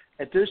 So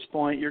at this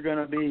point, you're going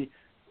to be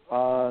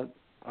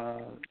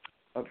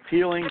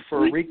appealing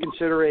for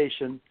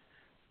reconsideration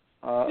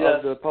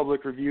of the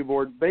Public Review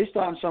Board based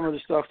on some of the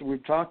stuff that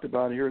we've talked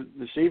about here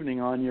this evening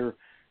on your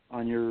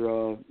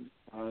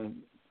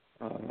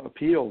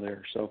appeal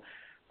there. So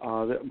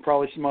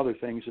probably some other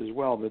things as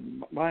well. But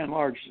by and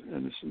large,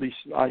 it's this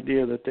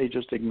idea that they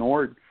just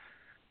ignored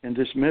and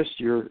dismissed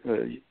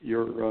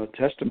your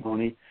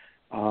testimony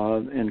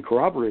and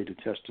corroborated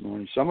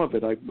testimony. Some of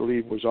it, I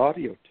believe, was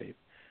audio tape.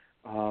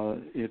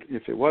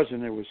 If it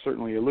wasn't, it was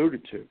certainly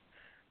alluded to.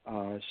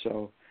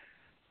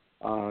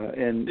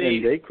 And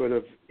they could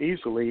have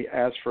easily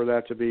asked for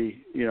that to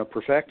be,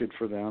 perfected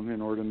for them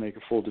in order to make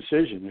a full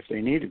decision if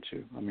they needed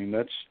to. I mean,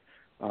 that's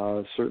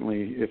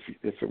certainly, if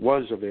it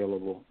was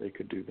available, they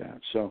could do that.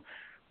 So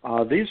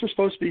these are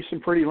supposed to be some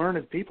pretty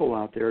learned people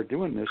out there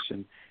doing this,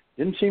 and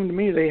it didn't seem to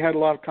me they had a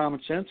lot of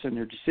common sense in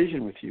their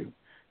decision with you.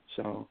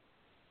 So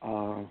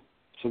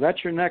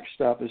that's your next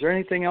step. Is there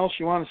anything else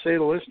you want to say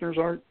to listeners,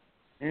 Art?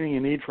 Anything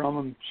you need from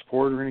them,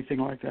 support or anything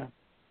like that?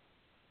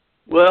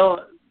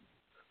 Well,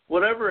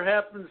 whatever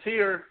happens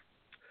here,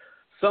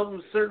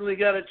 something's certainly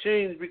got to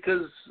change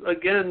because,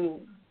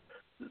 again,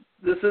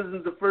 this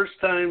isn't the first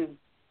time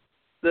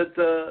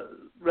that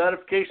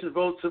ratification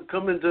votes have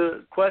come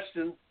into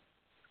question.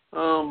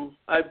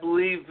 I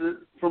believe that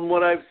from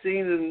what I've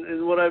seen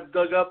and what I've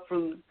dug up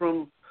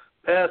from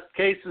past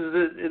cases,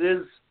 it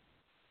is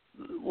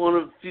one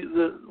of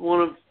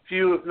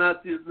few, if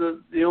not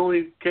the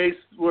only case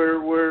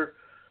where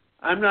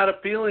I'm not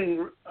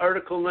appealing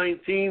Article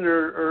 19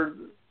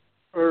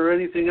 or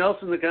anything else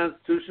in the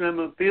Constitution. I'm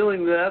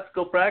appealing the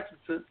ethical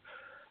practices.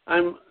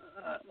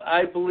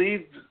 I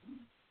believe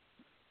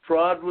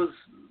fraud was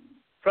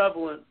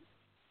prevalent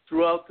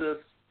throughout this.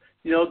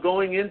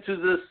 Going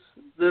into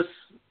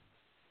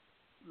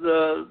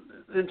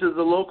into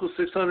the local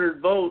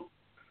 600 vote,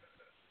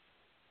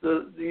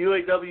 the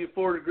UAW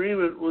Ford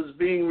agreement was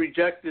being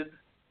rejected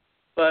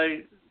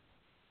by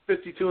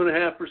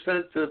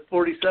 52.5% to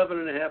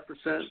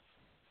 47.5%.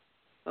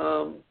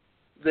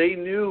 They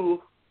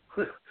knew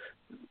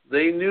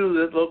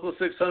that local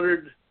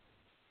 600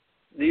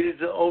 needed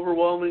to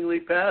overwhelmingly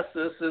pass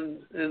this,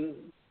 and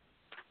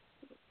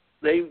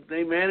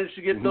they managed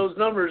to get those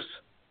numbers.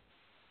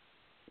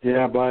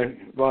 Yeah, by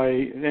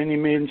any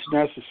means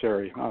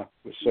necessary, huh?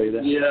 We'll say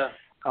that. Yeah.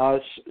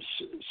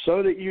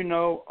 So that you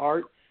know,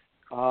 Art,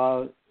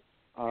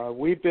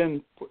 we've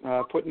been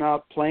putting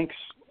out planks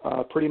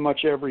pretty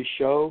much every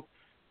show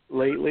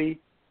lately.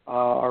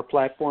 Our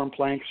platform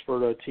planks for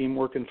the Team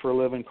Working for a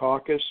Livin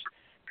Caucus.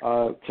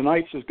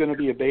 Tonight's is going to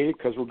be abated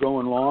because we're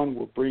going long.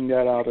 We'll bring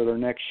that out at our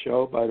next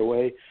show, by the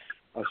way,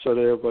 so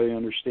that everybody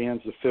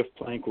understands the fifth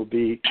plank will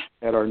be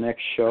at our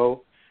next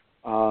show.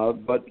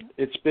 But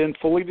it's been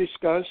fully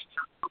discussed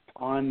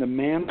on the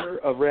manner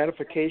of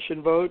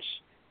ratification votes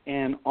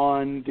and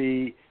on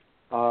the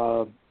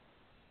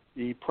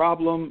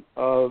problem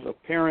of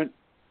apparent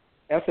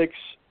ethics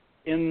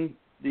in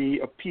the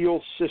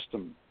appeal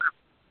system,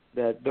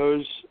 that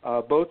those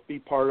both be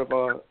part of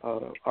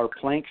our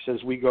planks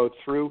as we go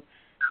through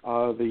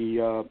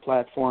the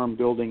platform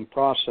building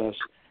process.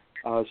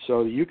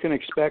 So you can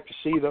expect to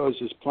see those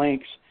as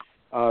planks,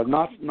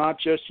 not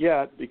just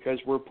yet because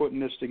we're putting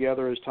this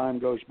together as time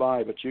goes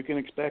by, but you can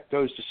expect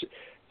those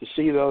to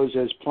see those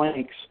as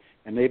planks,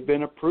 and they've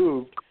been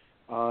approved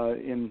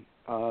in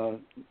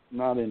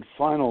not in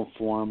final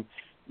form,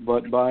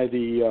 but by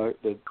the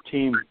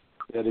team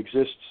that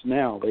exists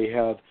now. They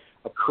have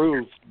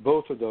approved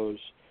both of those,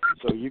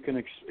 so you can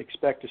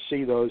expect to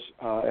see those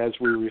as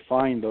we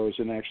refine those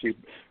and actually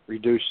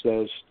reduce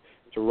those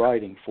to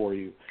writing for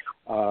you.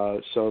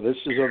 So this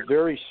is a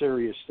very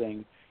serious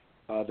thing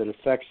that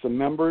affects the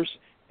members,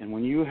 and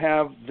when you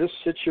have this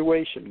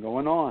situation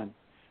going on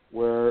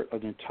where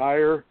an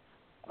entire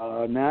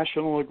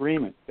national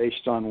agreement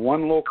based on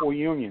one local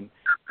union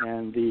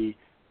and the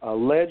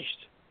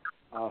alleged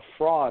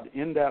fraud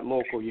in that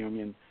local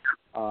union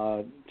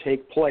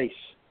take place,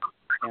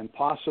 and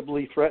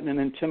possibly threaten and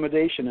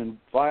intimidation and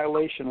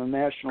violation of the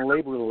National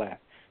Labor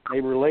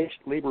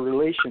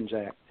Relations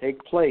Act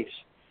take place,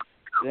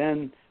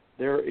 then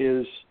there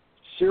is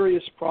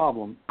serious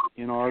problem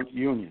in our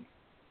union.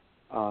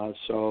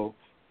 So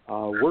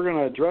we're going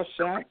to address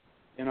that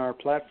in our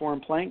platform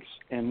planks,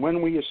 and when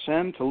we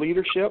ascend to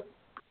leadership,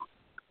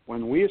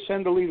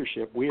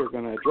 we are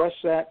going to address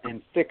that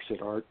and fix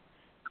it, Art.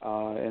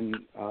 And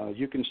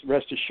you can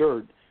rest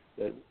assured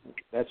that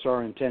that's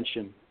our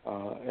intention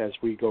as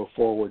we go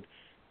forward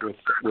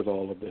with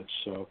all of this.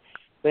 So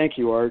thank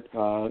you, Art.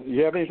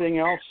 You have anything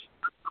else?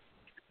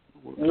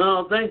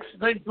 No, thanks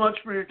much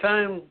for your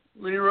time,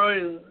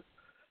 Leroy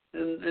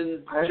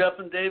and Jeff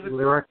and David.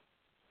 Leroy.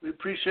 We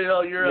appreciate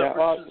all your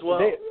efforts as well.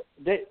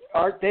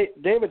 Art,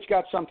 David's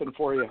got something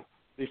for you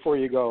before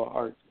you go,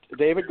 Art.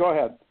 David, go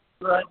ahead.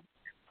 Right.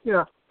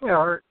 Yeah,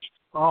 Art.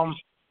 I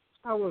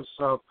was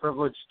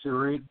privileged to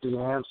read the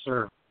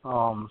answer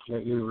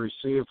that you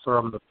received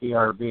from the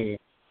PRB.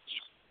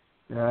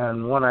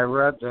 And when I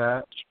read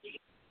that,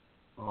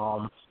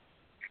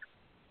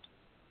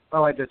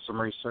 I did some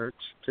research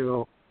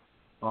too.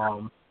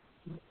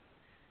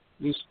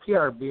 These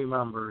PRB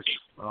members,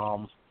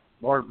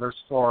 there's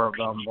 4 of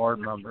them board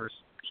members.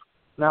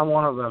 Not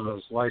one of them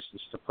is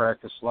licensed to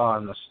practice law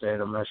in the state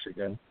of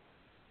Michigan,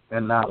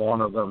 and not one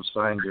of them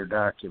signed your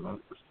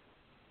document.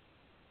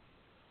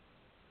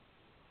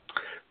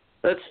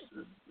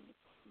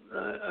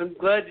 I'm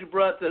glad you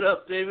brought that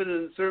up, David,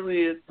 and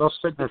certainly Those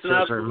it's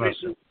signatures are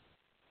missing.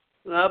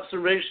 an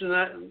observation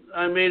that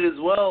I made as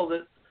well,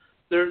 that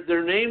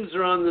their names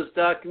are on this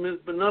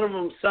document, but none of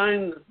them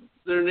signed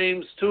their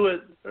names to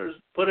it or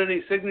put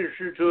any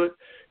signature to it.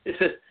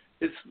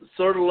 It's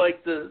sort of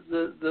like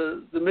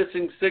the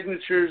missing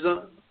signatures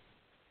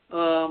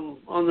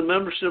on the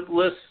membership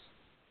list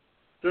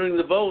during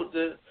the vote.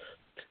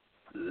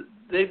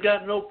 They've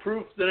got no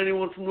proof that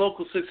anyone from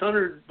Local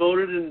 600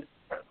 voted, and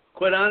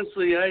quite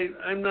honestly,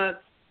 I'm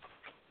not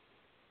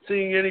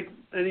seeing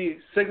any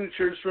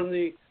signatures from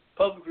the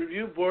Public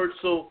Review Board.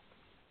 So,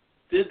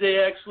 did they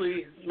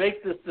actually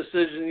make this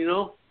decision? You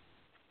know?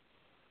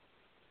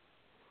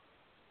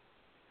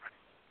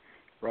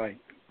 Right.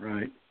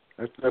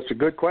 That's a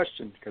good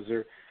question, because there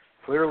are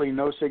clearly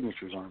no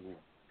signatures on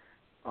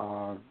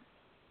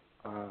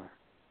there.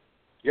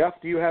 Jeff,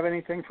 do you have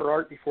anything for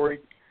Art before he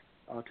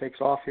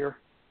takes off here?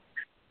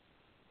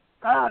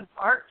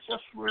 Art,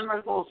 just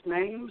remember those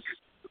names,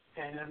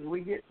 and then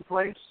we get in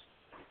place.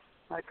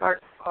 Like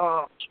Art,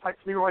 like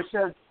Leroy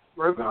said,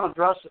 we're going to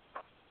address it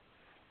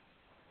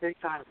big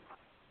time.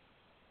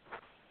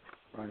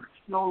 Right.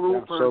 No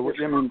room for. So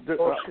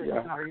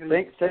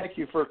thank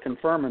you for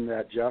confirming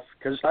that, Jeff,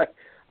 because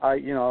I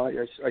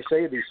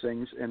say these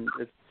things, and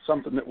it's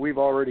something that we've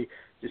already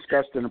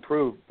discussed and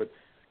approved, but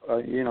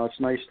it's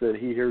nice that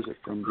he hears it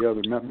from the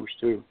other members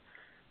too.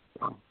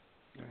 So,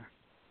 yeah.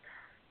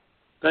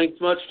 Thanks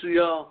much to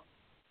y'all.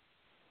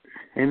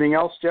 Anything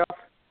else, Jeff?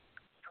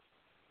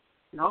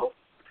 No.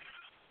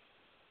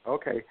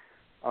 Okay.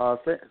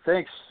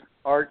 Thanks,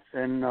 Art,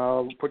 and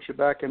we'll put you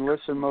back in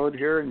listen mode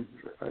here, and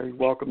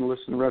welcome to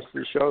listen to the rest of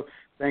the show.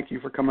 Thank you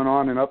for coming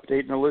on and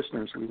updating the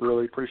listeners. We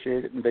really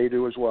appreciate it, and they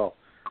do as well.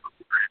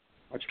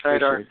 Much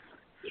appreciated.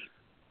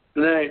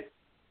 Good night.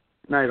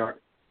 Good night,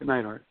 Art. Good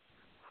night, Art.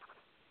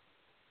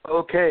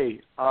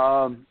 Okay.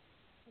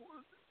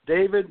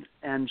 David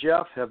and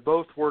Jeff have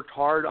both worked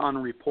hard on a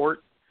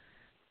report,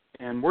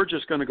 and we're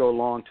just going to go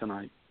long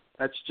tonight.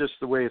 That's just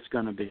the way it's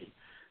going to be.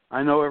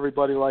 I know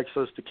everybody likes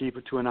us to keep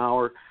it to an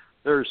hour.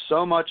 There's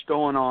so much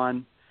going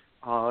on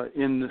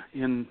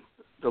in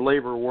the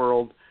labor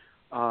world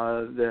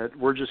that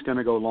we're just going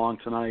to go long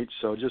tonight.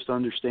 So just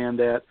understand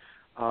that.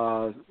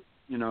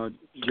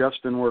 Jeff's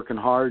been working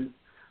hard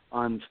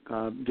on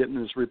getting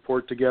his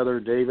report together.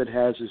 David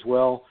has as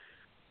well.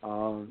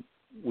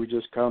 We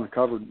just kind of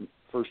covered the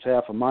first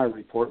half of my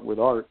report with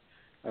Art.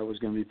 That was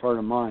going to be part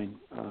of mine.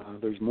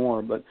 There's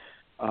more, but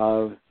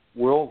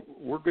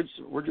we're good.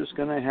 We're just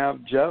going to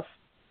have Jeff,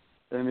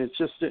 and it's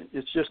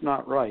just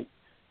not right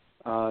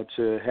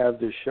to have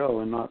this show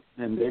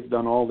and they've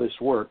done all this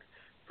work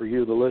for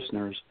you, the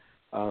listeners,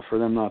 for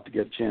them not to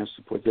get a chance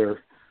to put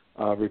their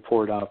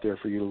report out there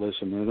for you to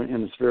listen,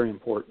 and it's very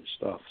important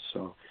stuff.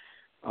 So,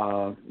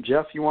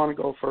 Jeff, you want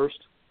to go first?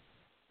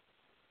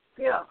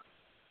 Yeah.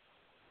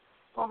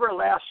 Over the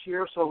last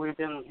year or so, we've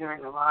been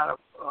hearing a lot of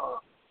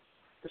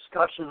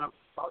discussion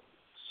about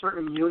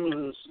certain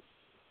unions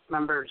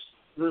members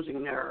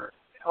losing their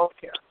health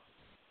care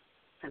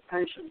and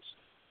pensions.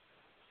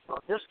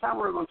 Well, this time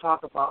we're going to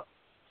talk about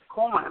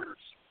coal miners.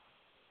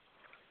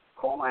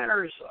 Coal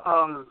miners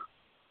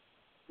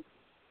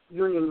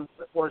union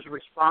was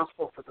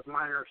responsible for the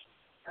miners'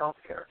 health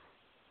care.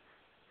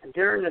 And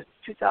during the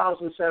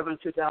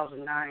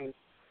 2007-2009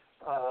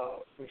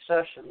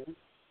 recession,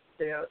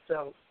 the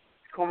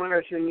coal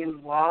miners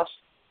union lost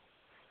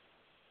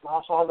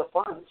all the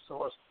funds, so it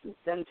was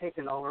then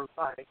taken over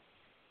by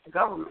the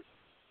government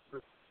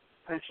for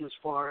pensions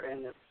for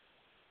and the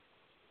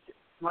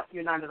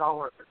United All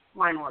Workers,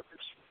 mine workers.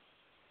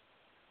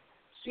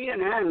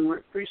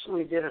 CNN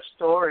recently did a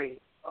story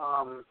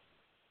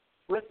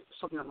with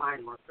some of the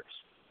mine workers,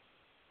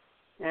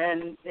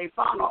 and they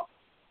found out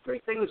three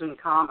things in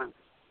common.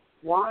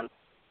 One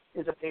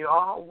is that they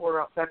all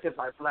were affected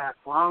by black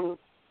lung,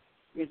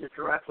 either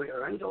directly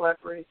or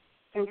indirectly.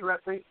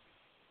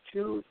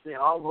 Two, they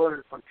all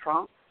voted for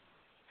Trump.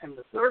 And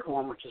the third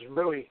one, which is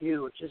really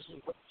huge, this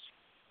is what's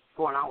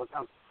going on with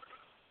them.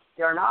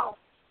 They are now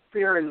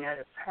fearing that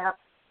if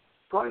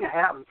going to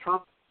happen,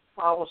 Trump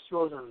follows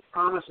through on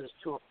promises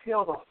to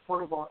appeal the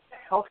Affordable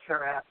Health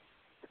Care Act,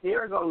 they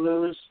are going to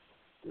lose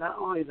not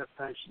only their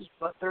pensions,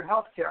 but their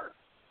health care.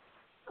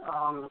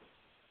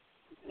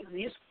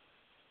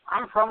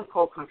 I'm from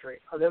coal country.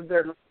 I lived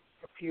there a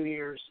few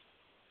years,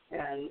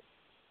 and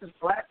this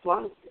black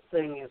lung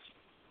thing is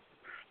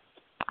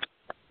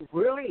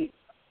really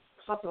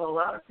something a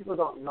lot of people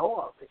don't know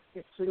of. It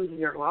gets into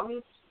your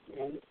lungs,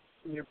 and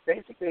you're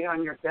basically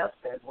on your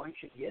deathbed once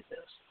you get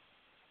this.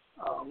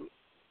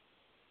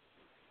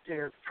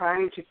 They're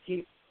trying to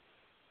keep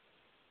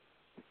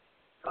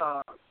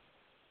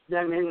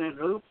them in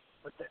the loop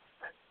with the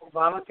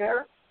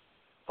Obamacare,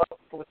 but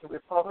with the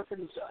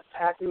Republicans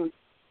attacking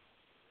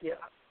the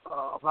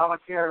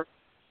Obamacare,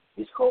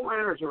 these coal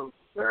miners are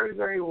very,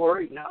 very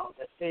worried now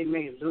that they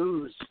may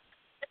lose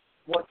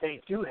what they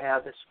do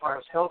have as far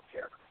as health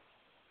care.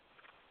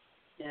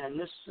 And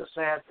this is a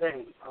sad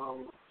thing.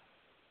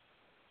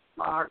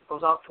 My heart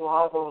goes out to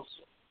all those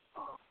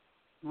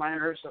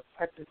minors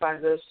affected by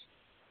this.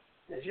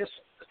 It's just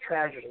a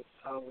tragedy.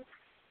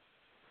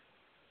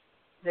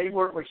 They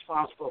weren't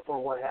responsible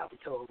for what happened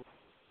to them.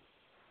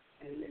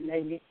 And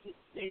they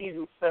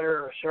need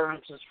better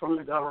assurances from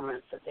the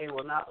government that they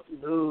will not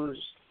lose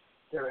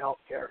their health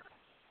care.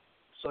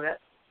 So that,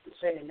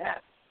 saying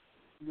that,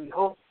 we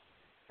hope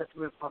that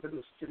the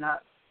Republicans do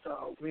not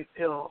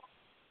repeal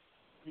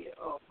the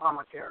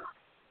Obamacare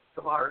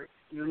of our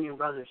union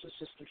brothers and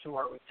sisters who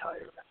are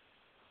retired.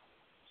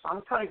 So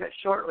I'm cutting it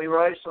short,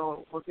 Leroy,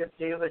 so we'll get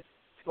David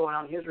going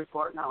on his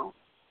report now.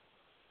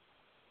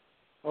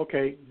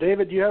 Okay.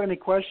 David, do you have any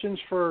questions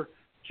for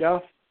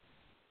Jeff?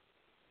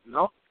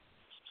 No.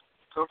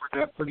 Covered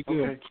that pretty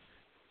good. Okay.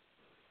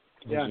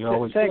 Yeah,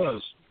 always thanks,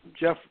 does.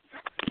 Jeff.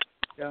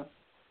 Yeah.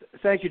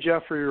 Thank you,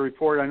 Jeff, for your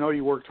report. I know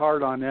you worked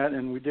hard on that,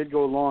 and we did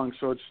go long,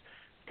 so it's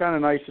kind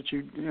of nice that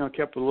you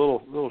kept it a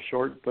little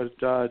short, but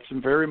it's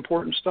some very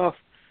important stuff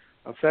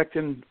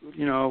affecting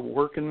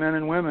working men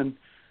and women,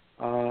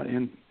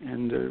 and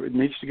it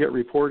needs to get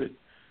reported.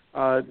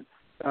 By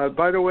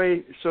the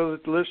way, so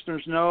that the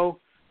listeners know,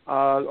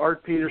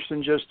 Art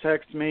Peterson just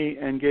texted me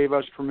and gave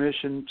us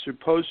permission to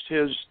post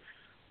his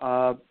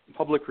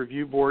public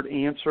review board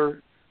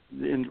answer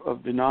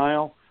of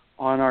denial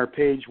on our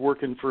page,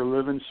 Workin for a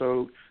Livin,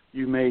 so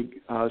you may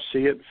see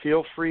it.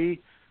 Feel free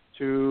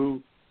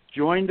to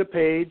join the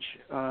page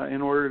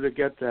in order to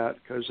get that,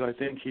 because I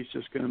think he's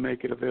just going to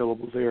make it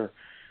available there.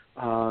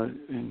 I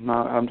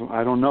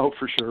don't know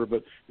for sure,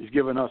 but he's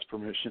given us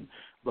permission.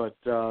 But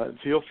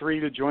feel free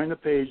to join the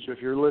page if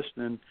you're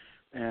listening,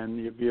 and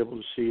you'll be able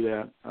to see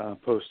that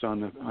post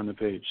on the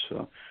page.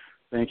 So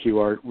thank you,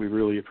 Art. We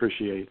really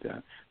appreciate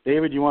that.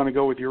 David, you want to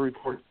go with your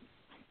report?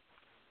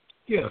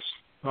 Yes.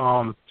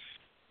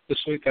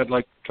 This week I'd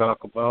like to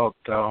talk about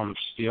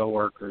steel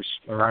workers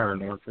or iron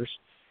workers.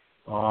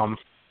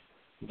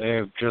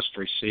 They've just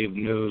received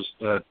news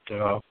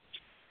that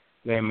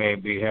they may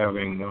be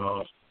having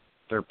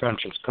their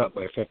pensions cut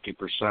by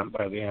 50%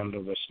 by the end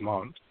of this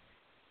month.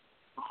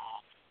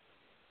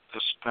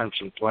 This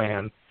pension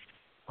plan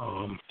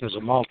is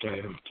a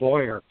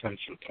multi-employer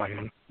pension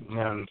plan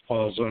and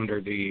falls under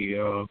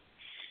the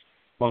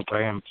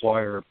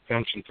Multi-Employer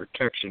Pension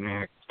Protection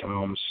Act,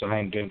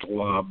 signed into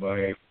law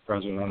by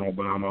President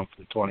Obama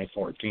in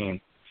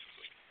 2014.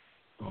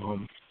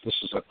 This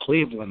is a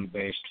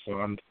Cleveland-based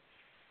fund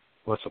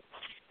with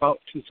about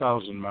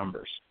 2,000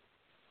 members.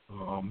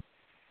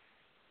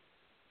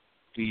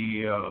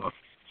 The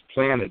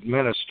plan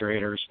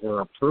administrators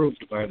were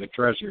approved by the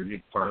Treasury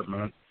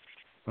Department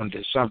on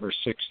December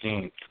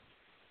 16th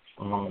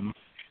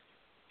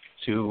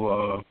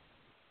to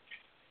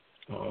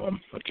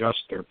adjust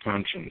their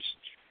pensions.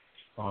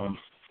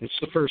 It's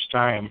the first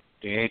time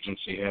the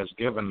agency has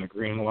given the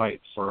green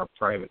light for a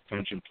private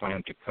pension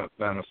plan to cut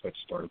benefits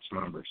for its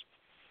members.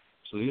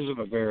 So these are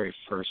the very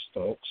first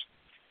folks.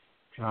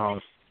 Now,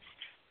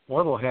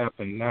 what will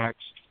happen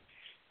next?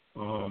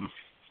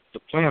 The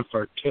plan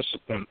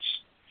participants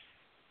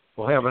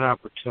will have an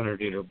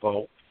opportunity to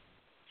vote,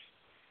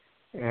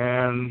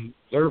 and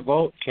their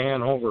vote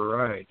can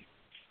override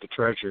the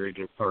Treasury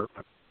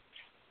Department.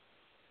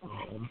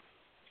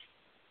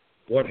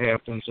 What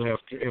happens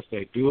if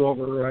they do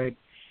override?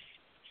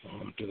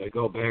 Do they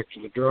go back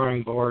to the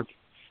drawing board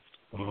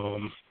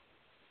to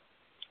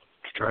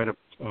try to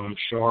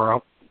shore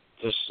up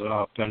this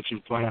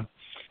pension plan?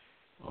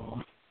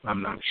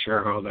 I'm not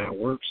sure how that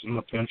works in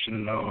the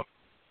pension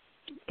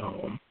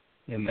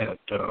in that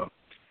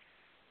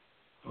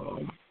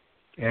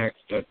act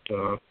that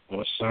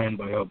was signed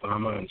by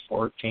Obama in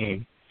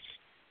 2014,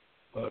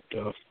 but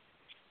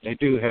they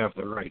do have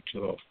the right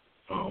to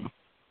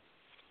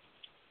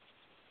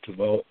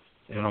vote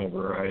and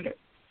override it.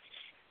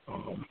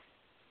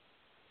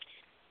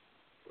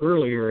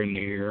 Earlier in the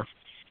year,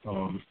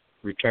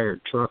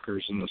 retired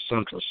truckers in the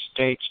Central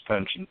States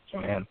Pension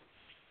Plan,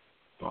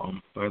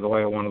 by the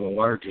way, one of the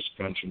largest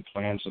pension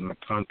plans in the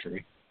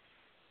country,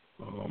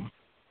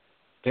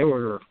 they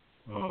were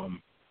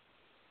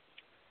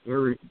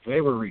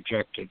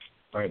rejected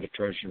by the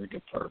Treasury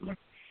Department.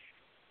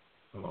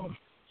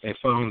 They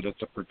found that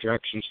the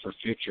projections for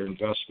future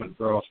investment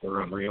growth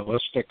were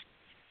unrealistic,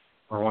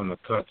 or when the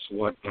cuts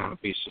would not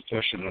be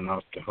sufficient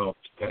enough to help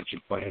the pension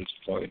plans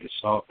avoid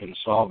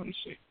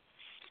insolvency.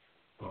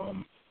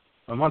 I'm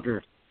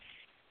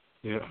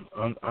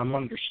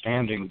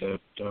understanding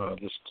that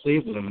this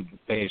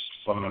Cleveland-based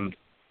fund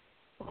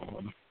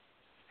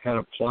had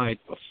applied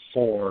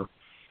before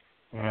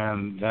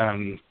and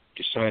then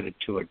decided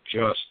to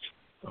adjust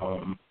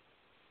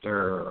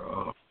their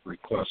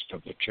request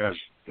of the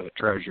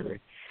Treasury,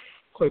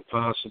 quite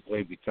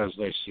possibly because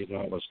they see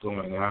what was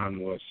going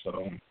on with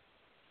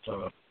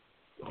the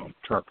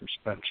truckers'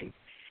 pension.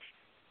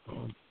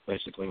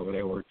 Basically,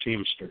 they were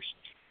Teamsters.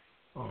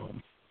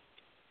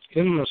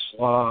 In this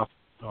law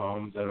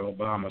that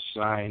Obama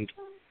signed,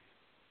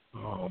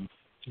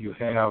 you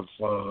have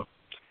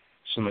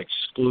some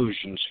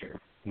exclusions here.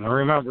 Now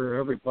remember,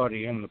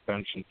 everybody in the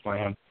pension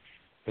plan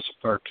is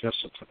a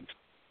participant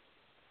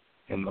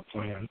in the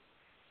plan.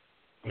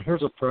 And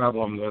here's a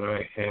problem that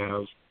I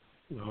have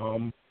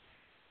And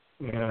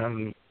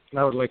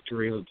I would like to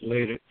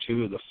relate it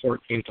to the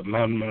 14th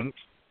Amendment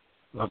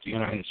of the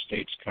United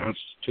States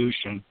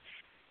Constitution,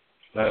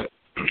 that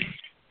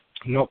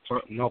no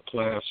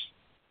class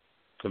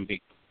can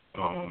be,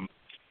 how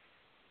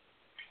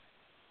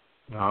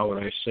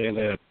would I say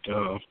that,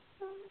 you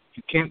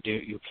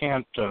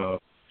can't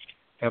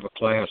have a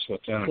class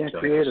within a class. You can't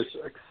create a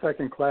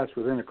second class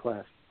within a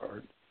class.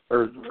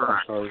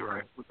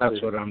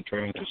 That's what I'm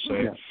trying to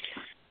say. Yeah.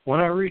 When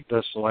I read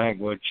this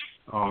language,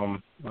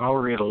 I'll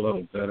read a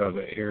little bit of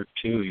it here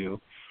to you.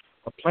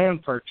 A plan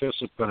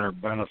participant or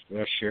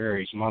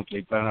beneficiary's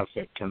monthly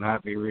benefit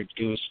cannot be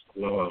reduced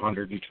below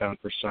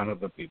 110% of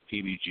the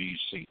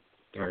PBGC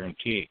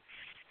guarantee.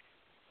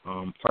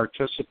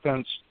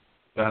 Participants,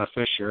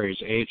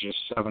 beneficiaries ages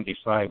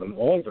 75 and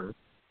older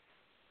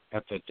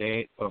at the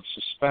date of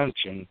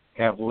suspension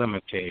have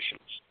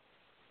limitations.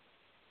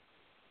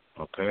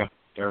 Okay,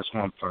 there's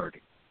one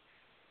party.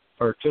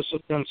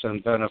 Participants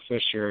and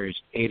beneficiaries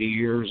 80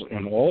 years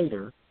and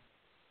older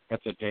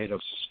at the date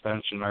of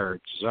suspension are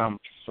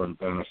exempt from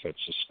benefit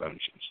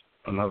suspensions,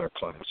 another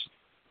class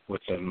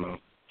within the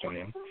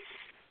plan.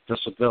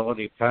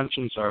 Disability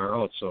pensions are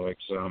also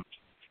exempt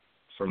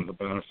from the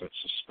benefit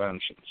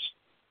suspensions.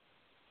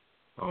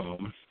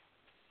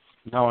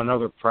 Now,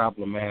 another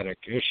problematic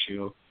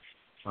issue,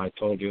 I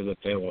told you that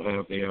they will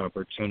have the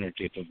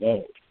opportunity to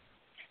vote.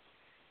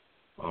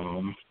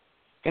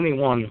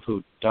 Anyone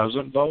who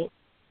doesn't vote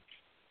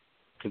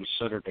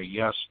considered a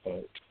yes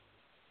vote.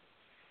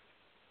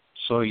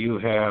 So you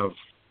have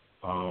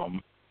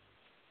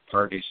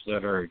parties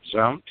that are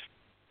exempt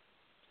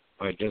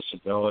by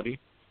disability,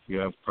 you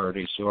have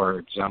parties who are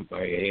exempt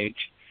by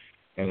age,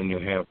 and then you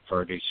have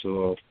parties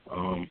who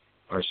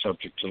are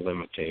subject to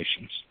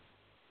limitations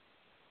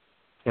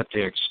at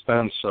the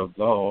expense of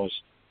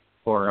those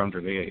who are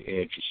under the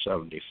age of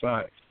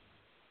 75.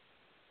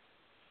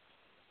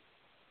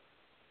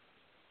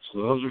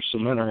 So those are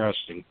some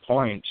interesting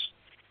points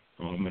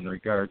in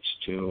regards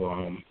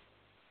to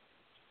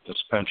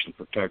this Pension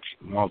Protection,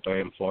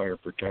 Multi-Employer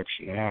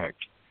Protection Act.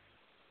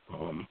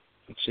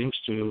 It seems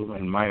to,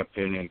 in my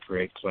opinion,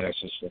 create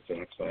classes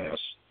within a class.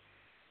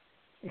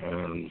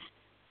 And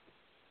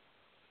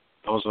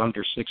those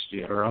under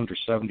 60 or under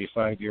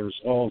 75 years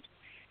old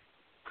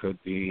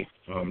could be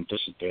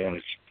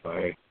disadvantaged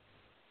by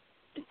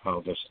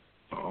how this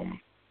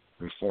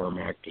Reform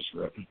Act is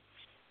written.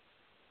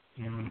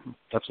 And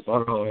that's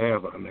about all I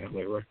have on that,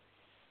 Leroy.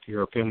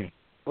 Your opinion.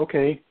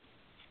 Okay.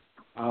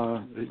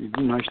 You did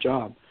a nice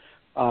job.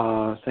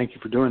 Thank you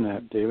for doing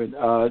that, David.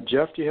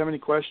 Jeff, do you have any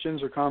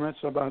questions or comments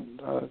about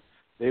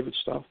David's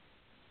stuff?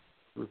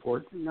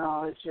 Report?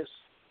 No, it's just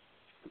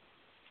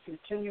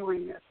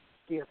continuing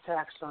the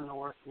attacks on the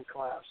working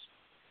class.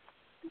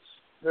 It's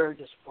very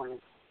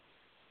disappointing.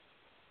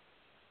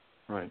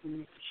 Right. We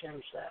need to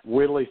change that.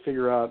 Wait till they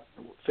figure out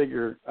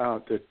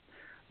that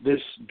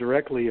this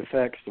directly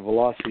affects the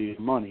velocity of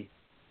money.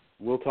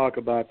 We'll talk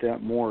about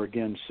that more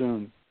again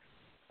soon.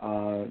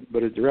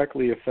 But it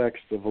directly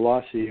affects the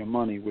velocity of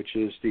money, which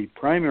is the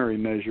primary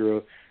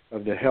measure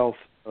of the health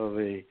of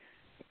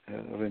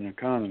an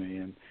economy.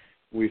 And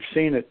we've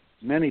seen it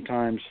many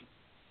times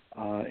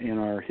in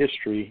our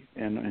history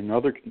and in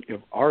other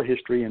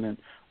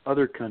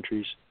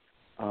countries'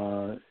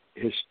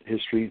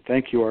 history.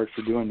 Thank you, Art,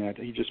 for doing that.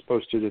 He just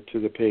posted it to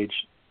the page.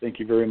 Thank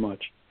you very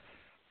much.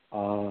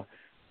 The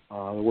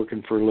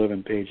Workin for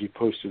Livin page, he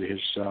posted his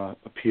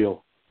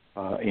appeal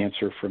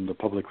answer from the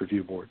Public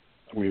Review Board.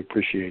 We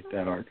appreciate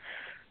that, Art.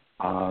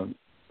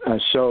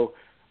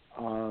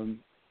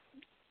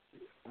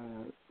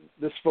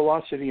 This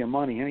velocity of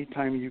money,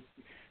 anytime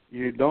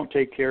you don't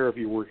take care of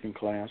your working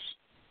class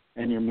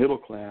and your middle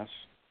class,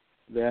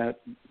 that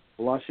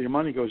velocity of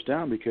money goes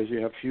down because you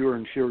have fewer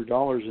and fewer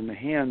dollars in the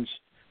hands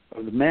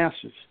of the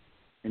masses,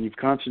 and you've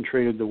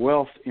concentrated the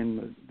wealth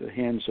in the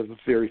hands of a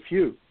very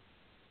few.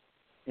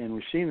 And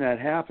we've seen that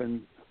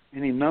happen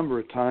any number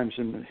of times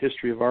in the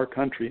history of our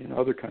country and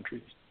other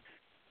countries.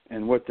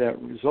 And what that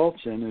results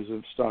in is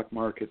a stock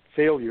market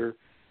failure,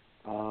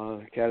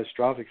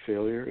 catastrophic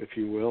failure, if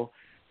you will,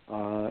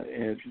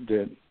 and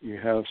that you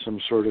have some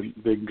sort of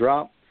big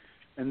drop.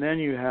 And then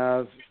you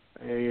have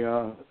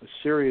a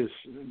serious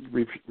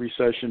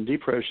recession,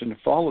 depression that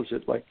follows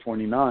it, like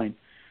 29.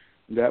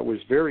 That was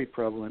very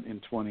prevalent in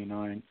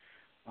 29,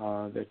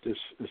 that this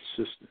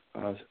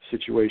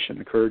situation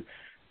occurred.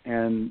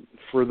 And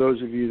for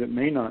those of you that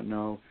may not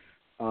know,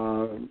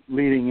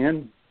 leading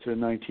into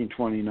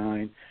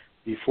 1929,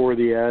 before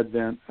the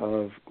advent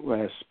of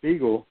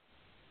Glass-Steagall,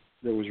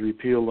 that was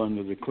repealed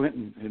under the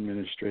Clinton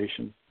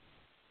administration,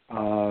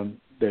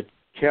 that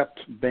kept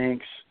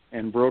banks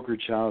and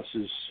brokerage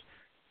houses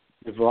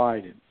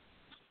divided.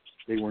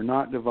 They were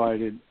not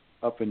divided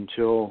up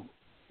until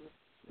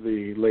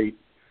the late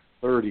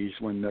 30s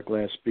when the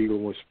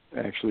Glass-Steagall was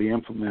actually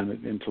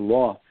implemented into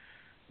law.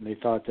 And they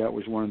thought that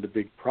was one of the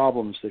big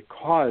problems that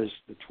caused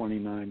the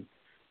 29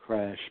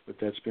 crash, but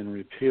that's been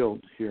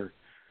repealed here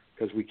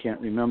because we can't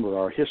remember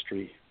our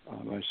history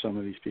by some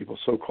of these people,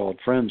 so-called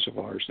friends of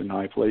ours in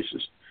high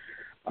places.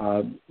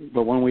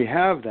 But when we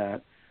have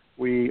that,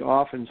 we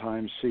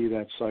oftentimes see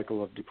that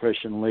cycle of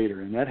depression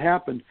later. And that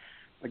happened,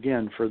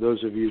 again, for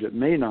those of you that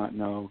may not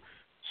know,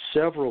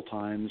 several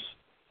times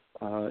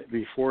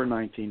before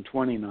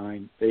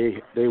 1929.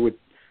 They would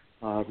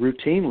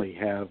routinely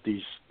have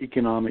these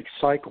economic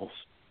cycles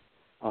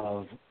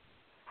of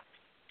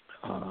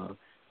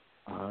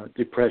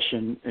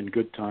depression and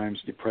good times,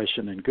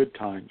 depression and good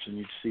times, and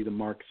you'd see the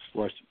markets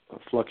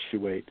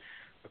fluctuate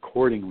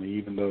accordingly,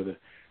 even though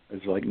as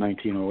like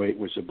 1908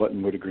 was the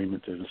Buttonwood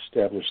Agreement that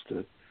established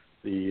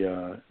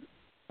the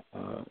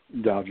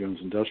Dow Jones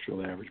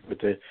Industrial Average, but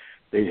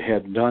they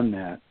had done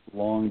that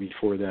long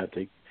before that.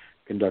 They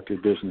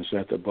conducted business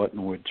at the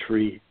Buttonwood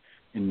Tree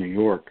in New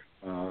York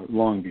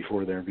long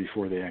before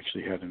they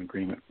actually had an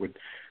agreement with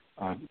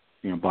buy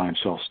and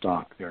sell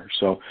stock there.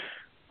 So,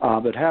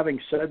 but having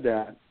said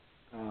that,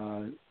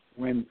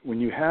 when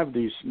you have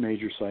these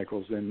major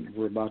cycles, then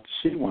we're about to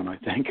see one, I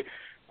think.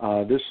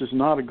 This is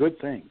not a good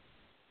thing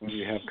when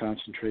you have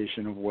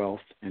concentration of wealth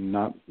and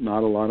not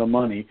a lot of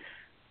money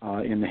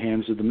in the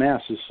hands of the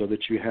masses, so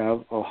that you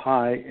have a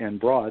high and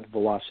broad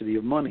velocity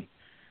of money.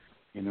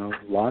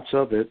 Lots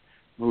of it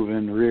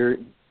moving rear,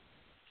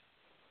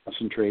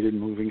 concentrated,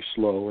 moving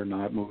slow, or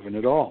not moving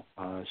at all.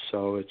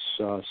 So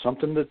it's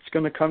something that's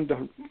going to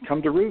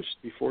come to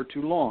roost before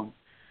too long.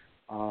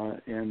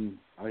 And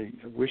I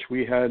wish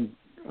we had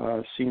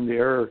seen the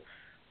error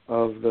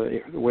of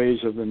the ways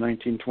of the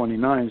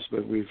 1929s,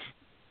 but we've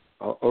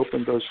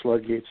opened those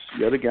floodgates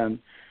yet again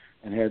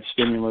and had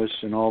stimulus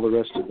and all the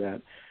rest of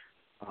that.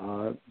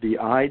 The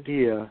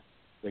idea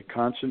that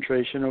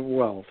concentration of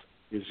wealth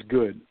is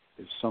good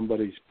is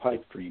somebody's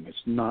pipe dream. It's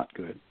not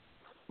good.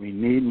 We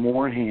need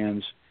more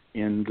hands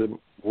in the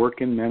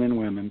working men and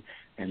women,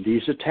 and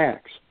these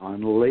attacks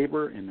on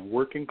labor and the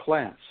working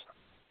class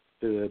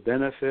to the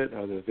benefit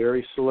of the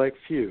very select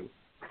few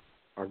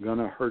are going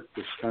to hurt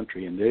this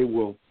country, and they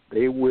will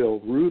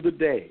rue the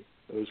day,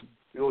 those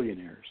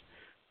billionaires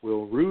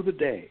will rue the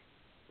day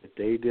that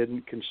they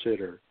didn't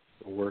consider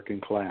the working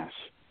class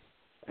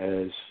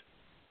as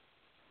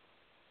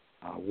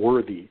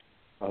worthy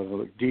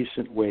of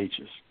decent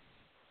wages.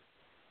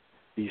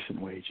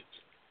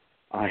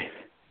 I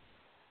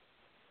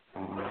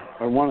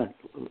want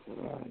to.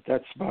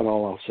 That's about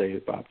all I'll say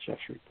about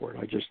Jeff's report.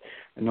 I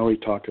know he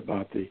talked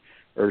about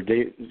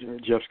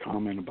Jeff's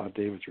comment about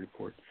David's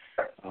report.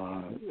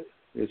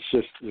 It's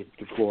just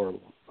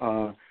deplorable.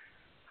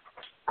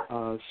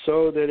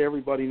 So that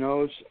everybody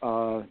knows,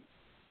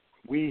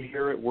 we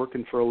here at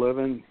Working for a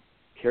Living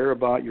care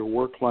about your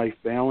work-life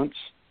balance,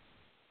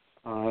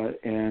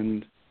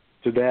 and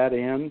to that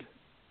end,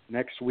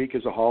 next week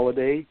is a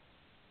holiday,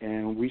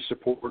 and we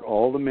support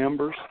all the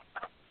members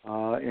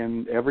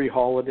and every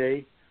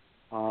holiday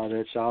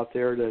that's out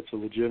there that's a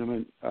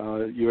legitimate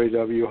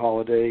UAW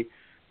holiday.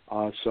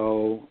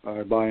 So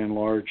by and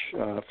large,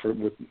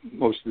 with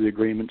most of the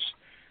agreements.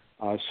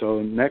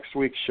 So next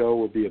week's show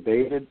will be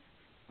abated,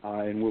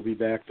 and we'll be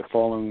back the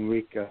following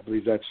week. I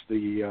believe that's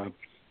the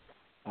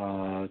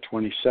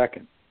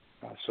 22nd,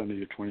 Sunday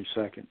the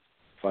 22nd,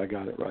 if I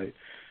got it right.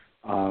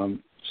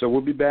 So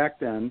we'll be back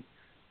then.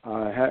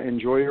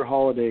 Enjoy your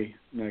holiday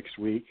next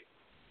week.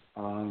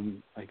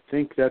 I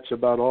think that's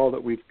about all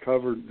that we've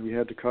covered. We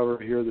had to cover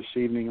here this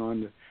evening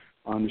on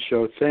the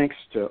show. Thanks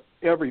to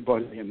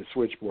everybody in the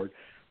switchboard.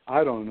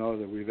 I don't know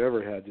that we've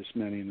ever had this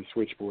many in the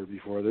switchboard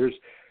before.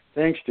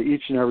 Thanks to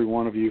each and every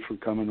one of you for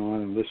coming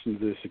on and listening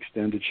to this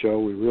extended show.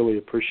 We really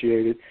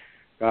appreciate it.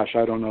 Gosh,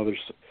 I don't know.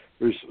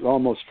 There's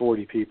almost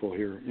 40 people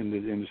here in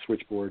the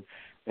switchboard,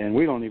 and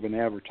we don't even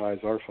advertise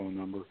our phone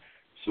number.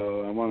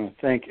 So I want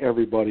to thank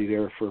everybody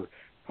there for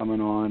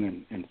coming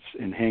on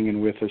and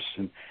hanging with us.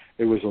 And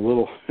it was a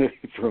little,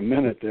 for a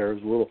minute there,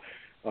 it was a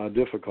little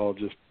difficult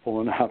just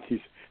pulling out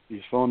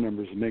these phone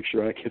numbers and make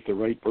sure I get the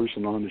right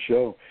person on the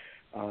show.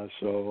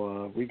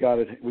 So we got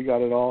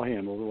it all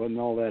handled. It wasn't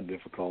all that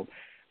difficult,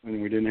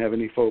 and we didn't have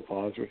any faux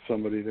pas with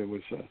somebody that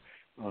was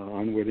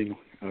unwitting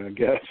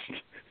guest.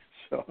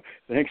 So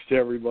thanks to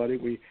everybody.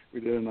 We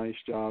did a nice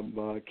job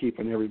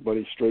keeping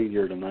everybody straight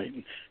here tonight,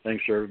 and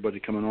thanks to everybody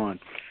coming on.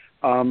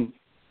 I'm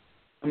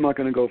not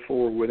going to go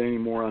forward with any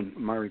more on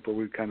my report.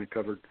 We've kind of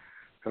covered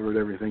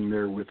everything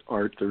there with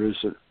Art. There is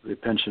a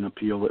pension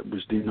appeal that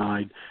was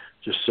denied.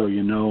 Just so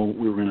you know,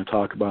 we were going to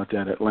talk about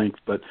that at length,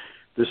 but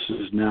this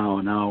is now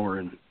an hour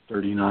and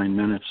 39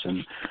 minutes,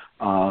 and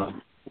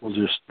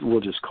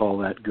we'll just call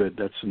that good.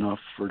 That's enough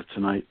for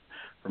tonight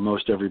for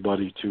most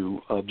everybody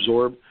to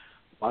absorb.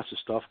 Lots of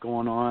stuff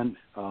going on,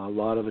 a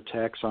lot of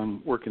attacks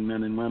on working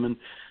men and women.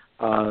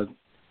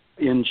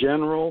 In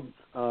general,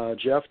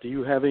 Jeff, do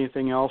you have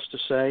anything else to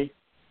say?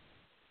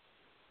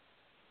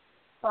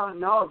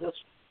 No, just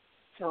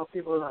tell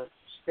people to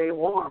stay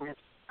warm. It's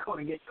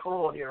going to get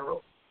cold here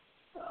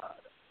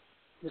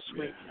this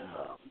week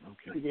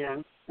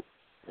again.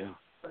 Yeah.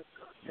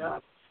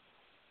 But,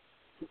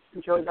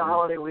 enjoy the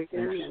holiday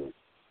weekend, and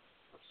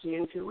see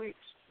you in 2 weeks.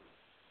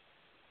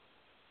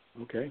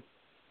 Okay.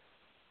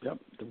 Yep.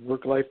 The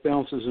work-life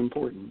balance is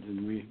important,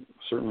 and we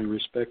certainly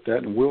respect that,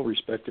 and will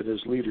respect it as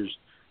leaders,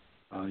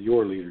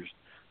 your leaders.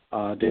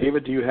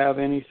 David, do you have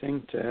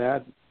anything to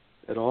add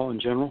at all in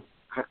general?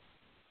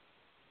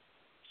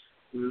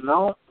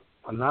 No,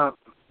 not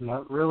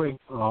really.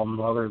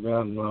 Other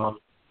than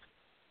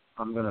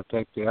I'm going to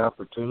take the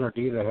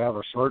opportunity to have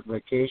a short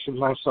vacation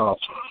myself.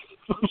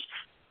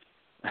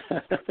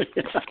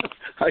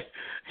 I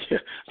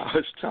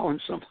was telling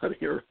somebody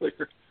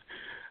earlier,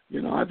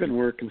 I've been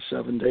working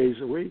 7 days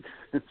a week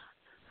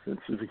since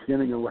the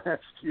beginning of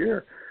last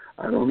year.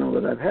 I don't know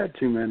that I've had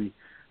too many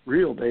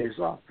real days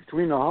off.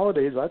 Between the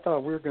holidays, I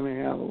thought we were going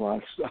to have a lot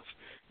of stuff,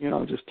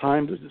 just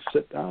time to just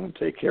sit down and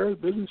take care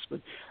of business.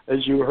 But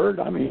as you heard,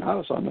 I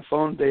was on the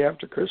phone the day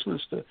after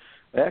Christmas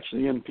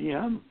actually in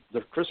PM,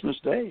 the Christmas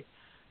Day,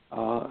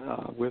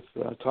 with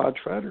Todd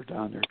Schroeder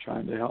down there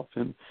trying to help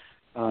him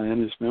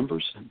and his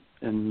members.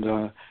 And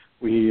I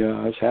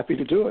was happy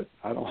to do it.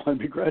 I don't want to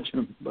begrudge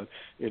him, but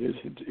it is.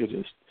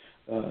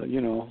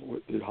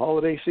 The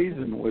holiday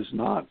season was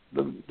not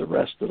the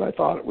rest that I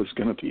thought it was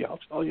going to be. I'll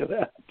tell you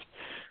that.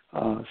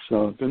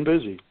 So I've been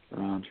busy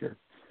around here,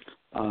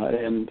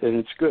 and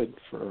it's good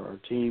for our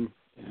team,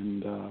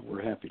 and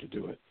we're happy to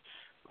do it.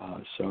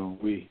 So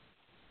we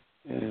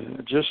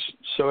just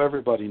so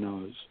everybody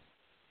knows,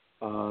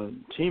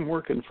 Team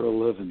Workin for a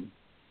Livin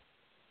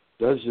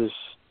does this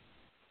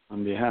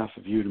on behalf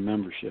of you, the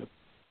membership,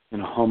 in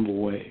a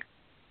humble way.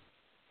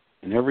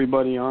 And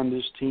everybody on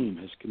this team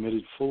has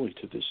committed fully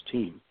to this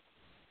team.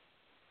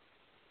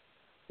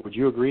 Would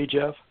you agree,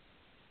 Jeff?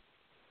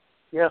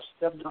 Yes,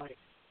 definitely.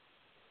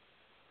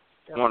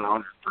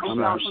 100%.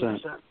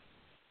 100%.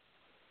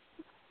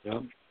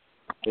 Yep.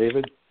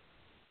 David?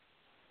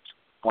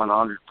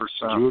 100%.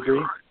 Do you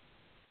agree?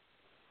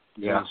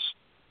 Yes.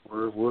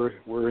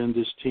 We're in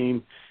this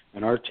team,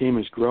 and our team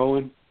is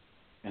growing,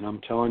 and I'm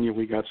telling you,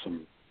 we got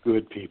some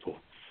good people.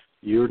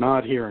 You're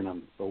not hearing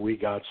them, but we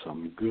got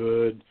some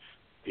good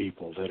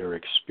people that are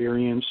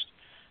experienced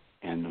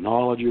and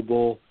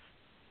knowledgeable,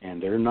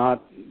 and they're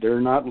not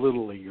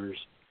little leaguers.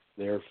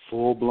 They're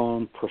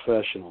full-blown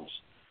professionals.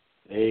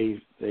 They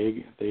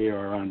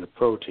are on the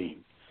pro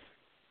team,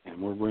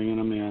 and we're bringing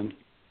them in.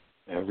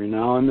 Every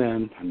now and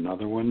then,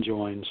 another one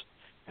joins,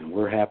 and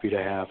we're happy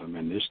to have them.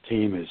 And this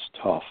team is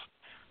tough.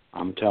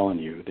 I'm telling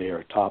you, they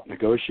are top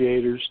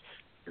negotiators.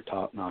 They're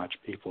top-notch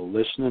people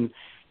listening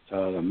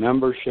to the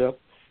membership,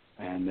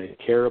 and they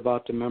care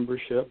about the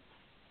membership,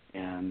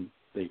 and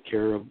they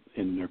care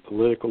in their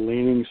political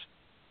leanings.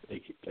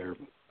 They're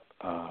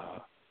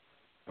a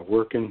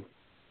working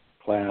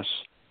class,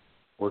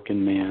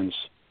 working man's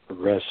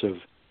progressive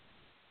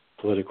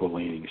political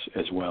leanings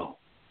as well,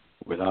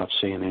 without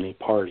saying any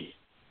party.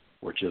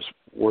 We're just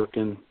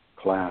working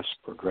class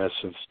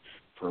progressives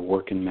for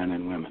working men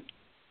and women.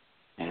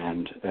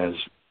 And as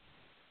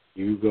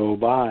you go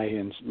by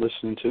and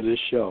listen to this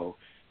show,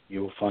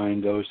 you'll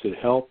find those that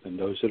help and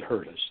those that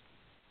hurt us.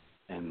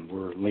 And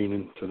we're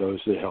leaning to those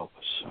that help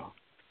us. So,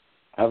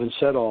 having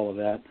said all of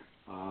that,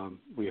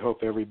 we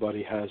hope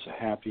everybody has a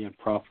happy and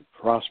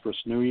prosperous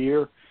new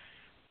year.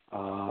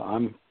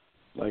 I'm,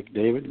 like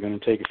David, going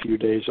to take a few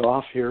days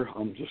off here.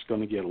 I'm just going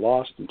to get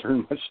lost and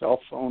turn my cell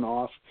phone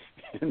off.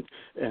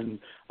 And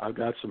I've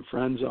got some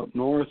friends up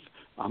north.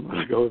 I'm going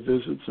to go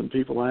visit some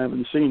people I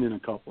haven't seen in a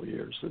couple of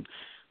years and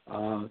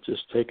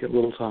just take a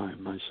little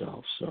time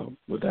myself. So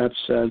with that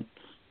said,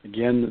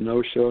 again, the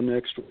no show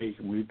next week,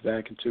 and we'll be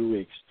back in 2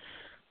 weeks.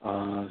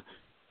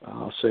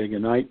 I'll say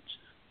good night,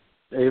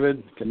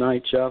 David. Good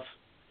night, Jeff.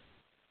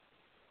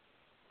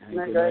 And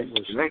good night,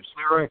 listeners. Good night,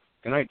 Leroy.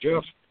 Good night,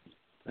 Jeff.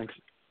 Thanks.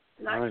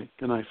 Good night. All right.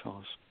 Good night,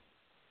 fellas.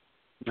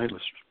 Good night,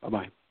 listeners.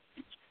 Bye-bye.